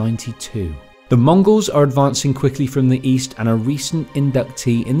is 92. The Mongols are advancing quickly from the east, and a recent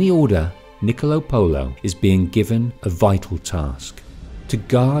inductee in the order, Niccolo Polo, is being given a vital task: to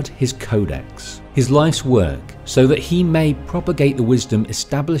guard his codex, his life's work, so that he may propagate the wisdom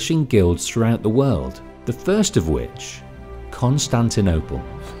establishing guilds throughout the world, the first of which, Constantinople.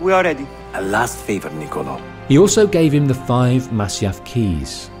 We are ready. A last favor, Niccolo. He also gave him the 5 Masyaf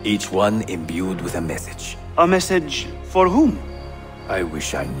keys. Each one imbued with a message. A message for whom? I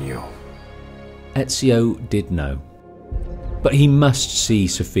wish I knew. Ezio did know. But he must see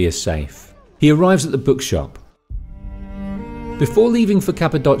Sophia safe. He arrives at the bookshop. Before leaving for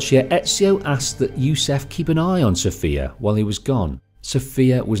Cappadocia, Ezio asked that Yusef keep an eye on Sophia while he was gone.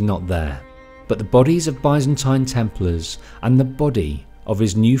 Sophia was not there, but the bodies of Byzantine Templars and the body of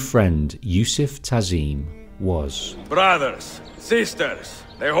his new friend Yusuf Tazim was. Brothers, sisters,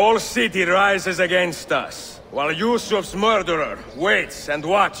 the whole city rises against us, while Yusuf's murderer waits and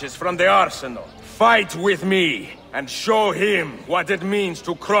watches from the arsenal. Fight with me, and show him what it means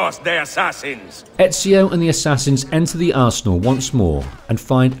to cross the assassins. Ezio and the assassins enter the arsenal once more and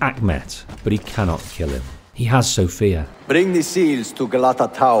find Achmet, but he cannot kill him. He has Sophia. Bring the seals to Galata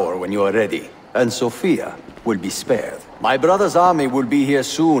Tower when you are ready, and Sophia will be spared. My brother's army will be here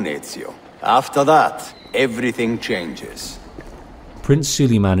soon, Ezio. After that, everything changes. Prince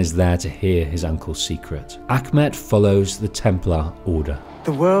Suleiman is there to hear his uncle's secret. Achmet follows the Templar order.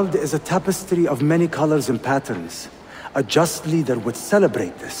 The world is a tapestry of many colors and patterns. A just leader would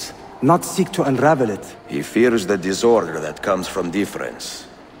celebrate this, not seek to unravel it. He fears the disorder that comes from difference.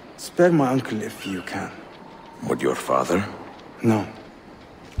 Spare my uncle if you can. Would your father? No.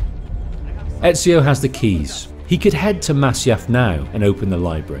 Ezio has the keys. He could head to Masyaf now and open the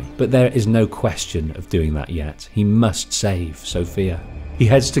library, but there is no question of doing that yet. He must save Sophia. He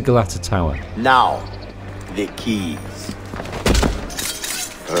heads to Galata Tower. Now, the keys.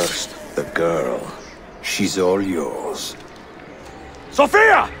 First, the girl. She's all yours.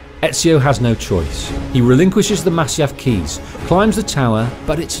 Sophia! Ezio has no choice. He relinquishes the Masyaf keys, climbs the tower,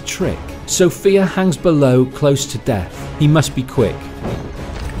 but it's a trick. Sophia hangs below, close to death. He must be quick.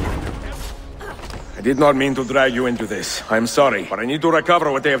 I did not mean to drag you into this. I'm sorry, but I need to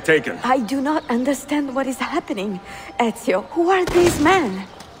recover what they have taken. I do not understand what is happening. Ezio, who are these men?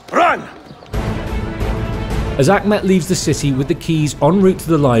 Run! As Achmet leaves the city with the keys en route to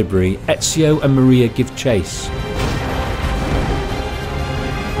the library, Ezio and Maria give chase.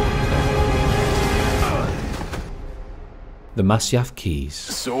 The Masyaf keys.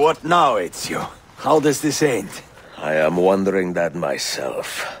 So what now, Ezio? How does this end? I am wondering that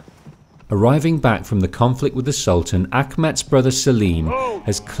myself. Arriving back from the conflict with the Sultan, Achmet's brother Selim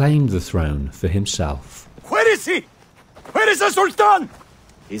has claimed the throne for himself. Where is he? Where is the Sultan?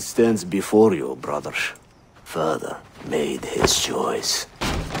 He stands before you, brother. Father made his choice.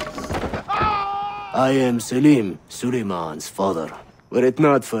 I am Selim, Suleiman's father. Were it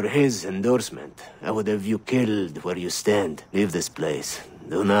not for his endorsement, I would have you killed where you stand. Leave this place.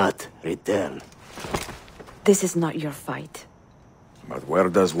 Do not return. This is not your fight. But where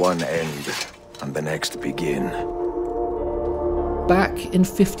does one end and the next begin? Back in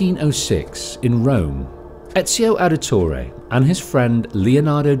 1506, in Rome, Ezio Auditore and his friend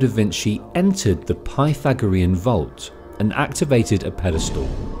Leonardo da Vinci entered the Pythagorean vault and activated a pedestal.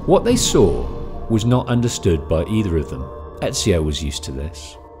 What they saw was not understood by either of them. Ezio was used to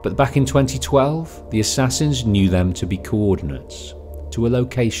this. But back in 2012, the assassins knew them to be coordinates to a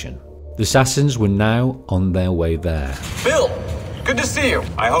location. The assassins were now on their way there. Bill, good to see you.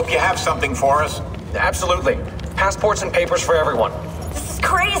 I hope you have something for us. Absolutely. Passports and papers for everyone. This is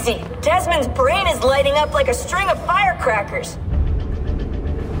crazy. Desmond's brain is lighting up like a string of firecrackers.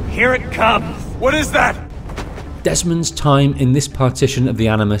 Here it comes. What is that? Desmond's time in this partition of the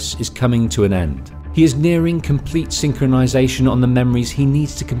Animus is coming to an end. He is nearing complete synchronization on the memories he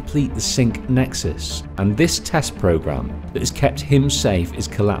needs to complete the sync nexus, and this test program that has kept him safe is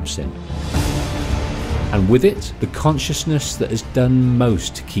collapsing. And with it, the consciousness that has done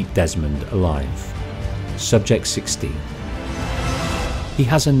most to keep Desmond alive. Subject 16. He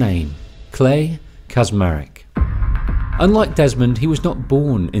has a name, Clay Kaczmarek. Unlike Desmond, he was not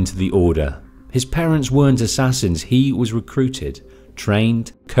born into the Order. His parents weren't assassins, he was recruited,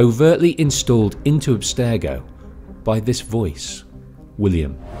 trained, covertly installed into Abstergo by this voice,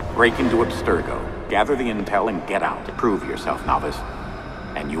 William. Break into Abstergo, gather the intel and get out. Prove yourself, novice,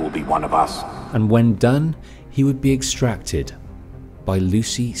 and you will be one of us. And when done, he would be extracted by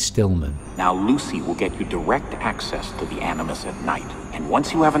Lucy Stillman. Now Lucy will get you direct access to the Animus at night, and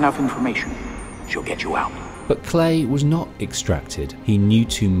once you have enough information, she'll get you out. But Clay was not extracted. He knew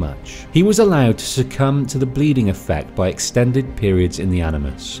too much. He was allowed to succumb to the bleeding effect by extended periods in the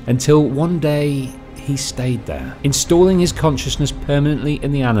Animus, until one day he stayed there, installing his consciousness permanently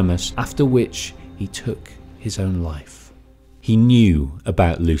in the Animus, after which he took his own life. He knew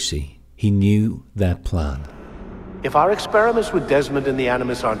about Lucy. He knew their plan. If our experiments with Desmond and the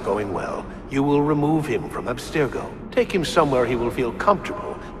Animus aren't going well, you will remove him from Abstergo. Take him somewhere he will feel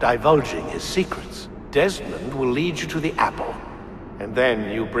comfortable divulging his secrets. Desmond will lead you to the apple, and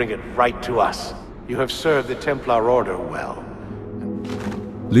then you bring it right to us. You have served the Templar Order well.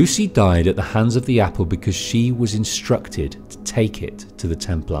 Lucy died at the hands of the apple because she was instructed to take it to the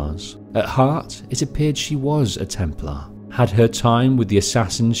Templars. At heart, it appeared she was a Templar. Had her time with the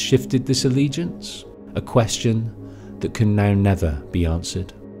assassins shifted this allegiance? A question that can now never be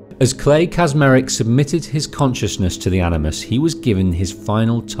answered. As Clay Kaczmarek submitted his consciousness to the Animus, he was given his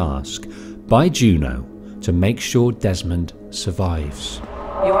final task by Juno to make sure Desmond survives.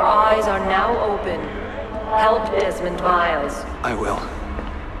 Your eyes are now open. Help Desmond Miles. I will.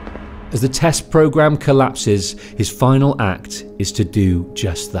 As the test program collapses, his final act is to do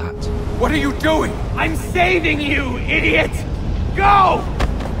just that. What are you doing? I'm saving you, idiot! Go!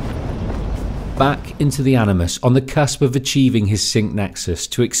 Back into the Animus, on the cusp of achieving his sync nexus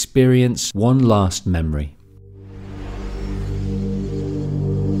to experience one last memory.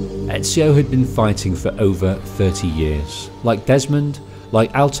 Ezio had been fighting for over 30 years. Like Desmond,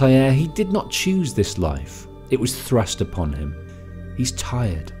 like Altair, he did not choose this life. It was thrust upon him. He's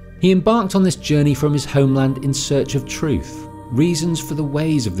tired. He embarked on this journey from his homeland in search of truth, reasons for the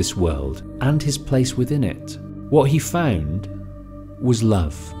ways of this world, and his place within it. What he found was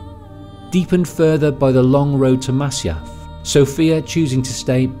love. Deepened further by the long road to Masyaf, Sophia choosing to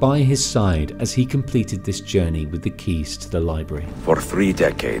stay by his side as he completed this journey with the keys to the library. For 3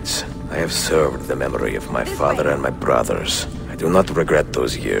 decades, I have served the memory of my father and my brothers. I do not regret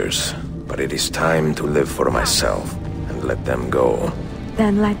those years, but it is time to live for myself and let them go.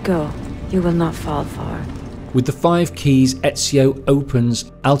 Then let go. You will not fall far. With the 5 keys, Ezio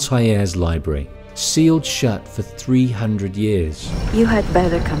opens Altair's library, sealed shut for 300 years. You had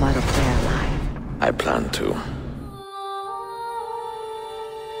better come out of there alive. I plan to.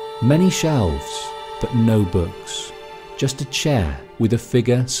 Many shelves, but no books. Just a chair with a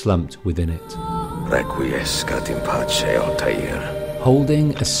figure slumped within it. Requiescat in pace, Altair.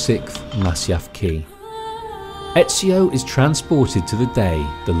 Holding a 6th Masyaf key. Ezio is transported to the day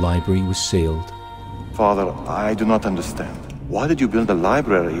the library was sealed. Father, I do not understand. Why did you build a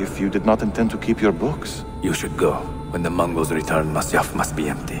library if you did not intend to keep your books? You should go. When the Mongols return, Masyaf must be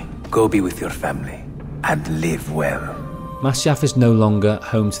empty. Go be with your family, and live well. Masyaf is no longer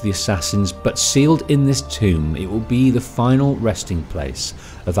home to the assassins, but sealed in this tomb, it will be the final resting place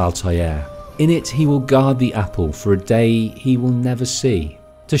of Altair. In it, he will guard the apple for a day he will never see,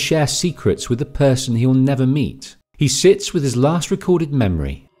 to share secrets with a person he will never meet. He sits with his last recorded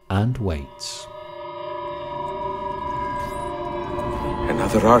memory and waits.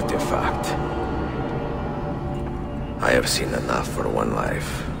 Another artifact. I have seen enough for one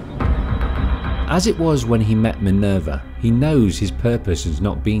life. As it was when he met Minerva, he knows his purpose has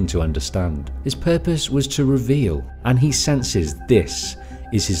not been to understand. His purpose was to reveal, and he senses this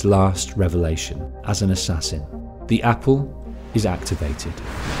is his last revelation as an assassin. The apple is activated.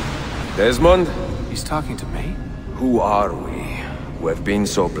 Desmond? He's talking to me? Who are we who have been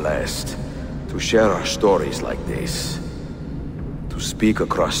so blessed to share our stories like this? To speak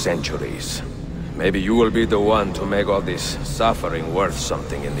across centuries. Maybe you will be the one to make all this suffering worth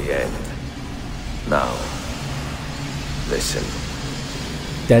something in the end. Now, listen.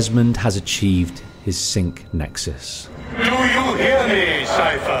 Desmond has achieved his sync nexus. Do you hear me,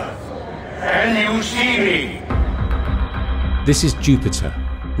 Cypher? Can you see me? This is Jupiter.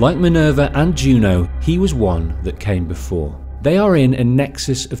 Like Minerva and Juno, he was one that came before. They are in a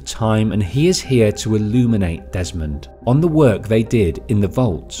nexus of time, and he is here to illuminate Desmond on the work they did in the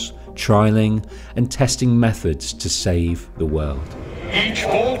vaults, trialing and testing methods to save the world. Each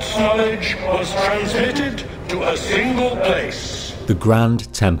vault's knowledge was transmitted to a single place. The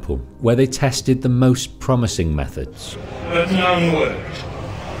Grand Temple, where they tested the most promising methods. But none worked.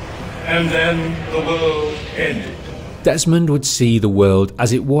 And then the world ended. Desmond would see the world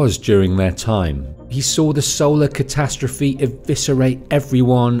as it was during their time. He saw the solar catastrophe eviscerate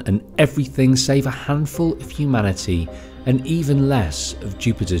everyone and everything save a handful of humanity and even less of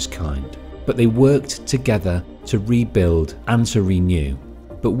Jupiter's kind. But they worked together to rebuild and to renew.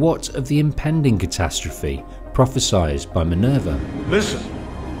 But what of the impending catastrophe prophesied by Minerva? Listen,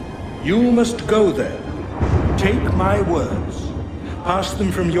 you must go there. Take my words. Pass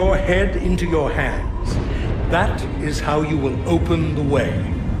them from your head into your hands. That is how you will open the way.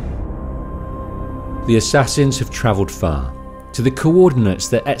 The assassins have travelled far, to the coordinates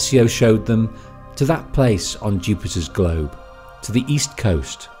that Ezio showed them, to that place on Jupiter's globe, to the east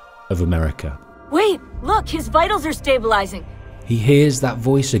coast of America. Wait, look, his vitals are stabilizing. He hears that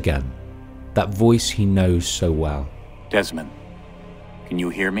voice again, that voice he knows so well. Desmond, can you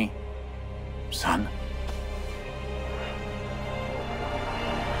hear me? Son?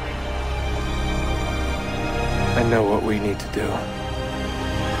 I know what we need to do.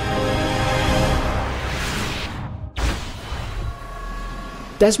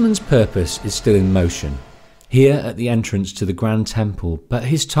 Desmond's purpose is still in motion, here at the entrance to the Grand Temple, but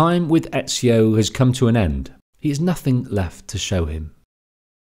his time with Ezio has come to an end. He has nothing left to show him.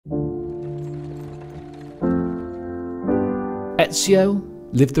 Ezio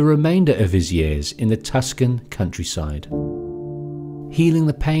lived the remainder of his years in the Tuscan countryside, healing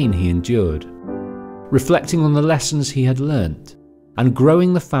the pain he endured, reflecting on the lessons he had learnt, and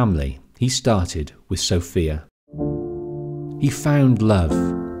growing the family he started with Sophia. He found love,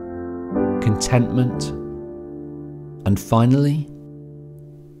 contentment, and finally,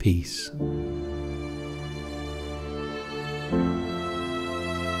 peace.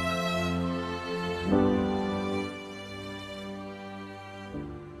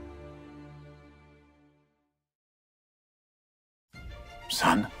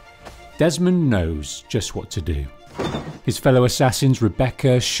 Son? Desmond knows just what to do. His fellow assassins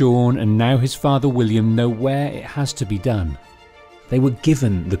Rebecca, Sean, and now his father William know where it has to be done. They were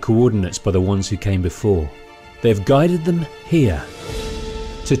given the coordinates by the ones who came before. They have guided them here,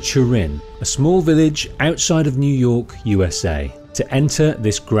 to Turin, a small village outside of New York, USA, to enter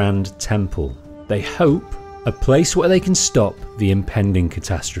this Grand Temple. They hope a place where they can stop the impending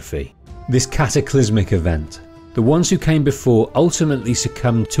catastrophe, this cataclysmic event. The ones who came before ultimately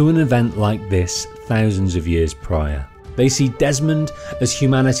succumbed to an event like this thousands of years prior. They see Desmond as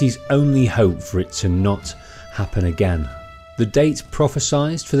humanity's only hope for it to not happen again. The date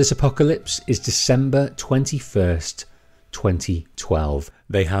prophesied for this apocalypse is December 21st, 2012.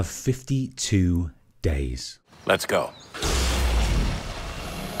 They have 52 days. Let's go.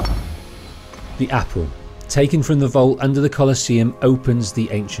 The apple, taken from the vault under the Colosseum, opens the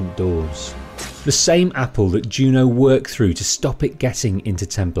ancient doors. The same apple that Juno worked through to stop it getting into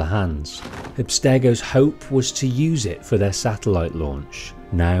Templar hands. Abstergo's hope was to use it for their satellite launch.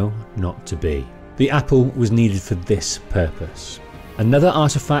 Now, not to be. The apple was needed for this purpose. Another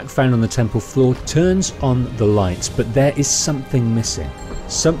artifact found on the temple floor turns on the lights, but there is something missing.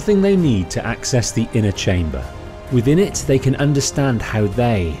 Something they need to access the inner chamber. Within it, they can understand how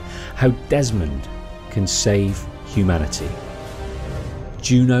Desmond can save humanity.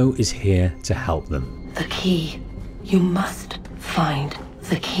 Juno is here to help them. The key. You must find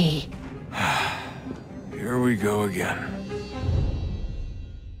the key. Here we go again.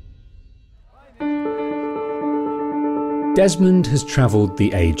 Desmond has travelled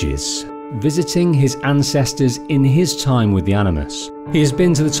the ages, visiting his ancestors in his time with the Animus. He has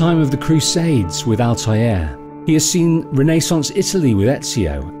been to the time of the Crusades with Altair. He has seen Renaissance Italy with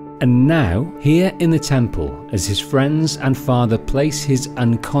Ezio, And now, here in the temple, as his friends and father place his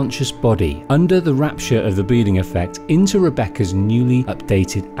unconscious body under the rapture of the bleeding effect into Rebecca's newly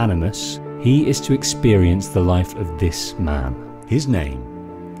updated animus, he is to experience the life of this man. His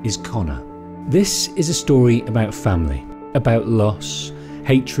name is Connor. This is a story about family, about loss,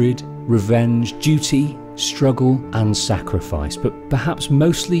 hatred, revenge, duty, struggle and sacrifice, but perhaps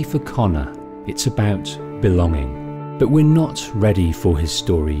mostly for Connor, it's about belonging. But we're not ready for his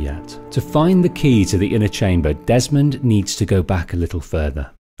story yet. To find the key to the inner chamber, Desmond needs to go back a little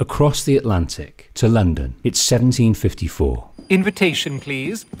further. Across the Atlantic, to London. It's 1754. Invitation,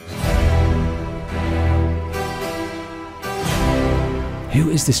 please.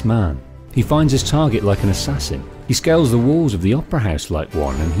 Who is this man? He finds his target like an assassin. He scales the walls of the opera house like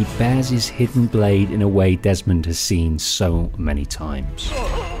one, and he bears his hidden blade in a way Desmond has seen so many times.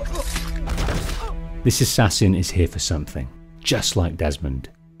 This assassin is here for something, just like Desmond.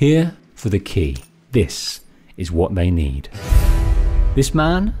 Here for the key. This is what they need. This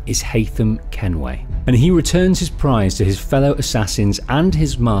man is Haytham Kenway, and he returns his prize to his fellow assassins and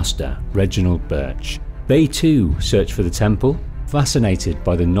his master, Reginald Birch. They too search for the temple, fascinated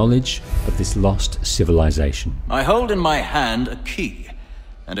by the knowledge of this lost civilization. I hold in my hand a key,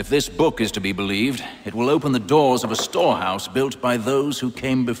 and if this book is to be believed, it will open the doors of a storehouse built by those who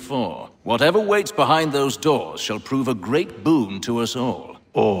came before. Whatever waits behind those doors shall prove a great boon to us all.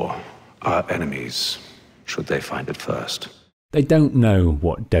 Or our enemies, should they find it first. They don't know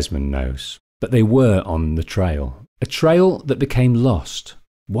what Desmond knows, but they were on the trail. A trail that became lost.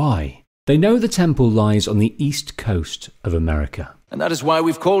 Why? They know the temple lies on the east coast of America. And that is why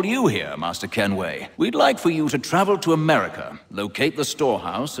we've called you here, Master Kenway. We'd like for you to travel to America, locate the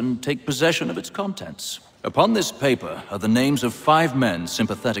storehouse, and take possession of its contents. Upon this paper are the names of 5 men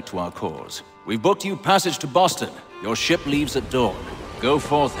sympathetic to our cause. We've booked you passage to Boston. Your ship leaves at dawn. Go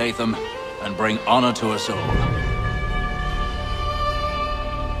forth, Haytham, and bring honor to us all.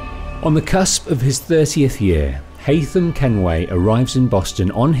 On the cusp of his 30th year, Haytham Kenway arrives in Boston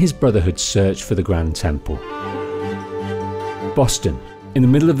on his Brotherhood's search for the Grand Temple. Boston, in the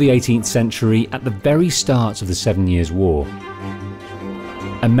middle of the 18th century, at the very start of the 7 Years' War.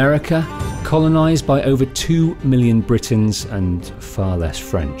 America, colonised by over 2 million Britons and far less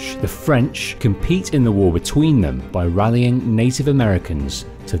French. The French compete in the war between them by rallying Native Americans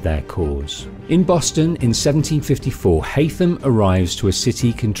to their cause. In Boston in 1754, Haytham arrives to a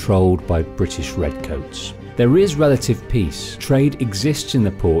city controlled by British redcoats. There is relative peace. Trade exists in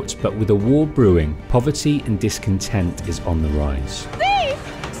the ports, but with a war brewing, poverty and discontent is on the rise.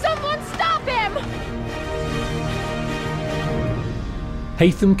 Thief! Someone stop him!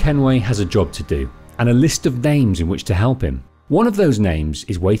 Haytham Kenway has a job to do, and a list of names in which to help him. One of those names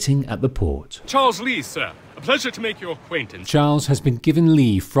is waiting at the port. Charles Lee, sir. A pleasure to make your acquaintance. Charles has been given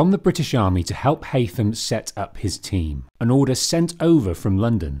leave from the British Army to help Haytham set up his team. An order sent over from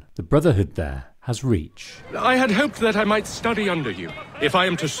London. The Brotherhood there has reach. I had hoped that I might study under you. If I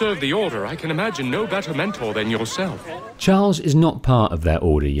am to serve the Order, I can imagine no better mentor than yourself. Charles is not part of their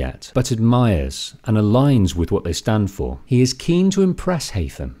order yet, but admires and aligns with what they stand for. He is keen to impress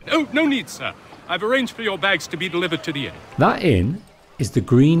Haytham. Oh, no need, sir. I've arranged for your bags to be delivered to the inn. That inn is the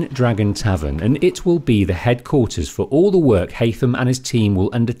Green Dragon Tavern, and it will be the headquarters for all the work Haytham and his team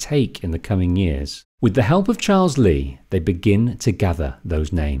will undertake in the coming years. With the help of Charles Lee, they begin to gather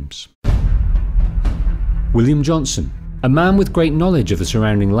those names. William Johnson, a man with great knowledge of the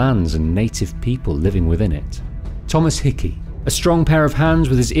surrounding lands and native people living within it. Thomas Hickey, a strong pair of hands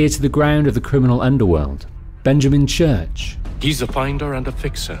with his ear to the ground of the criminal underworld. Benjamin Church. He's a finder and a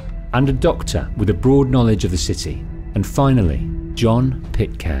fixer. And a doctor with a broad knowledge of the city. And finally, John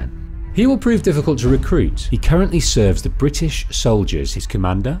Pitcairn. He will prove difficult to recruit. He currently serves the British soldiers, his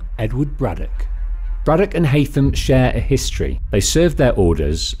commander, Edward Braddock. Braddock and Haytham share a history. They served their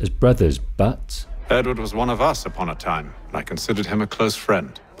orders as brothers, but Edward was one of us upon a time, and I considered him a close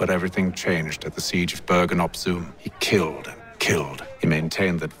friend. But everything changed at the siege of Bergen-op-Zoom. He killed and killed. He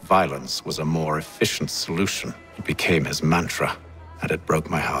maintained that violence was a more efficient solution. It became his mantra, and it broke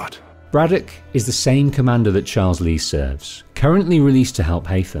my heart. Braddock is the same commander that Charles Lee serves, currently released to help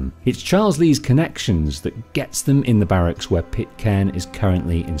Haytham. It's Charles Lee's connections that gets them in the barracks where Pitcairn is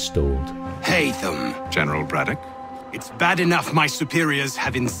currently installed. Haytham. General Braddock? It's bad enough my superiors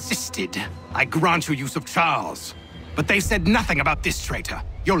have insisted I grant you use of Charles. But they've said nothing about this traitor.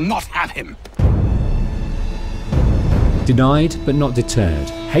 You'll not have him. Denied but not deterred,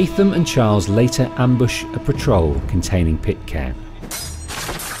 Haytham and Charles later ambush a patrol containing Pitcairn.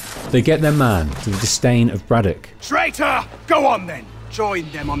 They get their man to the disdain of Braddock. Traitor! Go on then! Join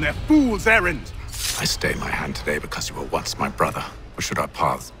them on their fool's errand! I stay my hand today because you were once my brother. or should our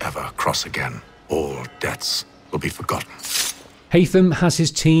paths ever cross again, all debts will be forgotten. Haytham has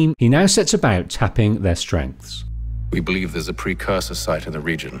his team. He now sets about tapping their strengths. We believe there's a precursor site in the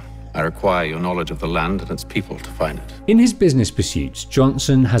region. I require your knowledge of the land and its people to find it. In his business pursuits,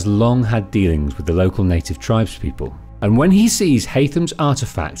 Johnson has long had dealings with the local native tribespeople. And when he sees Haytham's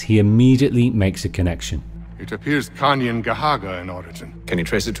artifact, he immediately makes a connection. It appears Kanyan Gahaga in origin. Can you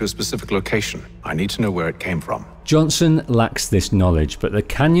trace it to a specific location? I need to know where it came from. Johnson lacks this knowledge, but the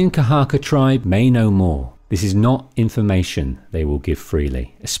Kanyan Kahaka tribe may know more. This is not information they will give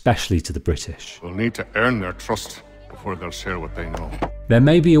freely, especially to the British. We'll need to earn their trust before they'll share what they know. There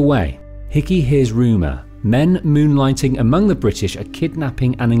may be a way. Hickey hears rumour. Men moonlighting among the British are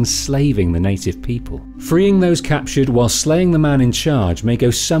kidnapping and enslaving the native people. Freeing those captured while slaying the man in charge may go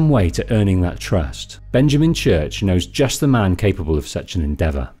some way to earning that trust. Benjamin Church knows just the man capable of such an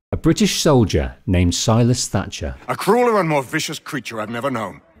endeavour. A British soldier named Silas Thatcher. A crueler and more vicious creature I've never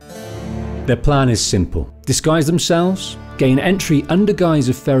known. Their plan is simple. Disguise themselves, gain entry under guise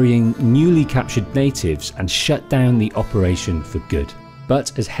of ferrying newly captured natives, and shut down the operation for good.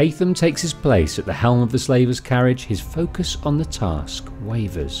 But as Haytham takes his place at the helm of the slaver's carriage, his focus on the task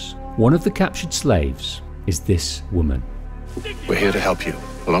wavers. One of the captured slaves is this woman. We're here to help you,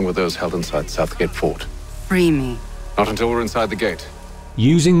 along with those held inside Southgate Fort. Free me. Not until we're inside the gate.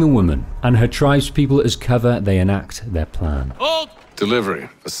 Using the woman and her tribespeople as cover, they enact their plan. Hold! Delivery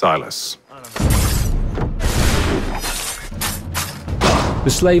for Silas. The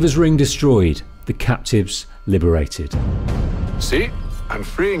slavers' ring destroyed, the captives liberated. See? I'm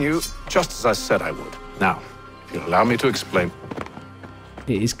freeing you just as I said I would. Now, if you'll allow me to explain.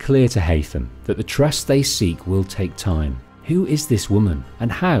 It is clear to Haytham that the trust they seek will take time. Who is this woman, and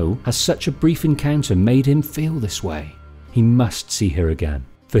how has such a brief encounter made him feel this way? He must see her again,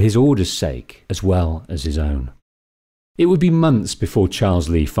 for his order's sake as well as his own. It would be months before Charles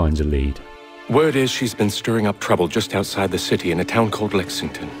Lee finds a lead. Word is she's been stirring up trouble just outside the city in a town called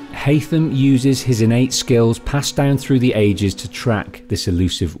Lexington. Haytham uses his innate skills passed down through the ages to track this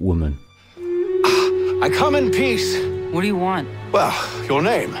elusive woman. I come in peace. What do you want? Well, your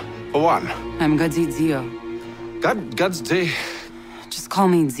name, for one. I'm Gadzi Zio. Gadzi. Just call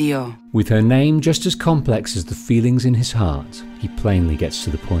me Zio. With her name just as complex as the feelings in his heart, he plainly gets to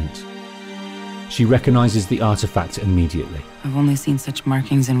the point. She recognizes the artifact immediately. I've only seen such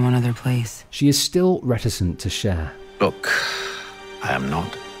markings in one other place. She is still reticent to share. Look, I am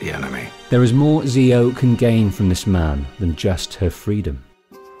not the enemy. There is more Zio can gain from this man than just her freedom.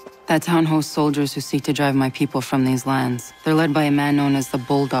 That town hosts soldiers who seek to drive my people from these lands. They're led by a man known as the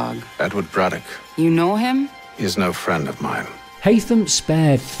Bulldog. Edward Braddock. You know him? He is no friend of mine. Haytham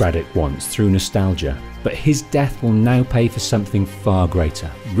spared Braddock once through nostalgia, but his death will now pay for something far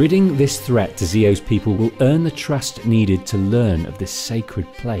greater. Ridding this threat to Zio's people will earn the trust needed to learn of this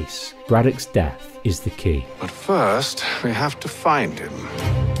sacred place. Braddock's death is the key. But first, we have to find him.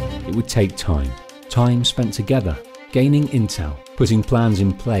 It would take time. Time spent together, gaining intel, putting plans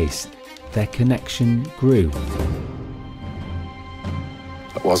in place. Their connection grew.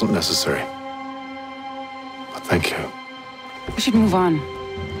 That wasn't necessary. But thank you. We should move on.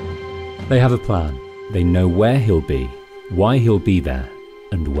 They have a plan. They know where he'll be, why he'll be there,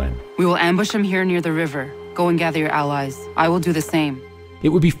 and when. We will ambush him here near the river. Go and gather your allies. I will do the same. It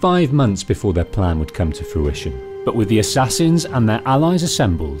would be 5 months before their plan would come to fruition. But with the assassins and their allies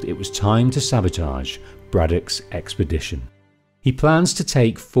assembled, it was time to sabotage Braddock's expedition. He plans to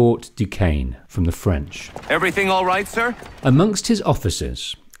take Fort Duquesne from the French. Everything all right, sir? Amongst his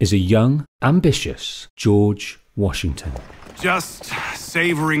officers is a young, ambitious George Washington. Just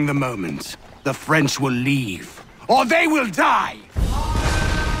savoring the moment. The French will leave, or they will die!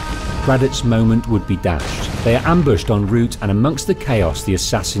 Braddock's moment would be dashed. They are ambushed en route, and amongst the chaos, the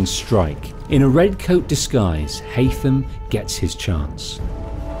assassins strike. In a redcoat disguise, Haytham gets his chance.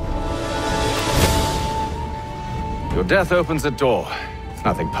 Your death opens a door. It's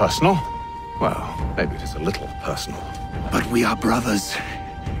nothing personal. Well, maybe it is a little personal. But we are brothers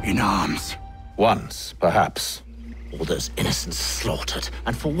in arms. Once, perhaps. All those innocents slaughtered,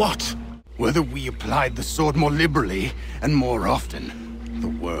 and for what? Whether we applied the sword more liberally and more often, the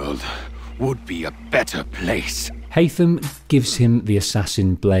world would be a better place. Haytham gives him the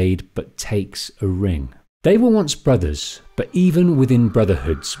assassin blade, but takes a ring. They were once brothers, but even within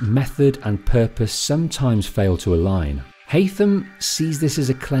brotherhoods, method and purpose sometimes fail to align. Haytham sees this as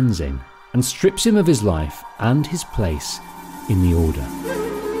a cleansing, and strips him of his life and his place in the Order.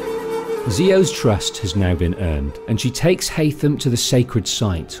 Zio's trust has now been earned, and she takes Haytham to the sacred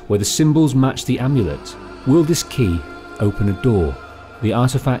site, where the symbols match the amulet. Will this key open a door? The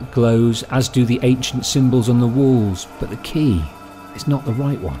artifact glows, as do the ancient symbols on the walls, but the key is not the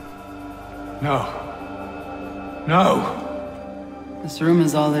right one. No. No! This room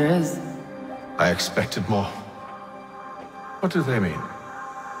is all there is. I expected more. What do they mean?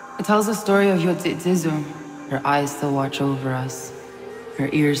 It tells the story of Yotzizu. Her eyes still watch over us. Her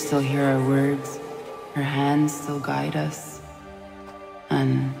ears still hear our words. Her hands still guide us.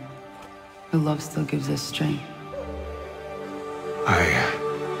 And her love still gives us strength. I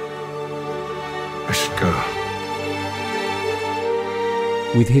should go.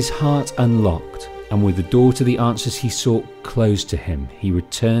 With his heart unlocked, and with the door to the answers he sought closed to him, he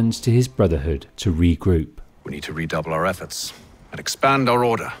returns to his Brotherhood to regroup. We need to redouble our efforts and expand our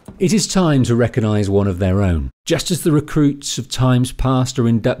order. It is time to recognise one of their own. Just as the recruits of times past are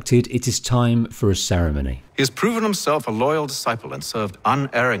inducted, it is time for a ceremony. He has proven himself a loyal disciple and served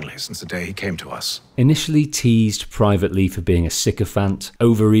unerringly since the day he came to us. Initially teased privately for being a sycophant,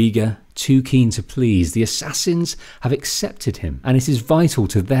 overeager, too keen to please, the assassins have accepted him, and it is vital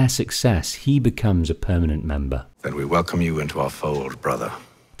to their success he becomes a permanent member. Then we welcome you into our fold, brother.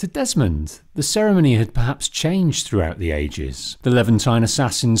 To Desmond, the ceremony had perhaps changed throughout the ages. The Levantine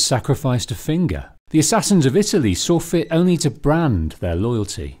assassins sacrificed a finger. The assassins of Italy saw fit only to brand their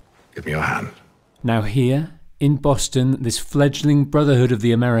loyalty. Give me your hand. Now here, in Boston, this fledgling Brotherhood of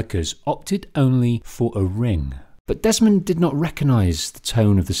the Americas opted only for a ring. But Desmond did not recognise the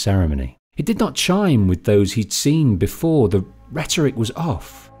tone of the ceremony. It did not chime with those he'd seen before. The rhetoric was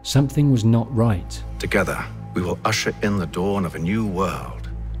off. Something was not right. Together, we will usher in the dawn of a new world.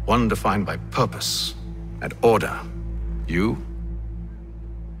 One defined by purpose and order. You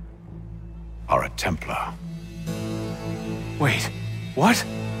are a Templar. Wait, what?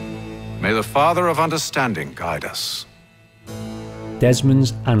 May the Father of Understanding guide us.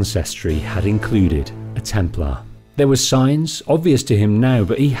 Desmond's ancestry had included a Templar. There were signs, obvious to him now,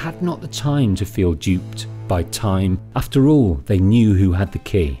 but he had not the time to feel duped by time. After all, they knew who had the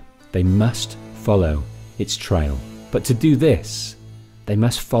key. They must follow its trail. But to do this, they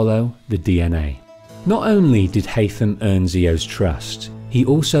must follow the DNA. Not only did Haytham earn Zio's trust, he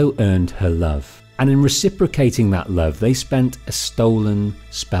also earned her love. And in reciprocating that love, they spent a stolen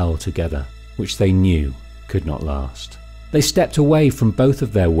spell together, which they knew could not last. They stepped away from both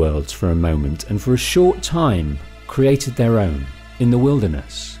of their worlds for a moment, and for a short time created their own, in the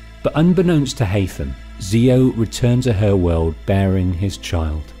wilderness. But unbeknownst to Haytham, Zio returned to her world bearing his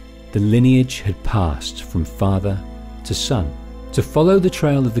child. The lineage had passed from father to son. To follow the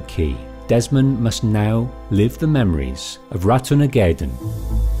trail of the key, Desmond must now live the memories of Ratunageddon.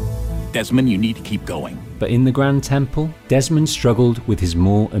 Desmond, you need to keep going. But in the Grand Temple, Desmond struggled with his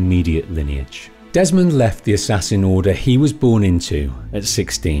more immediate lineage. Desmond left the assassin order he was born into at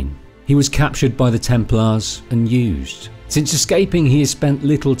 16. He was captured by the Templars and used. Since escaping, he has spent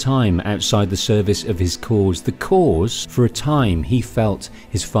little time outside the service of his cause. The cause, for a time, he felt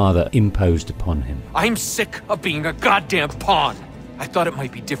his father imposed upon him. I'm sick of being a goddamn pawn. I thought it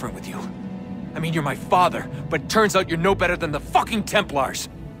might be different with you. I mean, you're my father, but turns out you're no better than the fucking Templars.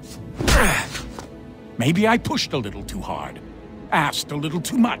 Maybe I pushed a little too hard, asked a little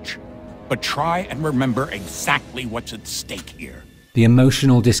too much, but try and remember exactly what's at stake here. The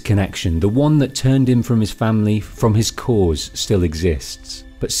emotional disconnection, the one that turned him from his family, from his cause, still exists.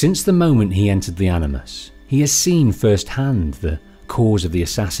 But since the moment he entered the Animus, he has seen firsthand the cause of the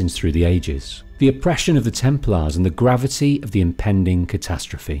assassins through the ages, the oppression of the Templars and the gravity of the impending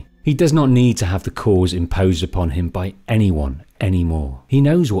catastrophe. He does not need to have the cause imposed upon him by anyone anymore. He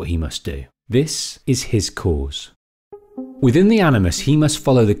knows what he must do. This is his cause. Within the Animus, he must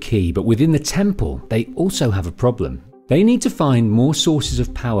follow the key, but within the Temple, they also have a problem. They need to find more sources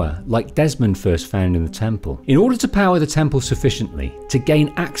of power, like Desmond first found in the Temple. In order to power the Temple sufficiently, to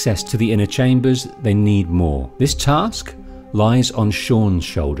gain access to the inner chambers, they need more. This task lies on Sean's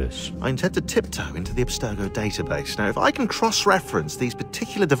shoulders. I intend to tiptoe into the Abstergo database. Now, if I can cross-reference these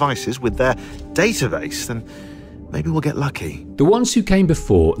particular devices with their database, then maybe we'll get lucky. The ones who came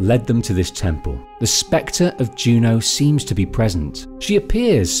before led them to this temple. The spectre of Juno seems to be present. She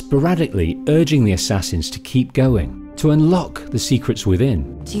appears sporadically, urging the assassins to keep going, to unlock the secrets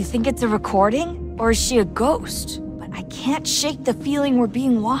within. Do you think it's a recording? Or is she a ghost? But I can't shake the feeling we're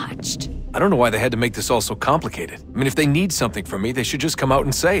being watched. I don't know why they had to make this all so complicated. I mean, if they need something from me, they should just come out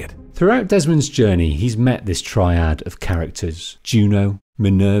and say it. Throughout Desmond's journey, he's met this triad of characters: Juno,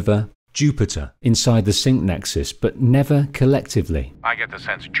 Minerva, Jupiter, inside the Sync Nexus, but never collectively. I get the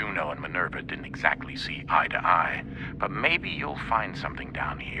sense Juno and Minerva didn't exactly see eye to eye, but maybe you'll find something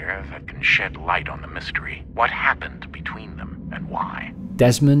down here that can shed light on the mystery. What happened between them, and why?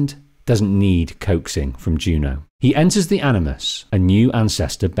 Desmond doesn't need coaxing from Juno. He enters the Animus. A new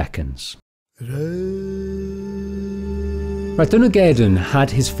ancestor beckons. Radunagedon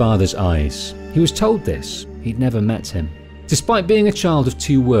had his father's eyes. He was told this. He'd never met him. Despite being a child of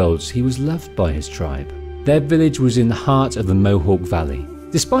two worlds, he was loved by his tribe. Their village was in the heart of the Mohawk Valley.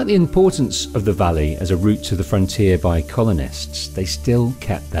 Despite the importance of the valley as a route to the frontier by colonists, they still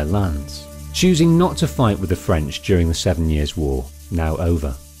kept their lands, choosing not to fight with the French during the 7 Years' War, now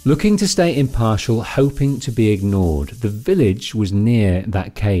over. Looking to stay impartial, hoping to be ignored, the village was near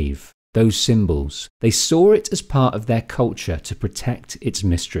that cave. Those symbols, they saw it as part of their culture to protect its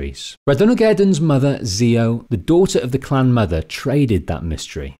mysteries. Radunagedon's mother, Zio, the daughter of the clan mother, traded that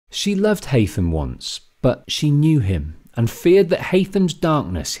mystery. She loved Hatham once, but she knew him and feared that Hatham's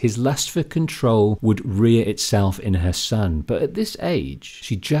darkness, his lust for control, would rear itself in her son. But at this age,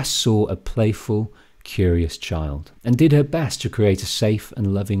 she just saw a playful, curious child and did her best to create a safe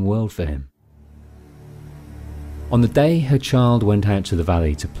and loving world for him. On the day her child went out to the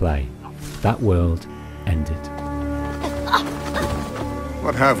valley to play, that world ended.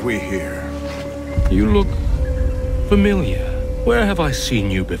 What have we here? You look familiar. Where have I seen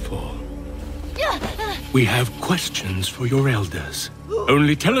you before? We have questions for your elders.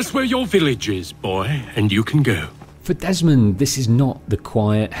 Only tell us where your village is, boy, and you can go. For Desmond, this is not the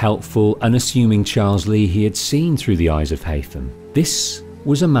quiet, helpful, unassuming Charles Lee he had seen through the eyes of Hatham. This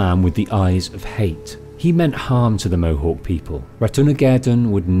was a man with the eyes of hate. He meant harm to the Mohawk people.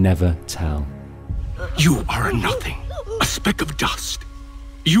 Radunagedon would never tell. You are a nothing, a speck of dust.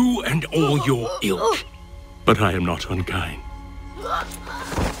 You and all your ilk. But I am not unkind.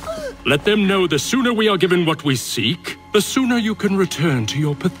 Let them know the sooner we are given what we seek, the sooner you can return to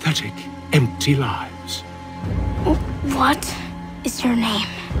your pathetic, empty lives. What is your name?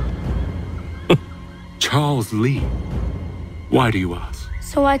 Charles Lee. Why do you ask?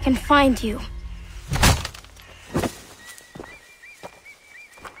 So I can find you.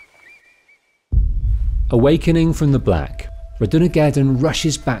 Awakening from the black, Radunagedon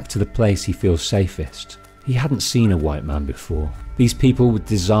rushes back to the place he feels safest. He hadn't seen a white man before. These people with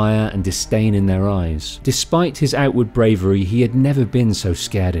desire and disdain in their eyes. Despite his outward bravery, he had never been so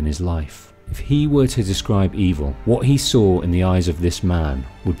scared in his life. If he were to describe evil, what he saw in the eyes of this man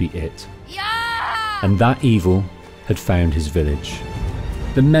would be it. And that evil had found his village.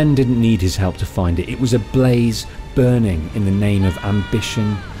 The men didn't need his help to find it. It was ablaze, burning in the name of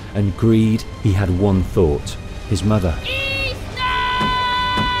ambition and greed. He had one thought: his mother.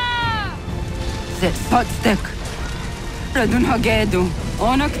 Radunagedon,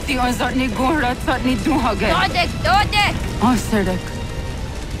 onak ti ozarni gohra tatni duhage. Dodek! Oserdek.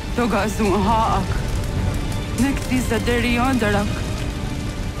 Dogazun haak. Nekti zaderi ondarak.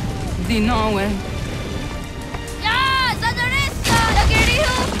 Dinawe. Ya, zadaresta!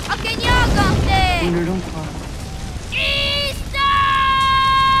 Dagirihu! Akenyagante! Unurumpa.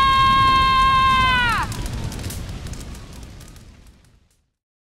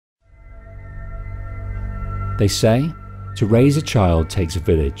 They say, to raise a child takes a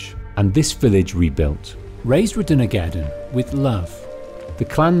village, and this village rebuilt, raised Radunagedon with love. The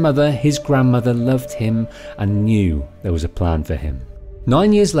clan mother, his grandmother, loved him and knew there was a plan for him.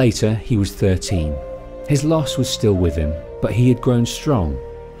 9 years later, he was 13. His loss was still with him, but he had grown strong.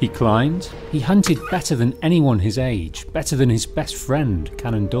 He climbed, he hunted better than anyone his age, better than his best friend,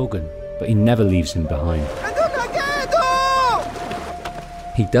 Canon Dorgan, but he never leaves him behind.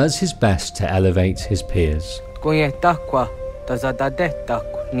 He does his best to elevate his peers. The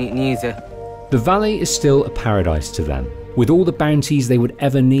valley is still a paradise to them, with all the bounties they would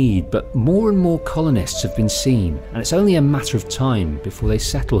ever need, but more and more colonists have been seen, and it's only a matter of time before they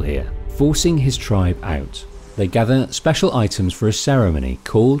settle here, forcing his tribe out. They gather special items for a ceremony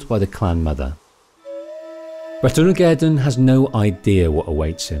called by the clan mother. Radunagedon has no idea what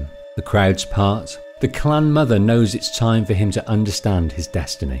awaits him. The crowds part. The clan mother knows it's time for him to understand his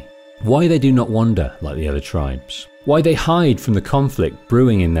destiny. Why they do not wander like the other tribes. Why they hide from the conflict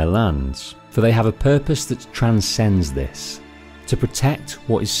brewing in their lands. For they have a purpose that transcends this. To protect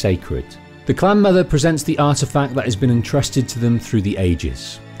what is sacred. The clan mother presents the artifact that has been entrusted to them through the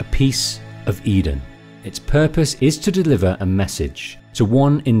ages. A piece of Eden. Its purpose is to deliver a message to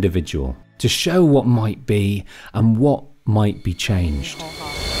one individual. To show what might be and what might be changed.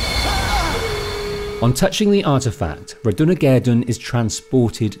 On touching the artifact, Radunagedon is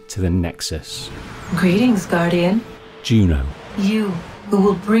transported to the Nexus. Greetings, Guardian. Juno. You, who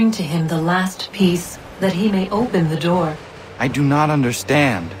will bring to him the last piece, that he may open the door. I do not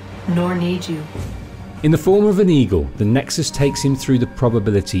understand. Nor need you. In the form of an eagle, the Nexus takes him through the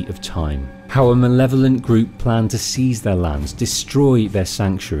probability of time. How a malevolent group planned to seize their lands, destroy their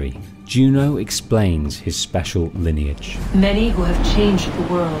sanctuary. Juno explains his special lineage. Many who have changed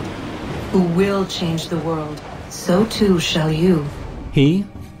the world, who will change the world, so too shall you. He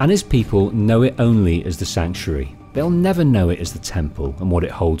and his people know it only as the Sanctuary. They'll never know it as the Temple and what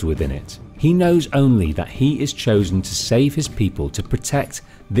it holds within it. He knows only that he is chosen to save his people, to protect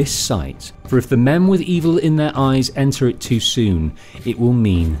this site. For if the men with evil in their eyes enter it too soon, it will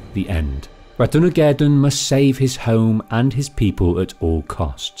mean the end. Radunagerdun must save his home and his people at all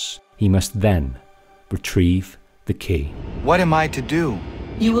costs. He must then retrieve the key. What am I to do?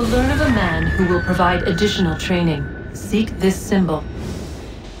 You will learn of a man who will provide additional training. Seek this symbol.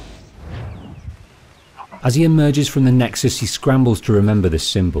 As he emerges from the Nexus, he scrambles to remember this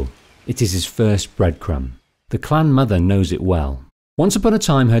symbol. It is his first breadcrumb. The clan mother knows it well. Once upon a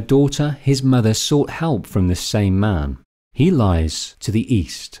time, her daughter, his mother, sought help from this same man. He lies to the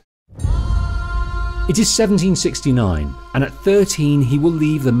east. It is 1769, and at 13 he will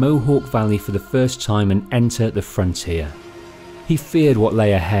leave the Mohawk Valley for the first time and enter the frontier. He feared what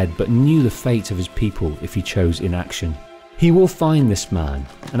lay ahead, but knew the fate of his people if he chose inaction. He will find this man,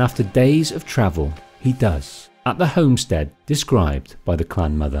 and after days of travel, he does, at the homestead described by the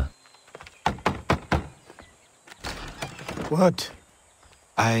clan mother. What?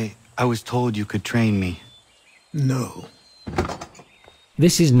 I was told you could train me. No.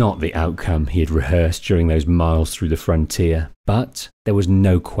 This is not the outcome he had rehearsed during those miles through the frontier, but there was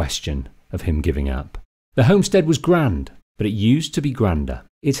no question of him giving up. The homestead was grand, but it used to be grander.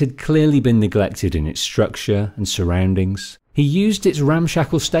 It had clearly been neglected in its structure and surroundings. He used its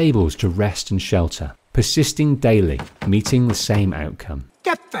ramshackle stables to rest and shelter, persisting daily, meeting the same outcome.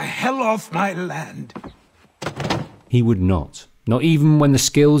 Get the hell off my land! He would not even when the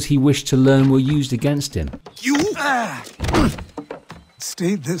skills he wished to learn were used against him. You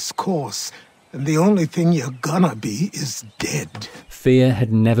stay this course, and the only thing you're gonna be is dead. Fear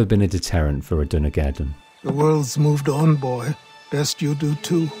had never been a deterrent for Radunagerdun. The world's moved on, boy. Best you do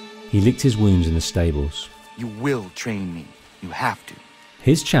too. He licked his wounds in the stables. You will train me. You have to.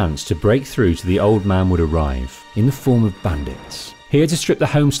 His chance to break through to the old man would arrive, in the form of bandits, here to strip the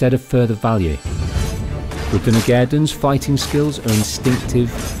homestead of further value. Radunagerdun's fighting skills are instinctive,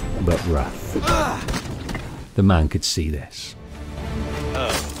 but rough. The man could see this.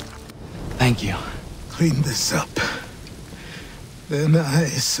 Thank you. Clean this up. Then I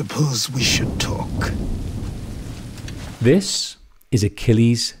suppose we should talk. This is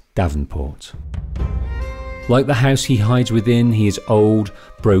Achilles Davenport. Like the house he hides within, he is old,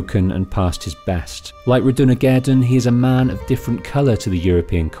 broken, and past his best. Like Radunagerdun, he is a man of different colour to the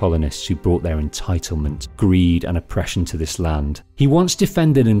European colonists who brought their entitlement, greed, and oppression to this land. He once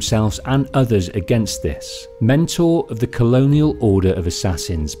defended himself and others against this. Mentor of the colonial order of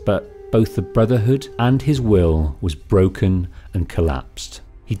assassins, but both the Brotherhood and his will was broken and collapsed.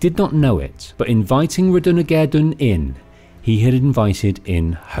 He did not know it, but inviting Radunagerdun in, he had invited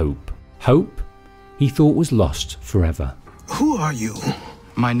in hope. Hope he thought was lost forever. Who are you?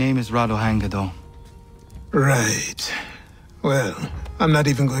 My name is Radohangado. Right. Well, I'm not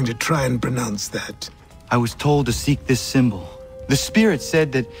even going to try and pronounce that. I was told to seek this symbol. The spirit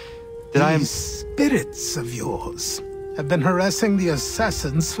said that I am... These spirits of yours have been harassing the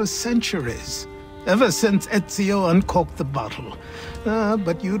assassins for centuries. Ever since Ezio uncorked the bottle.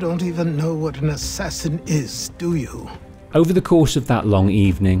 But you don't even know what an assassin is, do you? Over the course of that long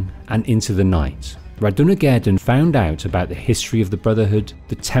evening and into the night, Radunagerdun found out about the history of the Brotherhood,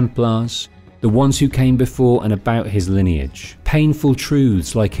 the Templars, the ones who came before, and about his lineage. Painful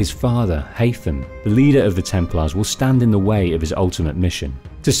truths like his father, Hatham, the leader of the Templars, will stand in the way of his ultimate mission.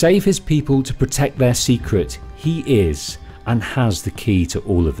 To save his people, to protect their secret, he is and has the key to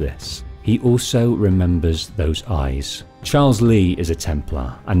all of this. He also remembers those eyes. Charles Lee is a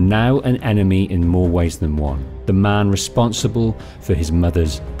Templar, and now an enemy in more ways than one. The man responsible for his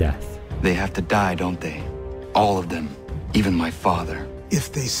mother's death. They have to die, don't they? All of them. Even my father.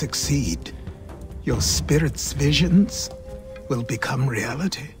 If they succeed, your spirit's visions will become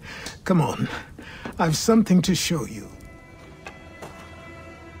reality. Come on, I've something to show you.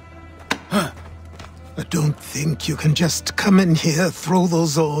 I don't think you can just come in here, throw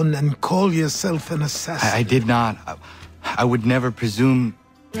those on, and call yourself an assassin. I did not. I would never presume...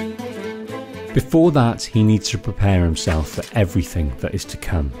 Before that, he needs to prepare himself for everything that is to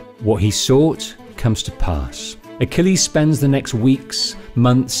come. What he sought comes to pass. Achilles spends the next weeks,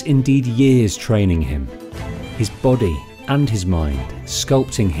 months, indeed years training him. His body and his mind,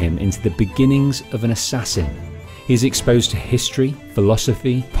 sculpting him into the beginnings of an assassin. He is exposed to history,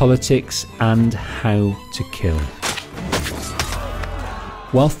 philosophy, politics, and how to kill.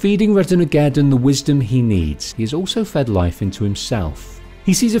 While feeding Radunagerdun the wisdom he needs, he has also fed life into himself.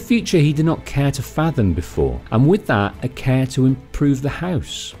 He sees a future he did not care to fathom before, and with that, a care to improve the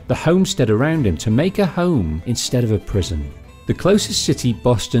house, the homestead around him, to make a home instead of a prison. The closest city,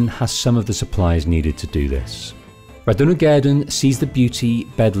 Boston, has some of the supplies needed to do this. Radunageddon sees the beauty,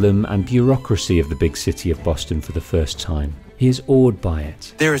 bedlam, and bureaucracy of the big city of Boston for the first time. He is awed by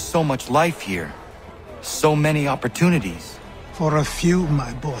it. There is so much life here. So many opportunities. For a few,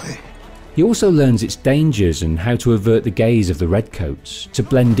 my boy. He also learns its dangers and how to avert the gaze of the redcoats, to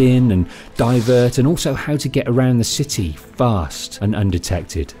blend in and divert, and also how to get around the city fast and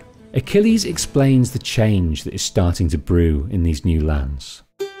undetected. Achilles explains the change that is starting to brew in these new lands.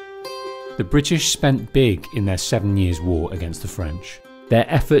 The British spent big in their 7 Years' War against the French. Their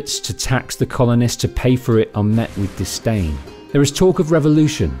efforts to tax the colonists to pay for it are met with disdain. There is talk of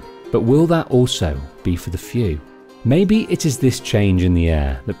revolution, but will that also be for the few? Maybe it is this change in the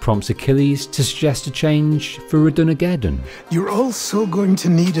air that prompts Achilles to suggest a change for Radunageddon. You're also going to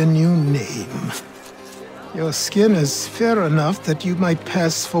need a new name. Your skin is fair enough that you might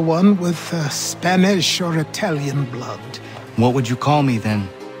pass for one with Spanish or Italian blood. What would you call me then?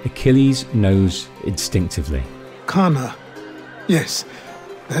 Achilles knows instinctively. Connor. Yes,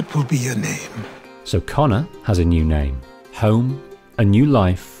 that will be your name. So Connor has a new name, home, a new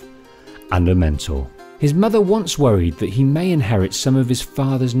life, and a mentor. His mother once worried that he may inherit some of his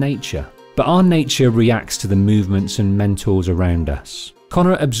father's nature, but our nature reacts to the movements and mentors around us.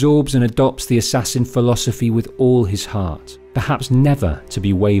 Connor absorbs and adopts the assassin philosophy with all his heart, perhaps never to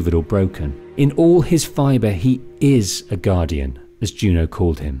be wavered or broken. In all his fibre, he is a guardian, as Juno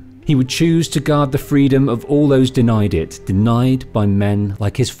called him. He would choose to guard the freedom of all those denied it, denied by men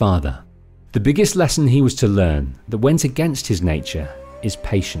like his father. The biggest lesson he was to learn, that went against his nature, is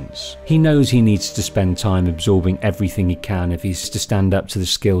patience. He knows he needs to spend time absorbing everything he can if he's to stand up to the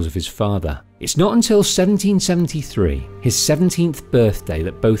skills of his father. It's not until 1773, his 17th birthday,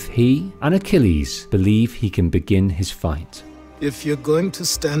 that both he and Achilles believe he can begin his fight. If you're going to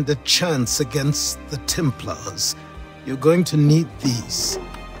stand a chance against the Templars, you're going to need these.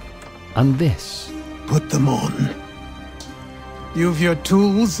 And this. Put them on. You've your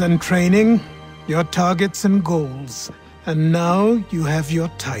tools and training, your targets and goals. And now you have your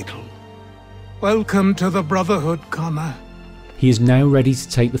title. Welcome to the Brotherhood, Connor. He is now ready to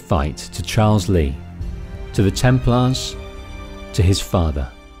take the fight to Charles Lee, to the Templars, to his father.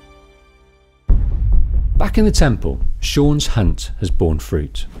 Back in the temple, Sean's hunt has borne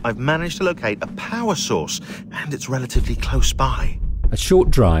fruit. I've managed to locate a power source, and it's relatively close by. A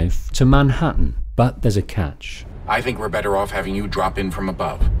short drive to Manhattan, but there's a catch. I think we're better off having you drop in from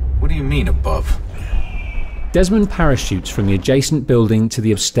above. What do you mean, above? Desmond parachutes from the adjacent building to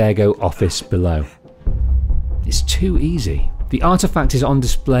the Abstergo office below. It's too easy. The artifact is on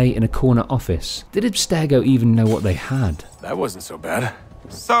display in a corner office. Did Abstergo even know what they had? That wasn't so bad.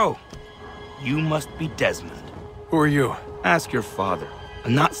 So, you must be Desmond. Who are you? Ask your father.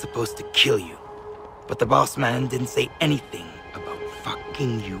 I'm not supposed to kill you, but the boss man didn't say anything about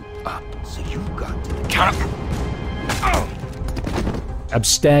fucking you up, so you got to the counter.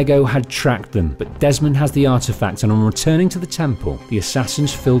 Abstergo had tracked them, but Desmond has the artifact, and on returning to the temple, the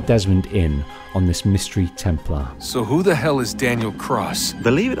assassins filled Desmond in on this mystery Templar. So who the hell is Daniel Cross?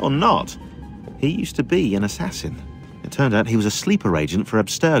 Believe it or not, he used to be an assassin. It turned out he was a sleeper agent for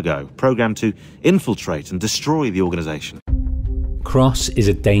Abstergo, programmed to infiltrate and destroy the organization. Cross is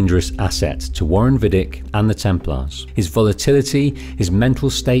a dangerous asset to Warren Vidic and the Templars. His volatility, his mental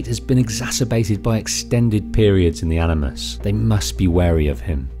state has been exacerbated by extended periods in the Animus. They must be wary of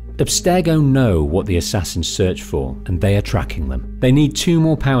him. Abstergo know what the assassins search for, and they are tracking them. They need 2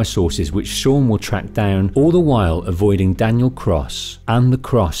 more power sources, which Sean will track down, all the while avoiding Daniel Cross and the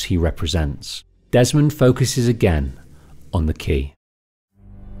cross he represents. Desmond focuses again on the key.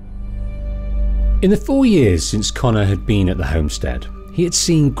 In the 4 years since Connor had been at the homestead, he had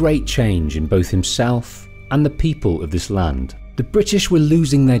seen great change in both himself and the people of this land. The British were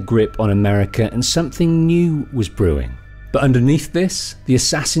losing their grip on America, and something new was brewing. But underneath this, the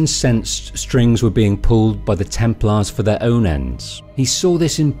assassins sensed strings were being pulled by the Templars for their own ends. He saw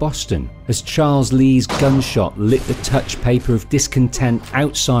this in Boston, as Charles Lee's gunshot lit the touch paper of discontent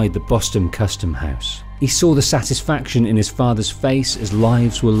outside the Boston Custom House. He saw the satisfaction in his father's face as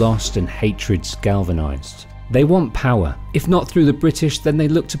lives were lost and hatreds galvanized. They want power. If not through the British, then they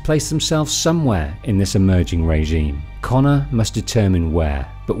look to place themselves somewhere in this emerging regime. Connor must determine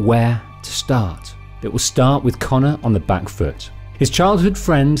where, but where to start. It will start with Connor on the back foot. His childhood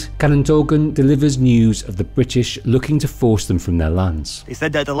friend, Canandogan, delivers news of the British looking to force them from their lands. They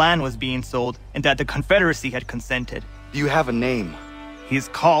said that the land was being sold and that the Confederacy had consented. Do you have a name? He's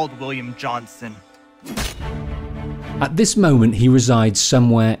called William Johnson. At this moment he resides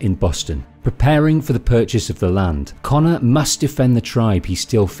somewhere in Boston, preparing for the purchase of the land. Connor must defend the tribe he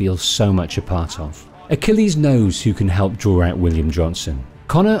still feels so much a part of. Achilles knows who can help draw out William Johnson.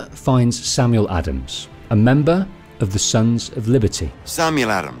 Connor finds Samuel Adams, a member of the Sons of Liberty.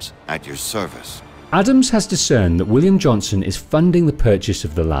 Samuel Adams, at your service. Adams has discerned that William Johnson is funding the purchase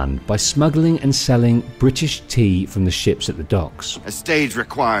of the land by smuggling and selling British tea from the ships at the docks. A stage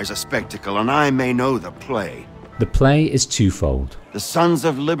requires a spectacle, and I may know the play. The play is twofold. The Sons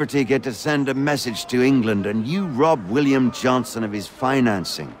of Liberty get to send a message to England, and you rob William Johnson of his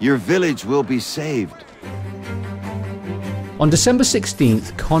financing. Your village will be saved. On December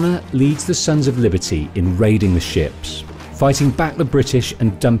 16th, Connor leads the Sons of Liberty in raiding the ships, fighting back the British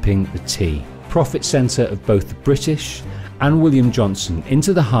and dumping the tea, profit centre of both the British and William Johnson,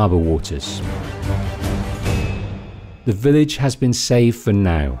 into the harbour waters. The village has been saved for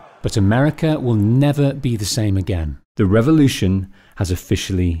now, but America will never be the same again. The revolution has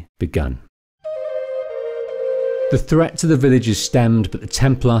officially begun. The threat to the village is stemmed, but the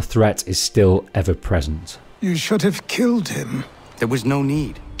Templar threat is still ever present. You should have killed him. There was no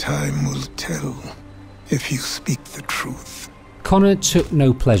need. Time will tell if you speak the truth. Connor took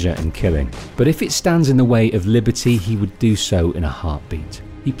no pleasure in killing, but if it stands in the way of liberty, he would do so in a heartbeat.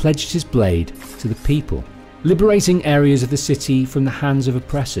 He pledged his blade to the people, liberating areas of the city from the hands of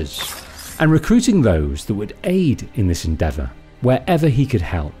oppressors, and recruiting those that would aid in this endeavour. Wherever he could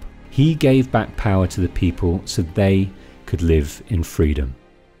help, he gave back power to the people so they could live in freedom.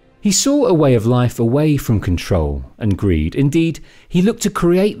 He saw a way of life away from control and greed. Indeed, he looked to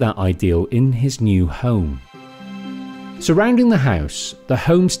create that ideal in his new home. Surrounding the house, the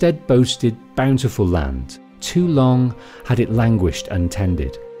homestead boasted bountiful land. Too long had it languished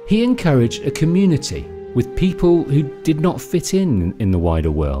untended. He encouraged a community with people who did not fit in the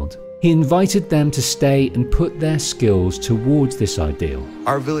wider world. He invited them to stay and put their skills towards this ideal.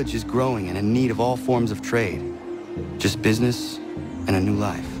 Our village is growing and in need of all forms of trade. Just business and a new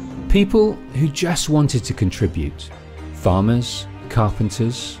life. People who just wanted to contribute. Farmers,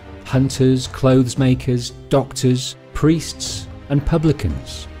 carpenters, hunters, clothes makers, doctors, priests, and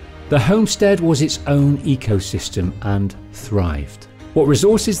publicans. The homestead was its own ecosystem and thrived. What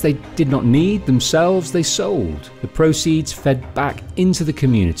resources they did not need themselves, they sold. The proceeds fed back into the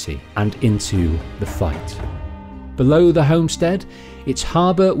community and into the fight. Below the homestead, its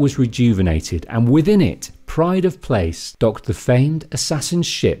harbour was rejuvenated, and within it, pride of place, docked the famed assassin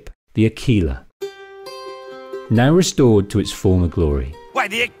ship, the Aquila, now restored to its former glory. Why,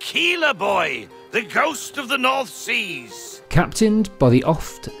 the Aquila, boy! The ghost of the North Seas! Captained by the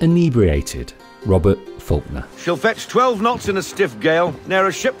oft inebriated Robert Faulkner. She'll fetch 12 knots in a stiff gale. Ne'er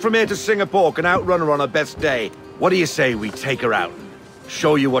a ship from here to Singapore can outrun her on her best day. What do you say we take her out and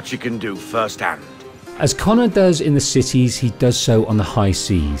show you what she can do firsthand? As Connor does in the cities, he does so on the high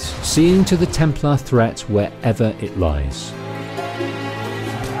seas, seeing to the Templar threat wherever it lies.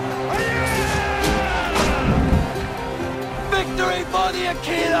 Victory for the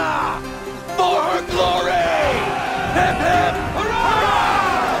Aquila! For her glory! Hip hip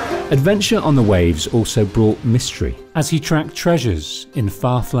hurrah! Adventure on the waves also brought mystery, as he tracked treasures in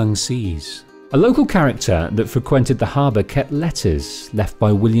far-flung seas. A local character that frequented the harbour kept letters left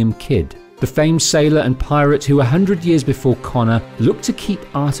by William Kidd, the famed sailor and pirate who 100 years before Connor looked to keep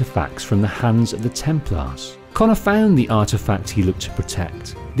artefacts from the hands of the Templars. Connor found the artifact he looked to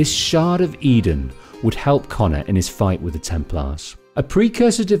protect. This Shard of Eden would help Connor in his fight with the Templars, a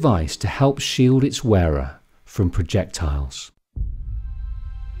precursor device to help shield its wearer from projectiles.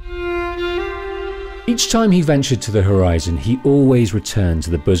 Each time he ventured to the horizon, he always returned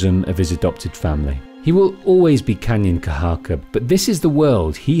to the bosom of his adopted family. He will always be Canyon Kahaka, but this is the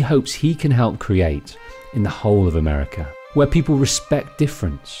world he hopes he can help create in the whole of America, where people respect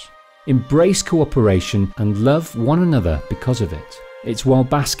difference, embrace cooperation, and love one another because of it. It's while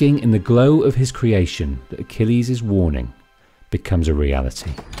basking in the glow of his creation that Achilles' warning becomes a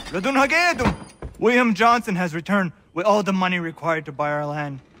reality. William Johnson has returned with all the money required to buy our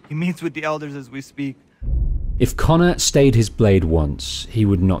land. He meets with the elders as we speak. If Connor stayed his blade once, he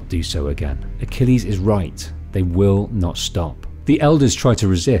would not do so again. Achilles is right. They will not stop. The elders try to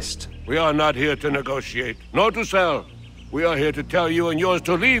resist. We are not here to negotiate, nor to sell. We are here to tell you and yours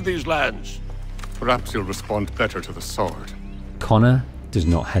to leave these lands. Perhaps you'll respond better to the sword. Connor does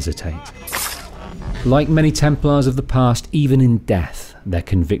not hesitate. Like many Templars of the past, even in death, their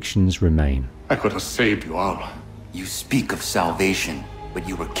convictions remain. I could have saved you all. You speak of salvation, but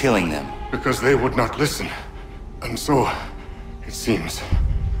you were killing them. Because they would not listen. And so, it seems,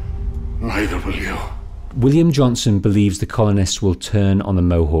 neither will you. William Johnson believes the colonists will turn on the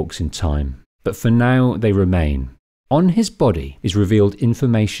Mohawks in time, but for now they remain. On his body is revealed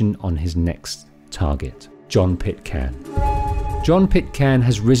information on his next target, John Pitcairn. John Pitcairn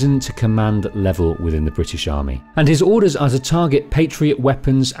has risen to command level within the British Army, and his orders are to target Patriot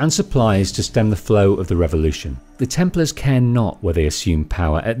weapons and supplies to stem the flow of the revolution. The Templars care not where they assume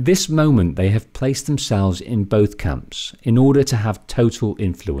power. At this moment they have placed themselves in both camps in order to have total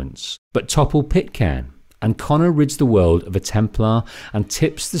influence, but topple Pitcairn, and Connor rids the world of a Templar and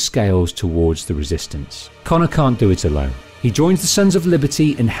tips the scales towards the resistance. Connor can't do it alone. He joins the Sons of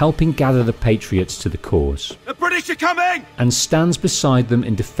Liberty in helping gather the Patriots to the cause. The British are coming! And stands beside them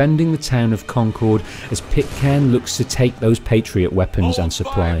in defending the town of Concord as Pitcairn looks to take those Patriot weapons and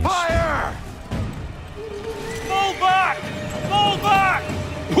supplies. Fire! Fall back! Fall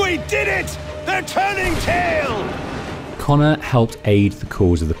back! We did it! They're turning tail! Connor helped aid the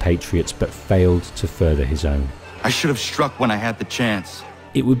cause of the Patriots but failed to further his own. I should have struck when I had the chance.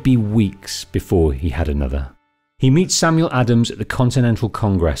 It would be weeks before he had another. He meets Samuel Adams at the Continental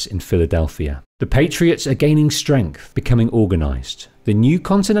Congress in Philadelphia. The Patriots are gaining strength, becoming organized. The new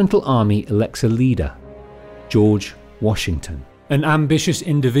Continental Army elects a leader, George Washington. An ambitious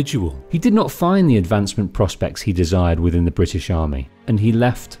individual, he did not find the advancement prospects he desired within the British Army, and he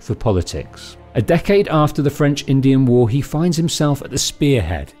left for politics. A decade after the French Indian War, he finds himself at the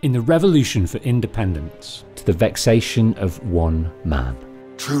spearhead in the Revolution for Independence, to the vexation of one man.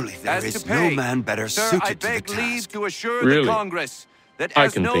 Truly, there is no man better suited to the task. To assure Really? the Congress that I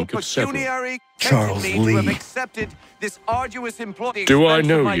as can no think of several. pecuniary Charles entity to have Lee. accepted this arduous employment. Do I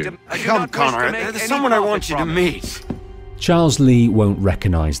know you? Come, Connor, there's someone I want you to meet. Charles Lee won't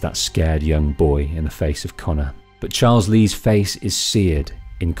recognise that scared young boy in the face of Connor, but Charles Lee's face is seared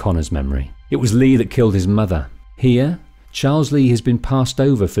in Connor's memory. It was Lee that killed his mother. Here, Charles Lee has been passed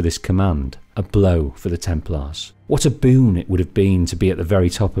over for this command, a blow for the Templars. What a boon it would have been to be at the very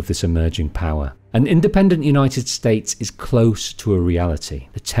top of this emerging power. An independent United States is close to a reality.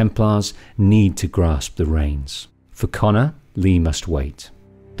 The Templars need to grasp the reins. For Connor, Lee must wait.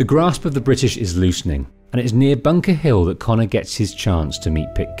 The grasp of the British is loosening, and it is near Bunker Hill that Connor gets his chance to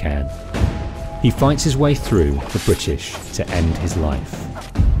meet Pitcairn. He fights his way through the British to end his life.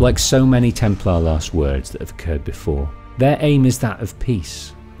 Like so many Templar last words that have occurred before, their aim is that of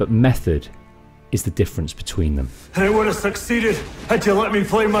peace, but method is the difference between them. And I would have succeeded had you let me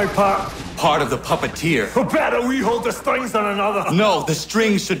play my part. Part of the puppeteer. Or better, we hold the strings on another. No, the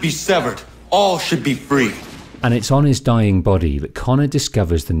strings should be severed. All should be free. And it's on his dying body that Connor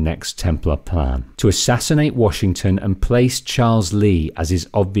discovers the next Templar plan, to assassinate Washington and place Charles Lee as his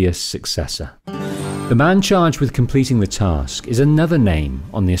obvious successor. The man charged with completing the task is another name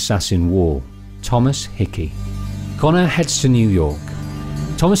on the assassin wall, Thomas Hickey. Connor heads to New York.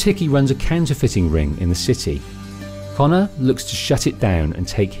 Thomas Hickey runs a counterfeiting ring in the city. Connor looks to shut it down and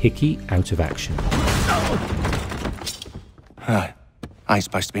take Hickey out of action. Right. Ain't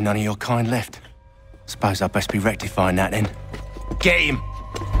supposed to be none of your kind left. Suppose I best be rectifying that then. Get him!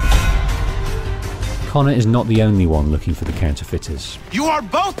 Connor is not the only one looking for the counterfeiters. You are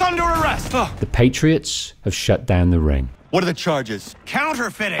both under arrest! The Patriots have shut down the ring. What are the charges?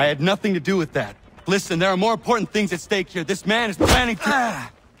 Counterfeiting! I had nothing to do with that. Listen, there are more important things at stake here. This man is planning to...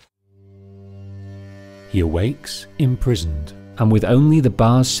 He awakes, imprisoned, and with only the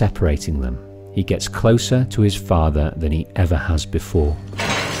bars separating them, he gets closer to his father than he ever has before.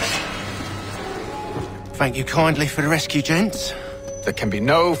 Thank you kindly for the rescue, gents. There can be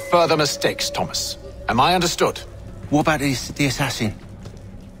no further mistakes, Thomas. Am I understood? What about the assassin?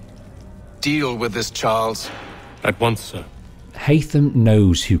 Deal with this, Charles. At once, sir. Haytham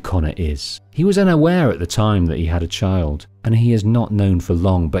knows who Connor is. He was unaware at the time that he had a child, and he has not known for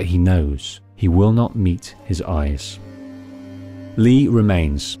long, but he knows. He will not meet his eyes. Lee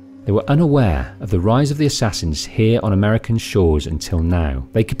remains. They were unaware of the rise of the assassins here on American shores until now.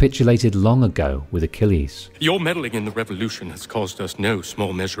 They capitulated long ago with Achilles. Your meddling in the revolution has caused us no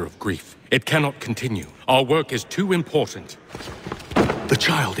small measure of grief. It cannot continue. Our work is too important. The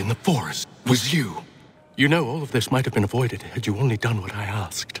child in the forest was you. You know, all of this might have been avoided had you only done what I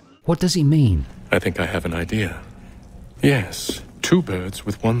asked. What does he mean? I think I have an idea. Yes, two birds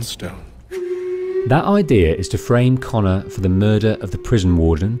with one stone. That idea is to frame Connor for the murder of the prison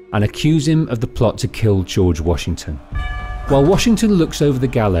warden and accuse him of the plot to kill George Washington. While Washington looks over the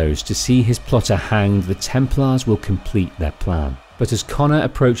gallows to see his plotter hanged, the Templars will complete their plan. But as Connor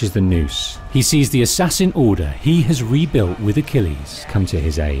approaches the noose, he sees the assassin order he has rebuilt with Achilles come to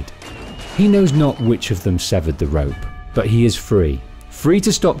his aid. He knows not which of them severed the rope, but he is free. Free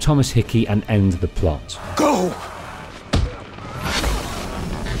to stop Thomas Hickey and end the plot. Go!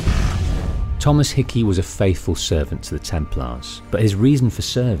 Thomas Hickey was a faithful servant to the Templars, but his reason for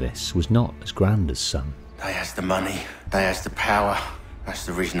service was not as grand as some. They has the money, they has the power. That's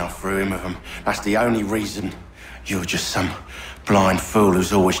the reason I threw in with them. That's the only reason. You're just some blind fool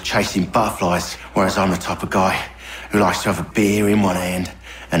who's always chasing butterflies, whereas I'm the type of guy who likes to have a beer in one hand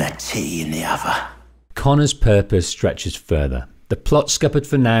and a tea in the other. Connor's purpose stretches further. The plot scuppered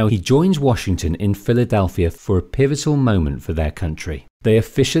for now, he joins Washington in Philadelphia for a pivotal moment for their country. They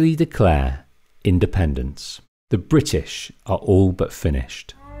officially declare independence. The British are all but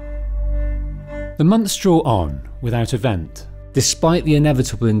finished. The months draw on without event. Despite the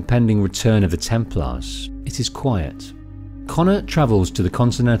inevitable impending return of the Templars, it is quiet. Connor travels to the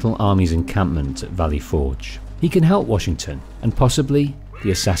Continental Army's encampment at Valley Forge. He can help Washington, and possibly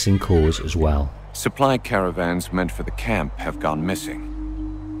the assassin cause as well. Supply caravans meant for the camp have gone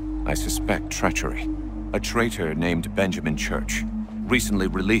missing. I suspect treachery. A traitor named Benjamin Church, recently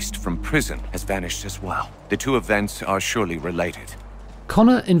released from prison, has vanished as well. The two events are surely related.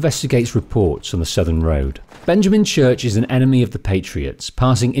 Connor investigates reports on the Southern Road. Benjamin Church is an enemy of the Patriots,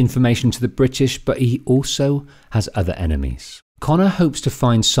 passing information to the British, but he also has other enemies. Connor hopes to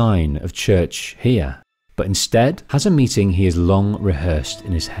find sign of Church here, but instead has a meeting he has long rehearsed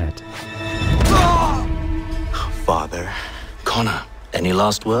in his head. Father, Connor, any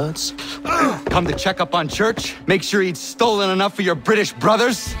last words? Come to check up on Church? Make sure he'd stolen enough for your British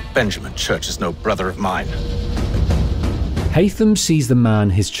brothers? Benjamin Church is no brother of mine. Haytham sees the man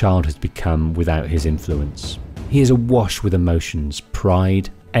his child has become without his influence. He is awash with emotions, pride,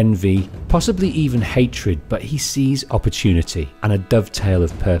 envy, possibly even hatred, but he sees opportunity and a dovetail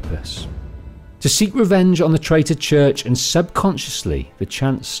of purpose. To seek revenge on the traitor Church and subconsciously the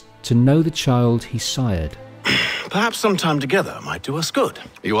chance to know the child he sired. Perhaps some time together might do us good.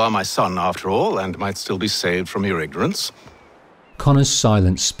 You are my son, after all, and might still be saved from your ignorance. Connor's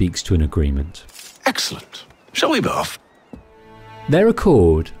silence speaks to an agreement. Excellent. Shall we be off? Their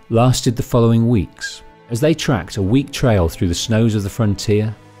accord lasted the following weeks, as they tracked a weak trail through the snows of the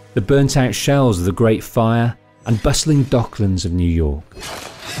frontier, the burnt-out shells of the Great Fire, and bustling docklands of New York.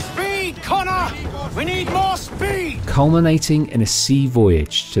 Speed, Connor! We need more speed! Culminating in a sea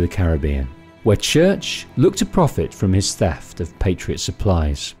voyage to the Caribbean, where Church looked to profit from his theft of Patriot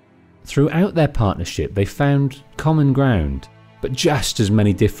supplies. Throughout their partnership, they found common ground, but just as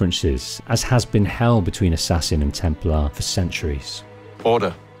many differences as has been held between Assassin and Templar for centuries.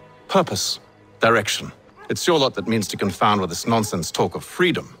 Order, purpose, direction. It's your lot that means to confound with this nonsense talk of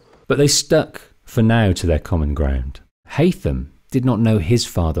freedom. But they stuck, for now, to their common ground. Haytham did not know his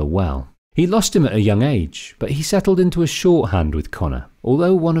father well. He lost him at a young age, but he settled into a shorthand with Connor,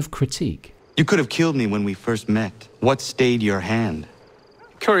 although one of critique. You could have killed me when we first met. What stayed your hand?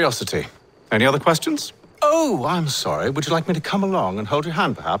 Curiosity. Any other questions? Oh, I'm sorry. Would you like me to come along and hold your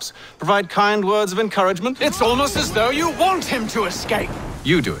hand, perhaps? Provide kind words of encouragement? It's almost as though you want him to escape.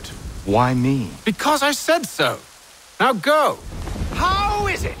 You do it. Why me? Because I said so. Now go. How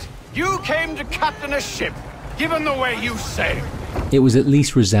is it you came to captain a ship, given the way you sailed? It was at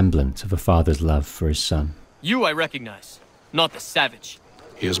least resemblant of a father's love for his son. You I recognize, not the savage.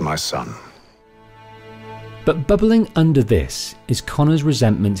 He is my son. But bubbling under this is Connor's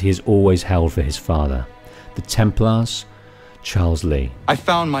resentment he has always held for his father. The Templars, Charles Lee. I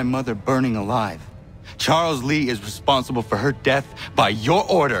found my mother burning alive. Charles Lee is responsible for her death by your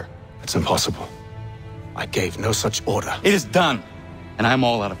order. It's impossible. I gave no such order. It is done, and I'm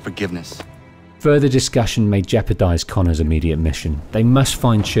all out of forgiveness. Further discussion may jeopardize Connor's immediate mission. They must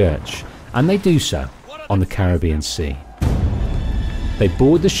find Church, and they do so on the Caribbean Sea. They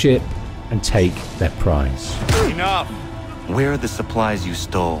board the ship and take their prize. Enough! Where are the supplies you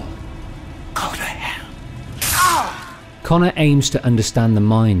stole? Go to hell. Connor aims to understand the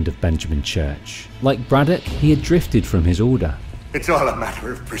mind of Benjamin Church. Like Braddock, he had drifted from his order. It's all a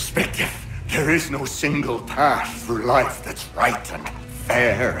matter of perspective. There is no single path through life that's right and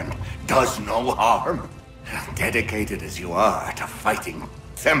fair and does no harm. Dedicated as you are to fighting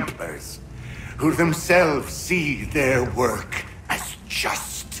Templars, who themselves see their work as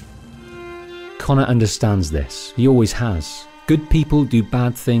just. Connor understands this. He always has. Good people do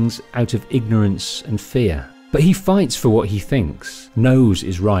bad things out of ignorance and fear. But he fights for what he thinks, knows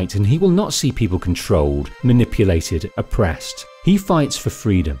is right, and he will not see people controlled, manipulated, oppressed. He fights for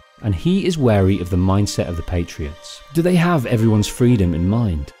freedom, and he is wary of the mindset of the Patriots. Do they have everyone's freedom in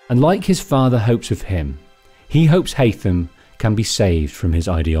mind? And like his father hopes of him, he hopes Haytham can be saved from his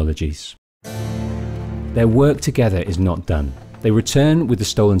ideologies. Their work together is not done. They return with the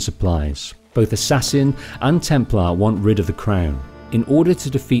stolen supplies. Both Assassin and Templar want rid of the crown. In order to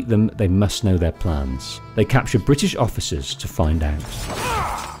defeat them, they must know their plans. They capture British officers to find out.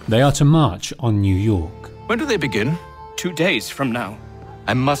 They are to march on New York. When do they begin? 2 days from now.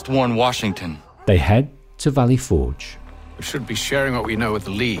 I must warn Washington. They head to Valley Forge. We should be sharing what we know with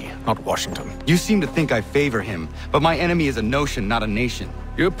Lee, not Washington. You seem to think I favor him, but my enemy is a notion, not a nation.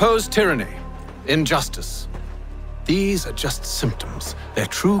 You oppose tyranny, injustice. These are just symptoms. Their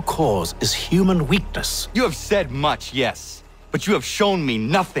true cause is human weakness. You have said much, yes, but you have shown me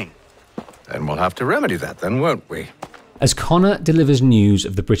nothing. Then we'll have to remedy that then, won't we? As Connor delivers news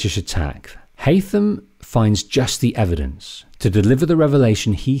of the British attack, Haytham finds just the evidence to deliver the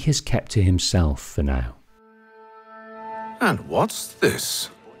revelation he has kept to himself for now. And what's this?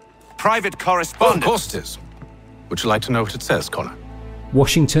 Private correspondence. Of course it is. Would you like to know what it says, Connor?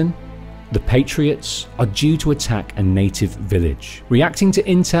 Washington, the Patriots, are due to attack a native village. Reacting to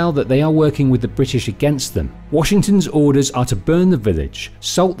intel that they are working with the British against them, Washington's orders are to burn the village,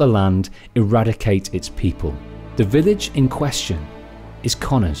 salt the land, eradicate its people. The village in question is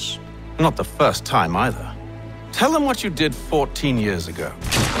Connor's. Not the first time either. Tell them what you did 14 years ago.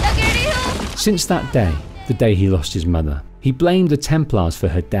 Since that day, the day he lost his mother, he blamed the Templars for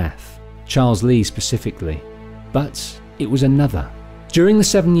her death, Charles Lee specifically. But it was another. During the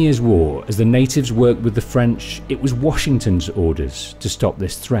 7 Years' War, as the natives worked with the French, it was Washington's orders to stop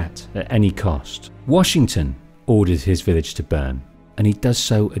this threat at any cost. Washington ordered his village to burn, and he does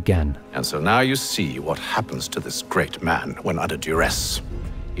so again. And so now you see what happens to this great man when under duress.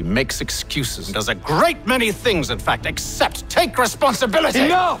 He makes excuses and does a great many things, in fact, except take responsibility.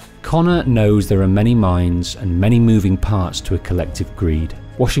 Enough! Connor knows there are many minds and many moving parts to a collective greed.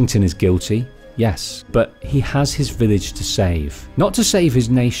 Washington is guilty, yes, but he has his village to save. Not to save his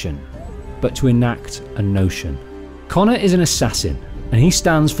nation, but to enact a notion. Connor is an assassin, and he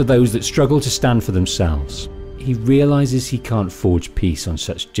stands for those that struggle to stand for themselves. He realizes he can't forge peace on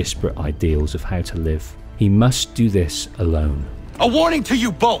such disparate ideals of how to live. He must do this alone. A warning to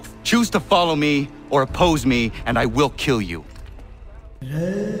you both! Choose to follow me or oppose me, and I will kill you.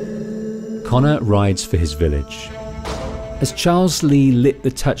 Connor rides for his village. As Charles Lee lit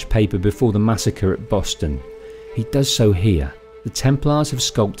the touch paper before the massacre at Boston, he does so here. The Templars have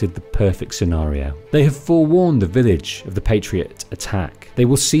sculpted the perfect scenario. They have forewarned the village of the Patriot attack. They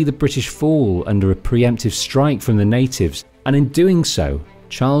will see the British fall under a preemptive strike from the natives, and in doing so,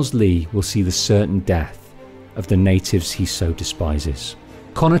 Charles Lee will see the certain death of the natives he so despises.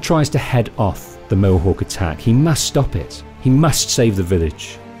 Connor tries to head off the Mohawk attack. He must stop it. He must save the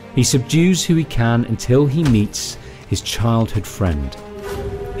village. He subdues who he can until he meets his childhood friend,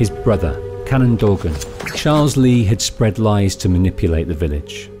 his brother, Canondogan. Charles Lee had spread lies to manipulate the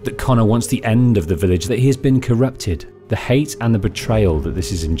village, that Connor wants the end of the village, that he has been corrupted. The hate and the betrayal that this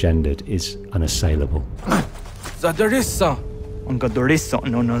has engendered is unassailable.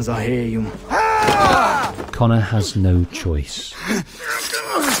 Connor has no choice.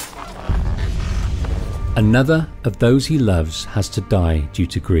 Another of those he loves has to die due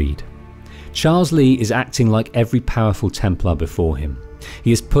to greed. Charles Lee is acting like every powerful Templar before him.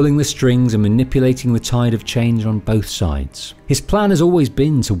 He is pulling the strings and manipulating the tide of change on both sides. His plan has always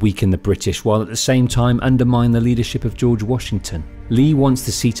been to weaken the British while at the same time undermine the leadership of George Washington. Lee wants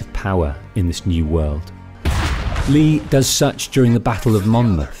the seat of power in this new world. Lee does such during the Battle of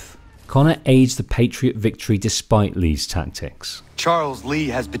Monmouth. Connor aids the Patriot victory despite Lee's tactics. Charles Lee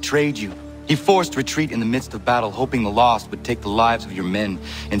has betrayed you. He forced retreat in the midst of battle, hoping the loss would take the lives of your men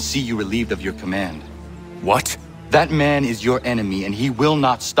and see you relieved of your command. What? That man is your enemy, and he will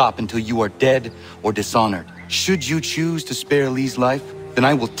not stop until you are dead or dishonored. Should you choose to spare Lee's life, then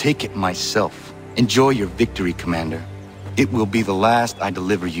I will take it myself. Enjoy your victory, Commander. It will be the last I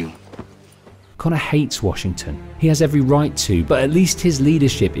deliver you. Connor hates Washington. He has every right to, but at least his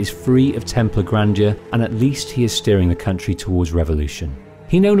leadership is free of Templar grandeur, and at least he is steering the country towards revolution.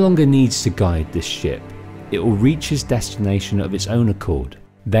 He no longer needs to guide this ship. It will reach his destination of its own accord.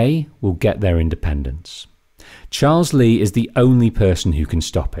 They will get their independence. Charles Lee is the only person who can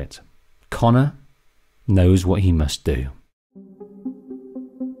stop it. Connor knows what he must do.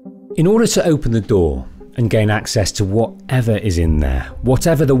 In order to open the door and gain access to whatever is in there,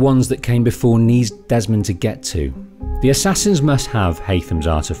 whatever the ones that came before needs Desmond to get to, the assassins must have Haytham's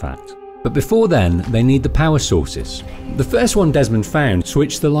artifact. But before then, they need the power sources. The first one Desmond found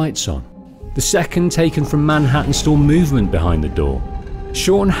switched the lights on. The second taken from Manhattan store movement behind the door.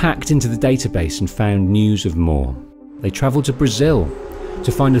 Sean hacked into the database and found news of more. They travelled to Brazil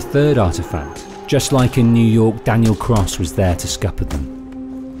to find a third artifact. Just like in New York, Daniel Cross was there to scupper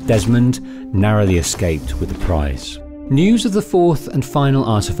them. Desmond narrowly escaped with the prize. News of the fourth and final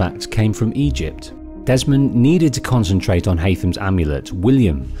artifact came from Egypt. Desmond needed to concentrate on Haytham's amulet.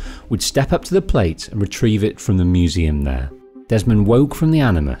 William would step up to the plate and retrieve it from the museum there. Desmond woke from the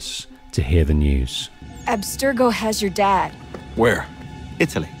Animus to hear the news. Abstergo has your dad. Where?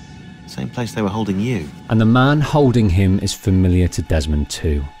 Italy. Same place they were holding you. And the man holding him is familiar to Desmond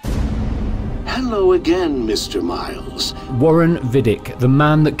too. Hello again, Mr. Miles. Warren Vidic, the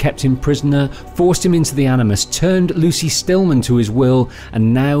man that kept him prisoner, forced him into the Animus, turned Lucy Stillman to his will,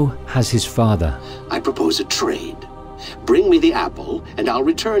 and now has his father. I propose a trade. Bring me the apple, and I'll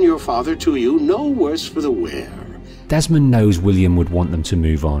return your father to you, no worse for the wear. Desmond knows William would want them to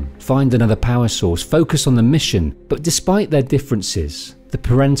move on, find another power source, focus on the mission, but despite their differences, the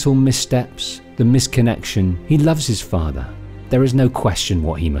parental missteps, the misconnection, he loves his father. There is no question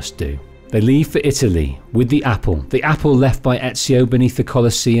what he must do. They leave for Italy with the apple left by Ezio beneath the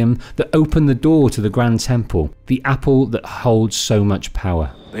Colosseum that opened the door to the Grand Temple, the apple that holds so much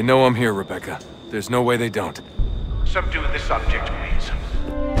power. They know I'm here, Rebecca. There's no way they don't. Subdue the subject, please.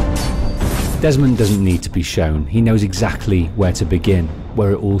 Desmond doesn't need to be shown. He knows exactly where to begin,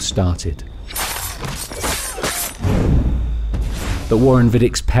 where it all started. But Warren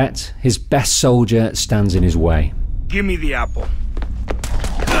Vidic's pet, his best soldier, stands in his way. Give me the apple.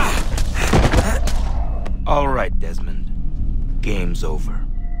 All right, Desmond. Game's over.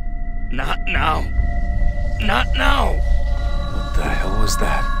 Not now. Not now. What the hell was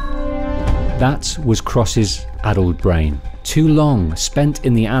that? That was Cross's addled brain. Too long spent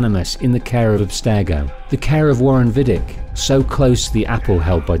in the Animus in the care of Abstergo, the care of Warren Vidic, so close to the apple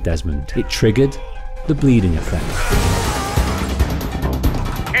held by Desmond. It triggered the bleeding effect.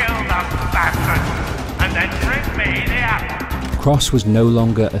 Kill the bastard, and then bring me the apple. Cross was no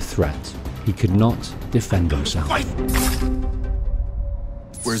longer a threat. He could not defend himself.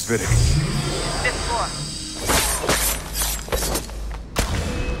 Where's Vidic? This floor.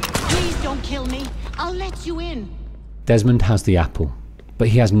 Please don't kill me. I'll let you in. Desmond has the apple, but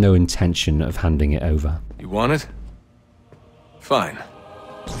he has no intention of handing it over. You want it? Fine.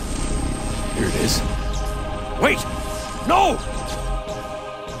 Here it is. Wait! No!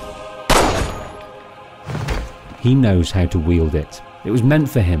 He knows how to wield it. It was meant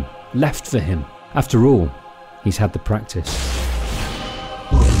for him, left for him. After all, he's had the practice.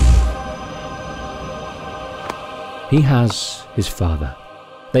 He has his father.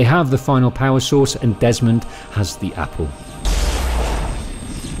 They have the final power source, and Desmond has the apple.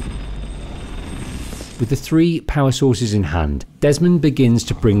 With the 3 power sources in hand, Desmond begins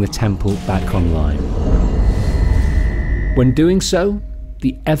to bring the temple back online. When doing so,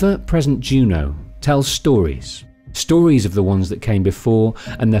 the ever-present Juno tells stories. Stories of the ones that came before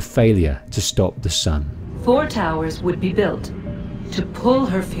and their failure to stop the sun. 4 towers would be built to pull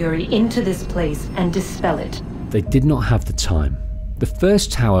her fury into this place and dispel it. They did not have the time. The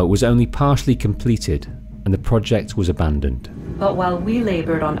first tower was only partially completed, and the project was abandoned. But while we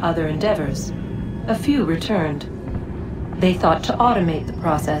labored on other endeavors, a few returned. They thought to automate the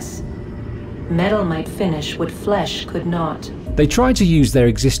process. Metal might finish what flesh could not. They tried to use their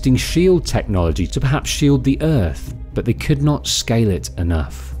existing shield technology to perhaps shield the Earth, but they could not scale it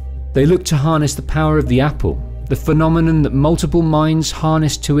enough. They looked to harness the power of the apple, the phenomenon that multiple minds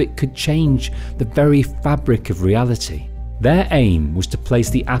harnessed to it could change the very fabric of reality. Their aim was to place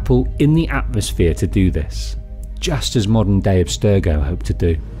the apple in the atmosphere to do this, just as modern-day Abstergo hoped to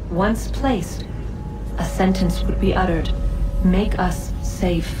do. Once placed, a sentence would be uttered. Make us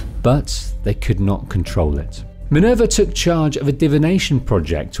safe. But they could not control it. Minerva took charge of a divination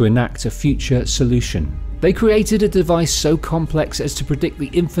project to enact a future solution. They created a device so complex as to predict the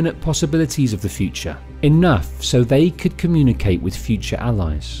infinite possibilities of the future, enough so they could communicate with future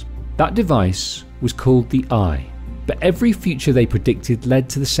allies. That device was called the Eye. But every future they predicted led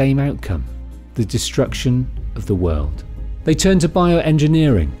to the same outcome, the destruction of the world. They turned to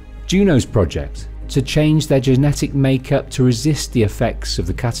bioengineering, Juno's project, to change their genetic makeup to resist the effects of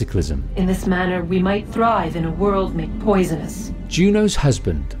the cataclysm. In this manner, we might thrive in a world made poisonous. Juno's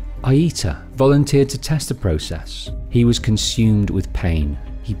husband, Aita, volunteered to test the process. He was consumed with pain.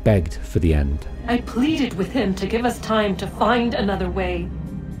 He begged for the end. I pleaded with him to give us time to find another way.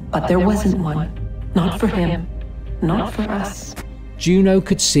 But there wasn't one. Not for him. Not for us. Juno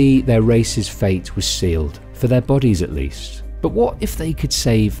could see their race's fate was sealed, for their bodies at least. But what if they could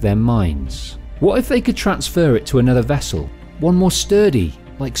save their minds? What if they could transfer it to another vessel, one more sturdy,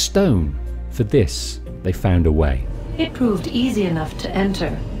 like stone? For this, they found a way. It proved easy enough to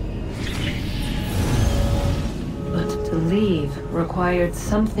enter. But to leave required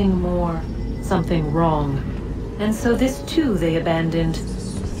something more, something wrong. And so this too they abandoned.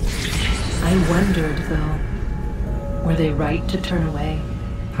 I wondered, though. Were they right to turn away?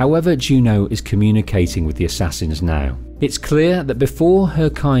 However, Juno is communicating with the assassins now. It's clear that before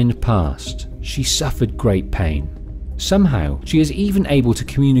her kind passed, she suffered great pain. Somehow, she is even able to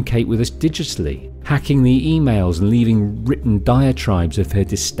communicate with us digitally. hacking the emails and leaving written diatribes of her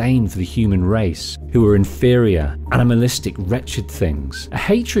disdain for the human race, who were inferior, animalistic, wretched things. A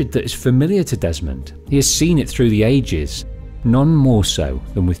hatred that is familiar to Desmond. He has seen it through the ages, none more so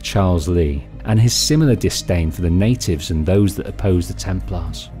than with Charles Lee, and his similar disdain for the natives and those that oppose the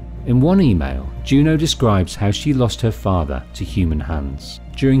Templars. In one email, Juno describes how she lost her father to human hands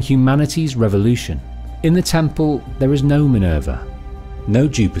during humanity's revolution. In the temple, there is no Minerva, no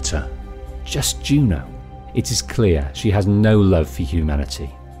Jupiter, just Juno. It is clear she has no love for humanity.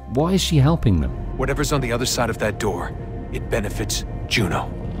 Why is she helping them? Whatever's on the other side of that door, it benefits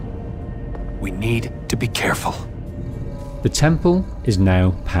Juno. We need to be careful. The temple is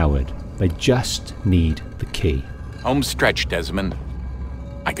now powered. They just need the key. Home stretch, Desmond.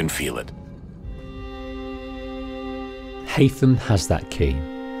 I can feel it. Haytham has that key,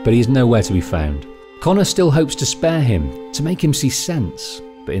 but he is nowhere to be found. Connor still hopes to spare him, to make him see sense,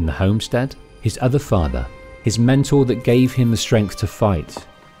 but in the homestead, his other father, his mentor that gave him the strength to fight,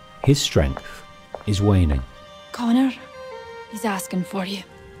 his strength is waning. Connor, he's asking for you.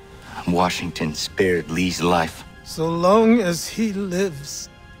 Washington spared Lee's life. So long as he lives,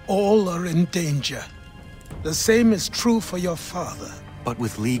 all are in danger. The same is true for your father. But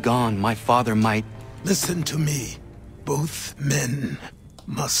with Lee gone, my father might... Listen to me. Both men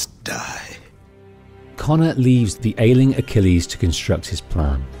must die. Connor leaves the ailing Achilles to construct his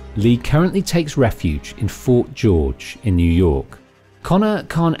plan. Lee currently takes refuge in Fort George in New York. Connor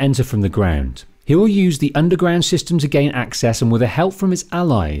can't enter from the ground. He will use the underground system to gain access, and with the help from his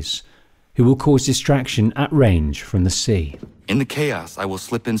allies, who will cause distraction at range from the sea. In the chaos, I will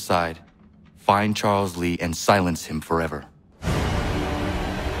slip inside, find Charles Lee, and silence him forever.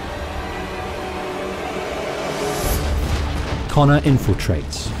 Connor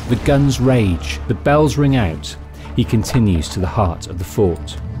infiltrates. The guns rage. The bells ring out. He continues to the heart of the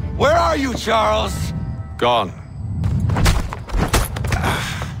fort. Where are you, Charles? Gone.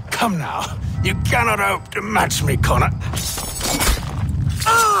 Come now. You cannot hope to match me, Connor.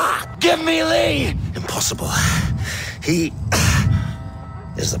 Give me Lee! Impossible. He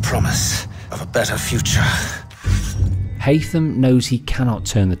is the promise of a better future. Haytham knows he cannot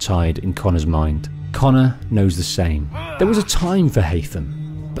turn the tide in Connor's mind. Connor knows the same. There was a time for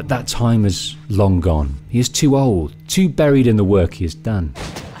Haytham, but that time is long gone. He is too old, too buried in the work he has done,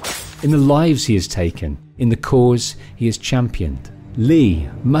 in the lives he has taken, in the cause he has championed. Lee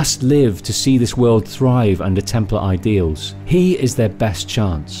must live to see this world thrive under Templar ideals. He is their best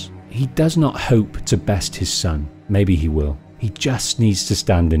chance. He does not hope to best his son. Maybe he will. He just needs to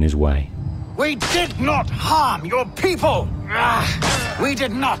stand in his way. We did not harm your people. We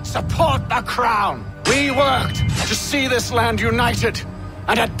did not support the crown. We worked to see this land united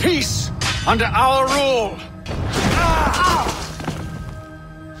and at peace under our rule.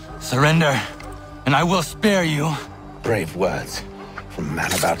 Surrender, and I will spare you. Brave words from a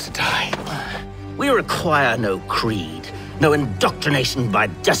man about to die. We require no creed, no indoctrination by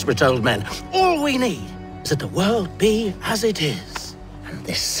desperate old men. All we need is that the world be as it is. And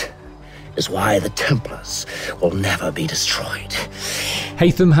this is why the Templars will never be destroyed.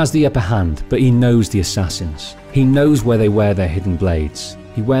 Haytham has the upper hand, but he knows the assassins. He knows where they wear their hidden blades.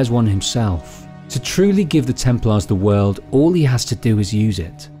 He wears one himself. To truly give the Templars the world, all he has to do is use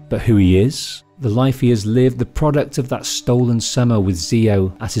it. But who he is, the life he has lived, the product of that stolen summer with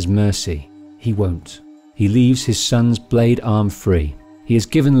Zio at his mercy, he won't. He leaves his son's blade arm free. He has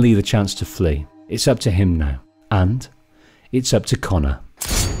given Lee the chance to flee. It's up to him now. And it's up to Connor.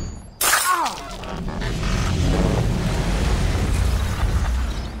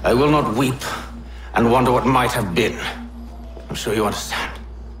 I will not weep and wonder what might have been. I'm sure you understand.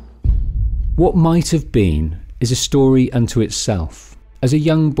 What might have been is a story unto itself. As a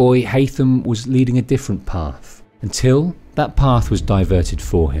young boy, Haytham was leading a different path, until that path was diverted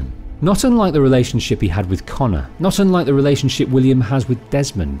for him. Not unlike the relationship he had with Connor, not unlike the relationship William has with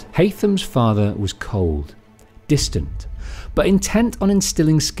Desmond, Haytham's father was cold, distant, but intent on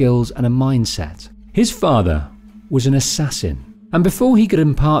instilling skills and a mindset. His father was an assassin, and before he could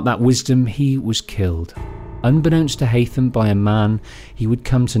impart that wisdom, he was killed, unbeknownst to Haytham by a man he would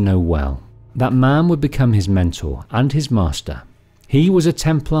come to know well. That man would become his mentor and his master. He was a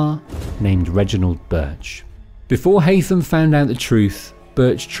Templar named Reginald Birch. Before Haytham found out the truth,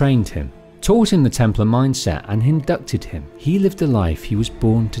 Birch trained him, taught him the Templar mindset, and inducted him. He lived a life he was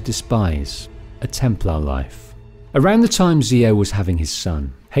born to despise, a Templar life. Around the time Zio was having his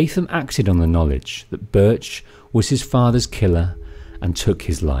son, Haytham acted on the knowledge that Birch was his father's killer and took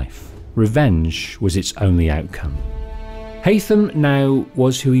his life. Revenge was its only outcome. Haytham now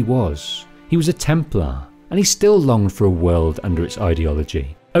was who he was. He was a Templar, and he still longed for a world under its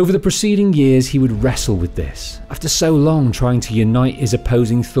ideology. Over the preceding years, he would wrestle with this. After so long trying to unite his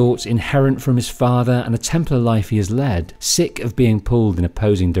opposing thoughts inherent from his father and the Templar life he has led, sick of being pulled in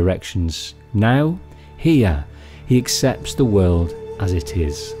opposing directions, now, here, he accepts the world as it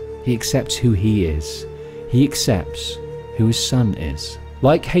is. He accepts who he is. He accepts who his son is.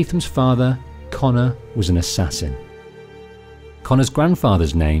 Like Haytham's father, Connor was an assassin. Connor's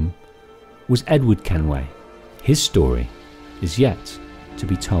grandfather's name was Edward Kenway. His story is yet to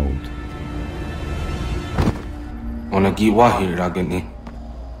be told.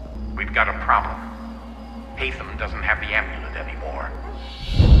 We've got a problem. Haytham doesn't have the amulet anymore.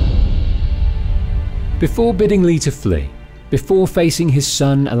 Before bidding Lee to flee, before facing his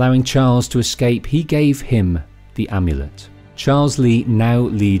son, allowing Charles to escape, he gave him the amulet. Charles Lee now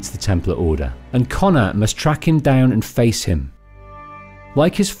leads the Templar Order, and Connor must track him down and face him.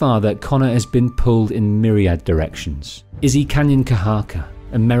 Like his father, Connor has been pulled in myriad directions. Is he Canyon Kahaka,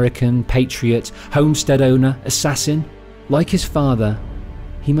 American, patriot, homestead owner, assassin? Like his father,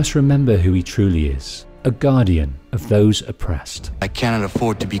 he must remember who he truly is, a guardian of those oppressed. I cannot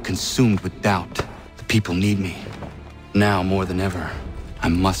afford to be consumed with doubt. The people need me. Now more than ever, I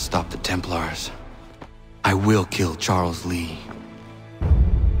must stop the Templars. I will kill Charles Lee.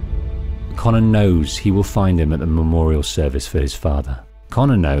 Connor knows he will find him at the memorial service for his father.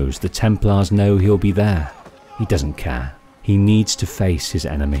 Connor knows the Templars know he'll be there. He doesn't care. He needs to face his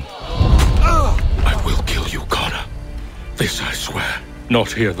enemy. I will kill you, Connor. This I swear. Not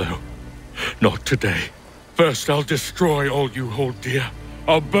here, though. Not today. First, I'll destroy all you hold dear.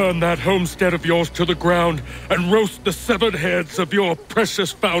 I'll burn that homestead of yours to the ground and roast the severed heads of your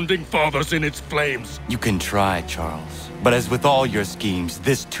precious founding fathers in its flames. You can try, Charles. But as with all your schemes,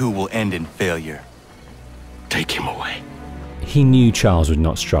 this too will end in failure. Take him away. He knew Charles would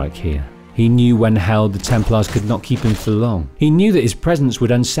not strike here. He knew when held the Templars could not keep him for long. He knew that his presence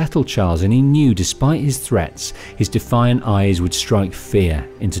would unsettle Charles, and he knew despite his threats, his defiant eyes would strike fear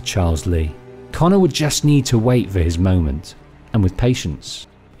into Charles Lee. Connor would just need to wait for his moment, and with patience,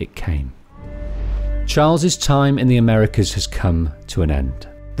 it came. Charles's time in the Americas has come to an end.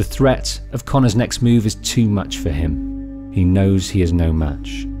 The threat of Connor's next move is too much for him. He knows he is no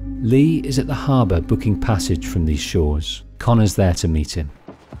match. Lee is at the harbour booking passage from these shores. Connor's there to meet him.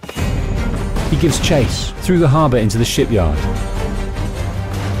 He gives chase through the harbour into the shipyard.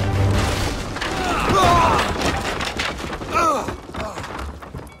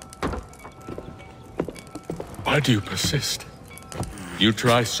 Why do you persist? You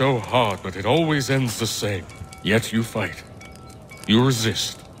try so hard, but it always ends the same. Yet you fight. You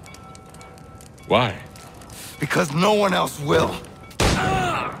resist. Why? Because no one else will.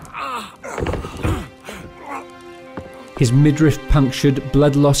 His midriff punctured,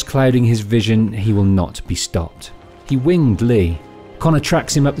 blood loss clouding his vision, he will not be stopped. He winged Lee. Connor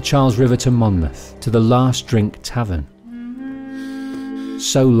tracks him up the Charles River to Monmouth, to the Last Drink Tavern.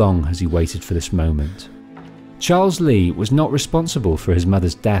 So long has he waited for this moment. Charles Lee was not responsible for his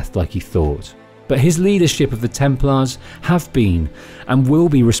mother's death like he thought, but his leadership of the Templars have been and will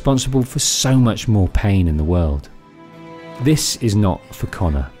be responsible for so much more pain in the world. This is not for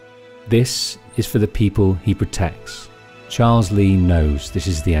Connor. This is for the people he protects. Charles Lee knows this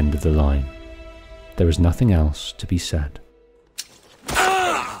is the end of the line. There is nothing else to be said.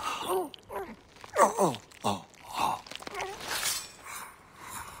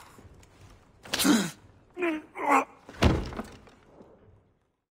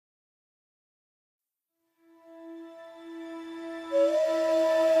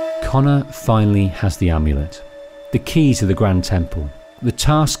 Connor finally has the amulet, the key to the Grand Temple. The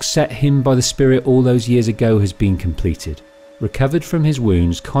task set him by the Spirit all those years ago has been completed. Recovered from his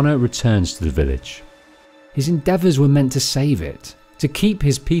wounds, Connor returns to the village. His endeavours were meant to save it, to keep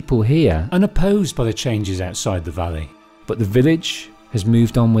his people here, unopposed by the changes outside the valley. But the village has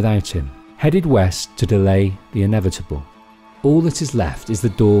moved on without him, headed west to delay the inevitable. All that is left is the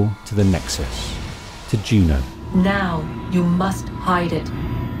door to the Nexus, to Juno. Now you must hide it,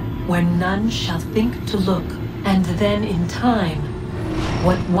 where none shall think to look, and then in time,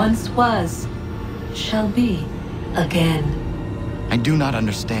 what once was, shall be again. I do not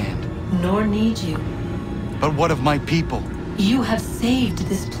understand. Nor need you. But what of my people? You have saved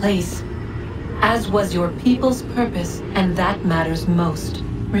this place, as was your people's purpose, and that matters most.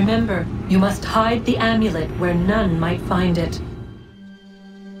 Remember, you must hide the amulet where none might find it.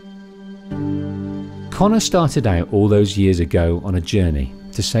 Connor started out all those years ago on a journey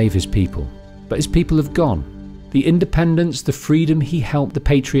to save his people, but his people have gone. The independence, the freedom he helped the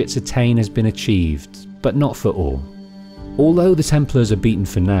Patriots attain has been achieved, but not for all. Although the Templars are beaten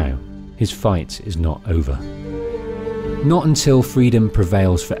for now, his fight is not over. Not until freedom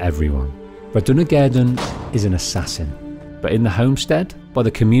prevails for everyone. Radunagerdun is an assassin, but in the homestead, by the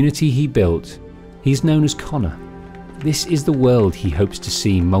community he built, he's known as Connor. This is the world he hopes to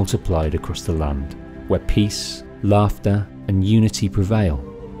see multiplied across the land, where peace, laughter and unity prevail,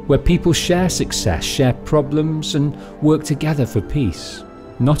 where people share success, share problems and work together for peace.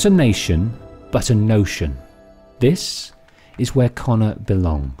 Not a nation, but a notion. This is where Connor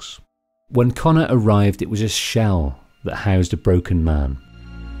belongs. When Connor arrived, it was a shell that housed a broken man.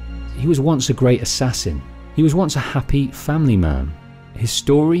 He was once a great assassin. He was once a happy family man. His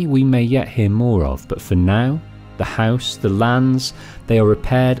story we may yet hear more of, but for now, the house, the lands, they are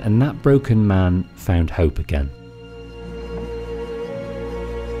repaired and that broken man found hope again.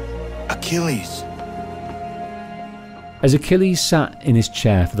 Achilles. As Achilles sat in his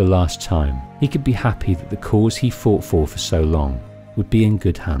chair for the last time, he could be happy that the cause he fought for so long would be in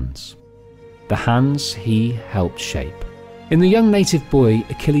good hands. The hands he helped shape. In the young native boy,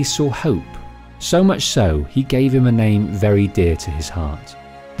 Achilles saw hope. So much so, he gave him a name very dear to his heart.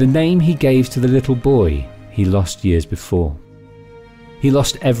 The name he gave to the little boy he lost years before. He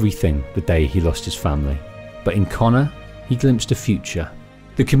lost everything the day he lost his family. But in Connor, he glimpsed a future.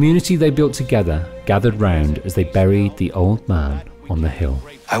 The community they built together gathered round as they buried the old man on the hill.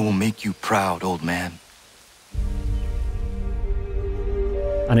 I will make you proud, old man.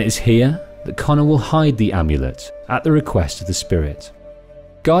 And it is here that Connor will hide the amulet at the request of the spirit.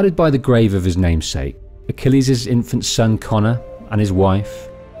 Guarded by the grave of his namesake, Achilles' infant son Connor and his wife,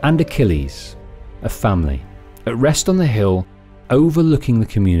 and Achilles, a family, at rest on the hill overlooking the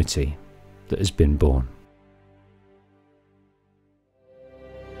community that has been born.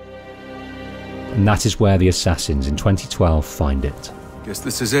 And that is where the assassins in 2012 find it. Guess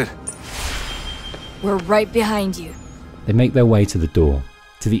this is it. We're right behind you. They make their way to the door,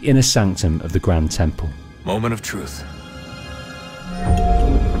 to the inner sanctum of the Grand Temple. Moment of truth.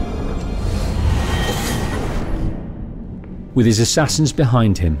 With his assassins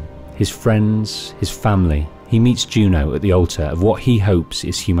behind him, his friends, his family, he meets Juno at the altar of what he hopes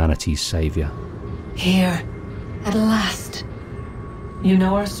is humanity's saviour. Here, at last. You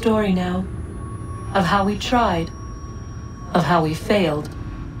know our story now. Of how we tried. Of how we failed.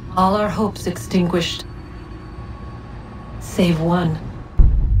 All our hopes extinguished. Save one.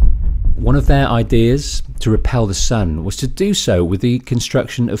 One of their ideas to repel the sun was to do so with the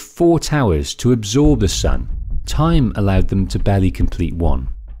construction of 4 towers to absorb the sun. Time allowed them to barely complete one.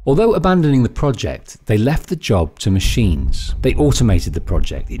 Although abandoning the project, they left the job to machines. They automated the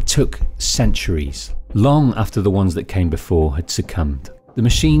project. It took centuries, long after the ones that came before had succumbed. The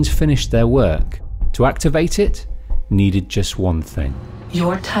machines finished their work. To activate it, needed just one thing.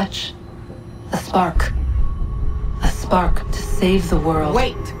 Your touch. A spark. A spark to save the world.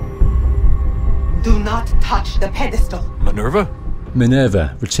 Wait! Do not touch the pedestal. Minerva?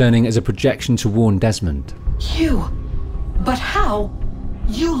 Minerva returning as a projection to warn Desmond. You? But how?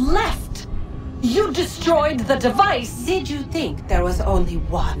 You left! You destroyed the device! Did you think there was only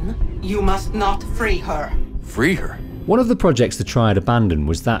one? You must not free her. Free her? One of the projects the Triad abandoned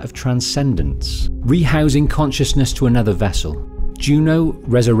was that of transcendence, rehousing consciousness to another vessel. Juno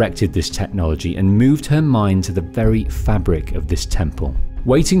resurrected this technology and moved her mind to the very fabric of this temple,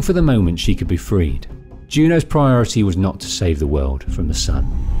 waiting for the moment she could be freed. Juno's priority was not to save the world from the sun.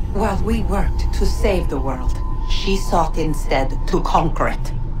 While we worked to save the world, she sought instead to conquer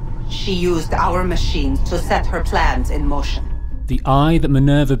it. She used our machines to set her plans in motion. The eye that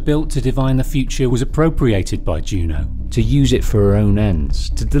Minerva built to divine the future was appropriated by Juno, to use it for her own ends,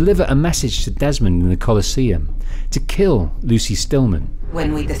 to deliver a message to Desmond in the Colosseum, to kill Lucy Stillman.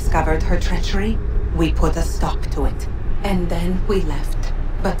 When we discovered her treachery, we put a stop to it. And then we left.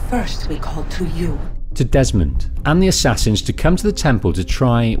 But first we called to you. To Desmond and the assassins to come to the temple to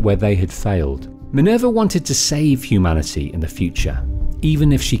try where they had failed. Minerva wanted to save humanity in the future,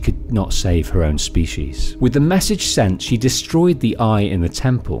 even if she could not save her own species. With the message sent, she destroyed the eye in the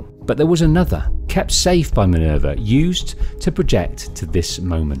temple, but there was another, kept safe by Minerva, used to project to this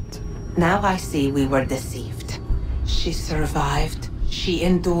moment. Now I see we were deceived. She survived, she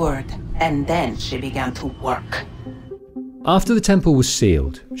endured, and then she began to work. After the temple was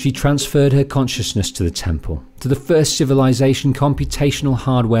sealed, she transferred her consciousness to the temple, to the first civilization computational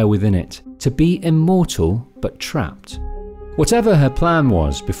hardware within it, to be immortal but trapped. Whatever her plan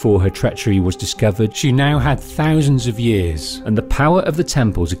was before her treachery was discovered, she now had thousands of years and the power of the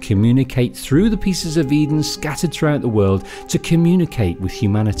temple to communicate through the pieces of Eden scattered throughout the world, to communicate with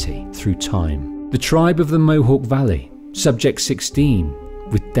humanity through time. The tribe of the Mohawk Valley, Subject 16,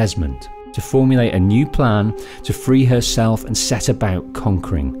 with Desmond, to formulate a new plan to free herself and set about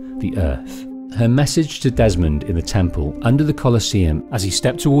conquering the Earth. Her message to Desmond in the temple under the Colosseum as he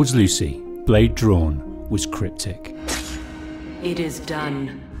stepped towards Lucy, blade drawn, was cryptic. It is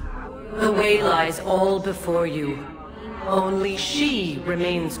done. The way lies all before you. Only she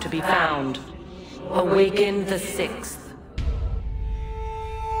remains to be found. Awaken the sixth.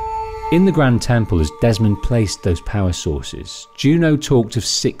 In the Grand Temple, as Desmond placed those power sources, Juno talked of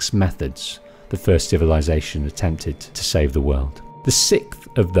 6 methods the first civilization attempted to save the world. The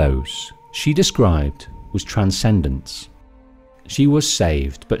 6th of those she described was transcendence. She was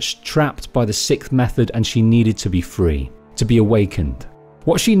saved, but trapped by the 6th method, and she needed to be free, to be awakened.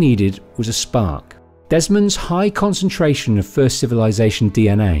 What she needed was a spark. Desmond's high concentration of first civilization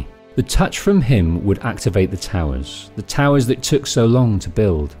DNA. The touch from him would activate the towers that took so long to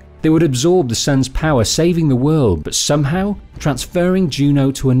build. They would absorb the sun's power, saving the world, but somehow transferring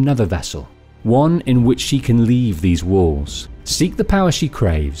Juno to another vessel. One in which she can leave these walls, seek the power she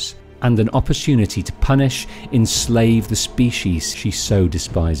craves, and an opportunity to punish, enslave the species she so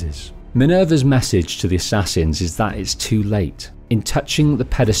despises. Minerva's message to the assassins is that it's too late. In touching the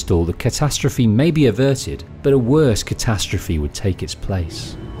pedestal, the catastrophe may be averted, but a worse catastrophe would take its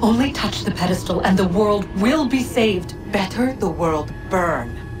place. Only touch the pedestal and the world will be saved. Better the world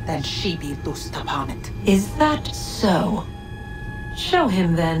burn than she be loosed upon it. Is that so? Show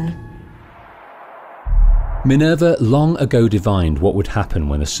him then. Minerva long ago divined what would happen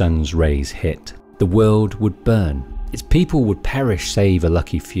when the sun's rays hit. The world would burn. Its people would perish save a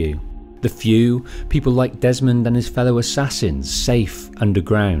lucky few. The few, people like Desmond and his fellow assassins, safe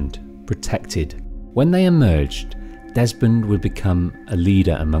underground, protected. When they emerged, Desmond would become a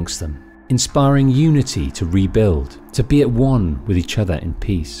leader amongst them, inspiring unity to rebuild, to be at one with each other in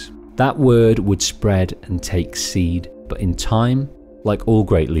peace. That word would spread and take seed, but in time, like all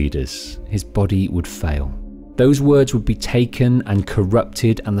great leaders, his body would fail. Those words would be taken and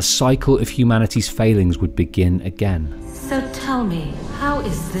corrupted, and the cycle of humanity's failings would begin again. So tell me, how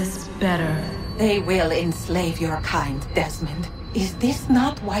is this better? They will enslave your kind, Desmond. Is this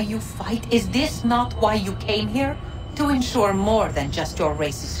not why you fight? Is this not why you came here? To ensure more than just your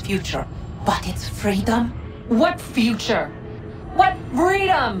race's future, but its freedom? What future? What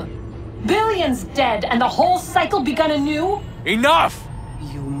freedom? Billions dead and the whole cycle begun anew? Enough!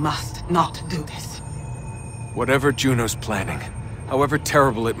 You must not do this. Whatever Juno's planning, however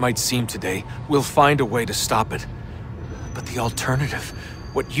terrible it might seem today, we'll find a way to stop it. But the alternative,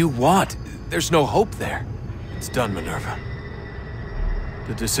 what you want, there's no hope there. It's done, Minerva.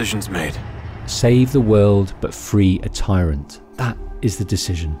 The decision's made. Save the world, but free a tyrant. That is the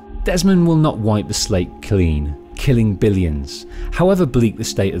decision. Desmond will not wipe the slate clean, killing billions. However bleak the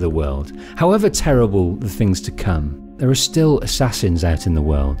state of the world, however terrible the things to come, there are still assassins out in the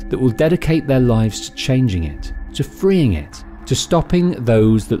world that will dedicate their lives to changing it, to freeing it, to stopping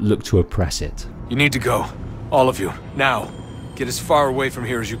those that look to oppress it. You need to go. All of you. Now. Get as far away from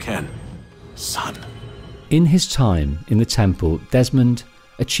here as you can. Son. In his time in the temple, Desmond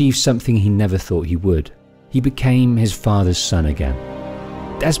achieved something he never thought he would. He became his father's son again.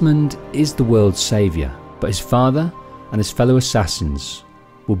 Desmond is the world's savior, but his father and his fellow assassins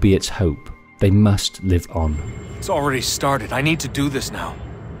will be its hope. They must live on. It's already started. I need to do this now.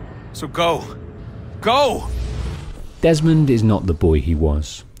 So go. Go! Desmond is not the boy he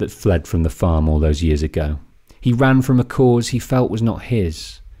was, that fled from the farm all those years ago. He ran from a cause he felt was not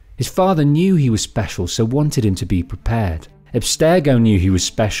his. His father knew he was special, so wanted him to be prepared. Abstergo knew he was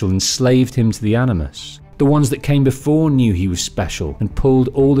special, enslaved him to the Animus. The ones that came before knew he was special, and pulled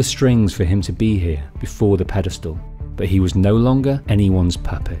all the strings for him to be here, before the pedestal. But he was no longer anyone's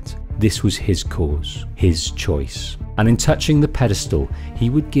puppet. This was his cause, his choice. And in touching the pedestal,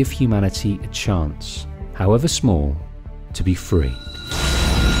 he would give humanity a chance, however small, to be free.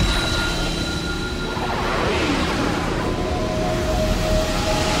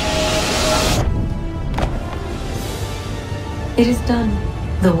 It is done.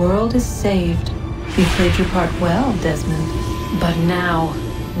 The world is saved. You played your part well, Desmond. But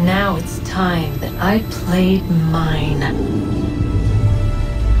now it's time that I played mine.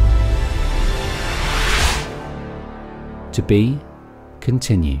 To be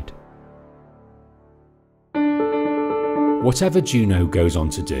continued. Whatever Juno goes on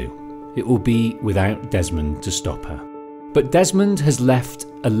to do, it will be without Desmond to stop her. But Desmond has left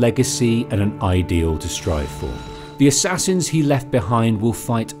a legacy and an ideal to strive for. The assassins he left behind will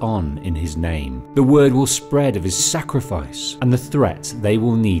fight on in his name. The word will spread of his sacrifice and the threat they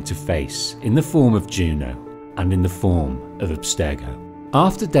will need to face in the form of Juno and in the form of Abstergo.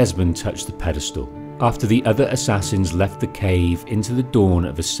 After Desmond touched the pedestal, after the other assassins left the cave into the dawn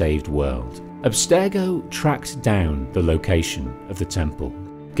of a saved world, Abstergo tracked down the location of the temple,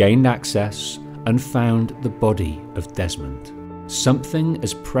 gained access and found the body of Desmond. Something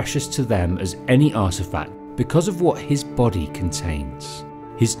as precious to them as any artifact because of what his body contains,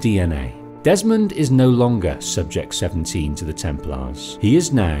 his DNA. Desmond is no longer Subject 17 to the Templars. He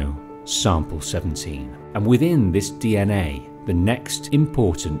is now Sample 17. And within this DNA, the next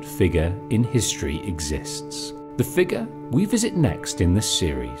important figure in history exists. The figure we visit next in this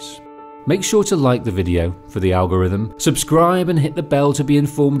series. Make sure to like the video for the algorithm, subscribe and hit the bell to be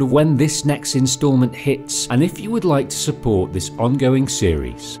informed of when this next installment hits, and if you would like to support this ongoing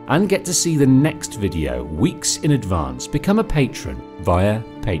series and get to see the next video weeks in advance, become a patron via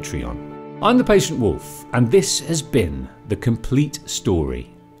Patreon. I'm the Patient Wolf, and this has been the complete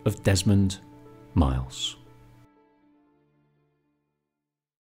story of Desmond Miles.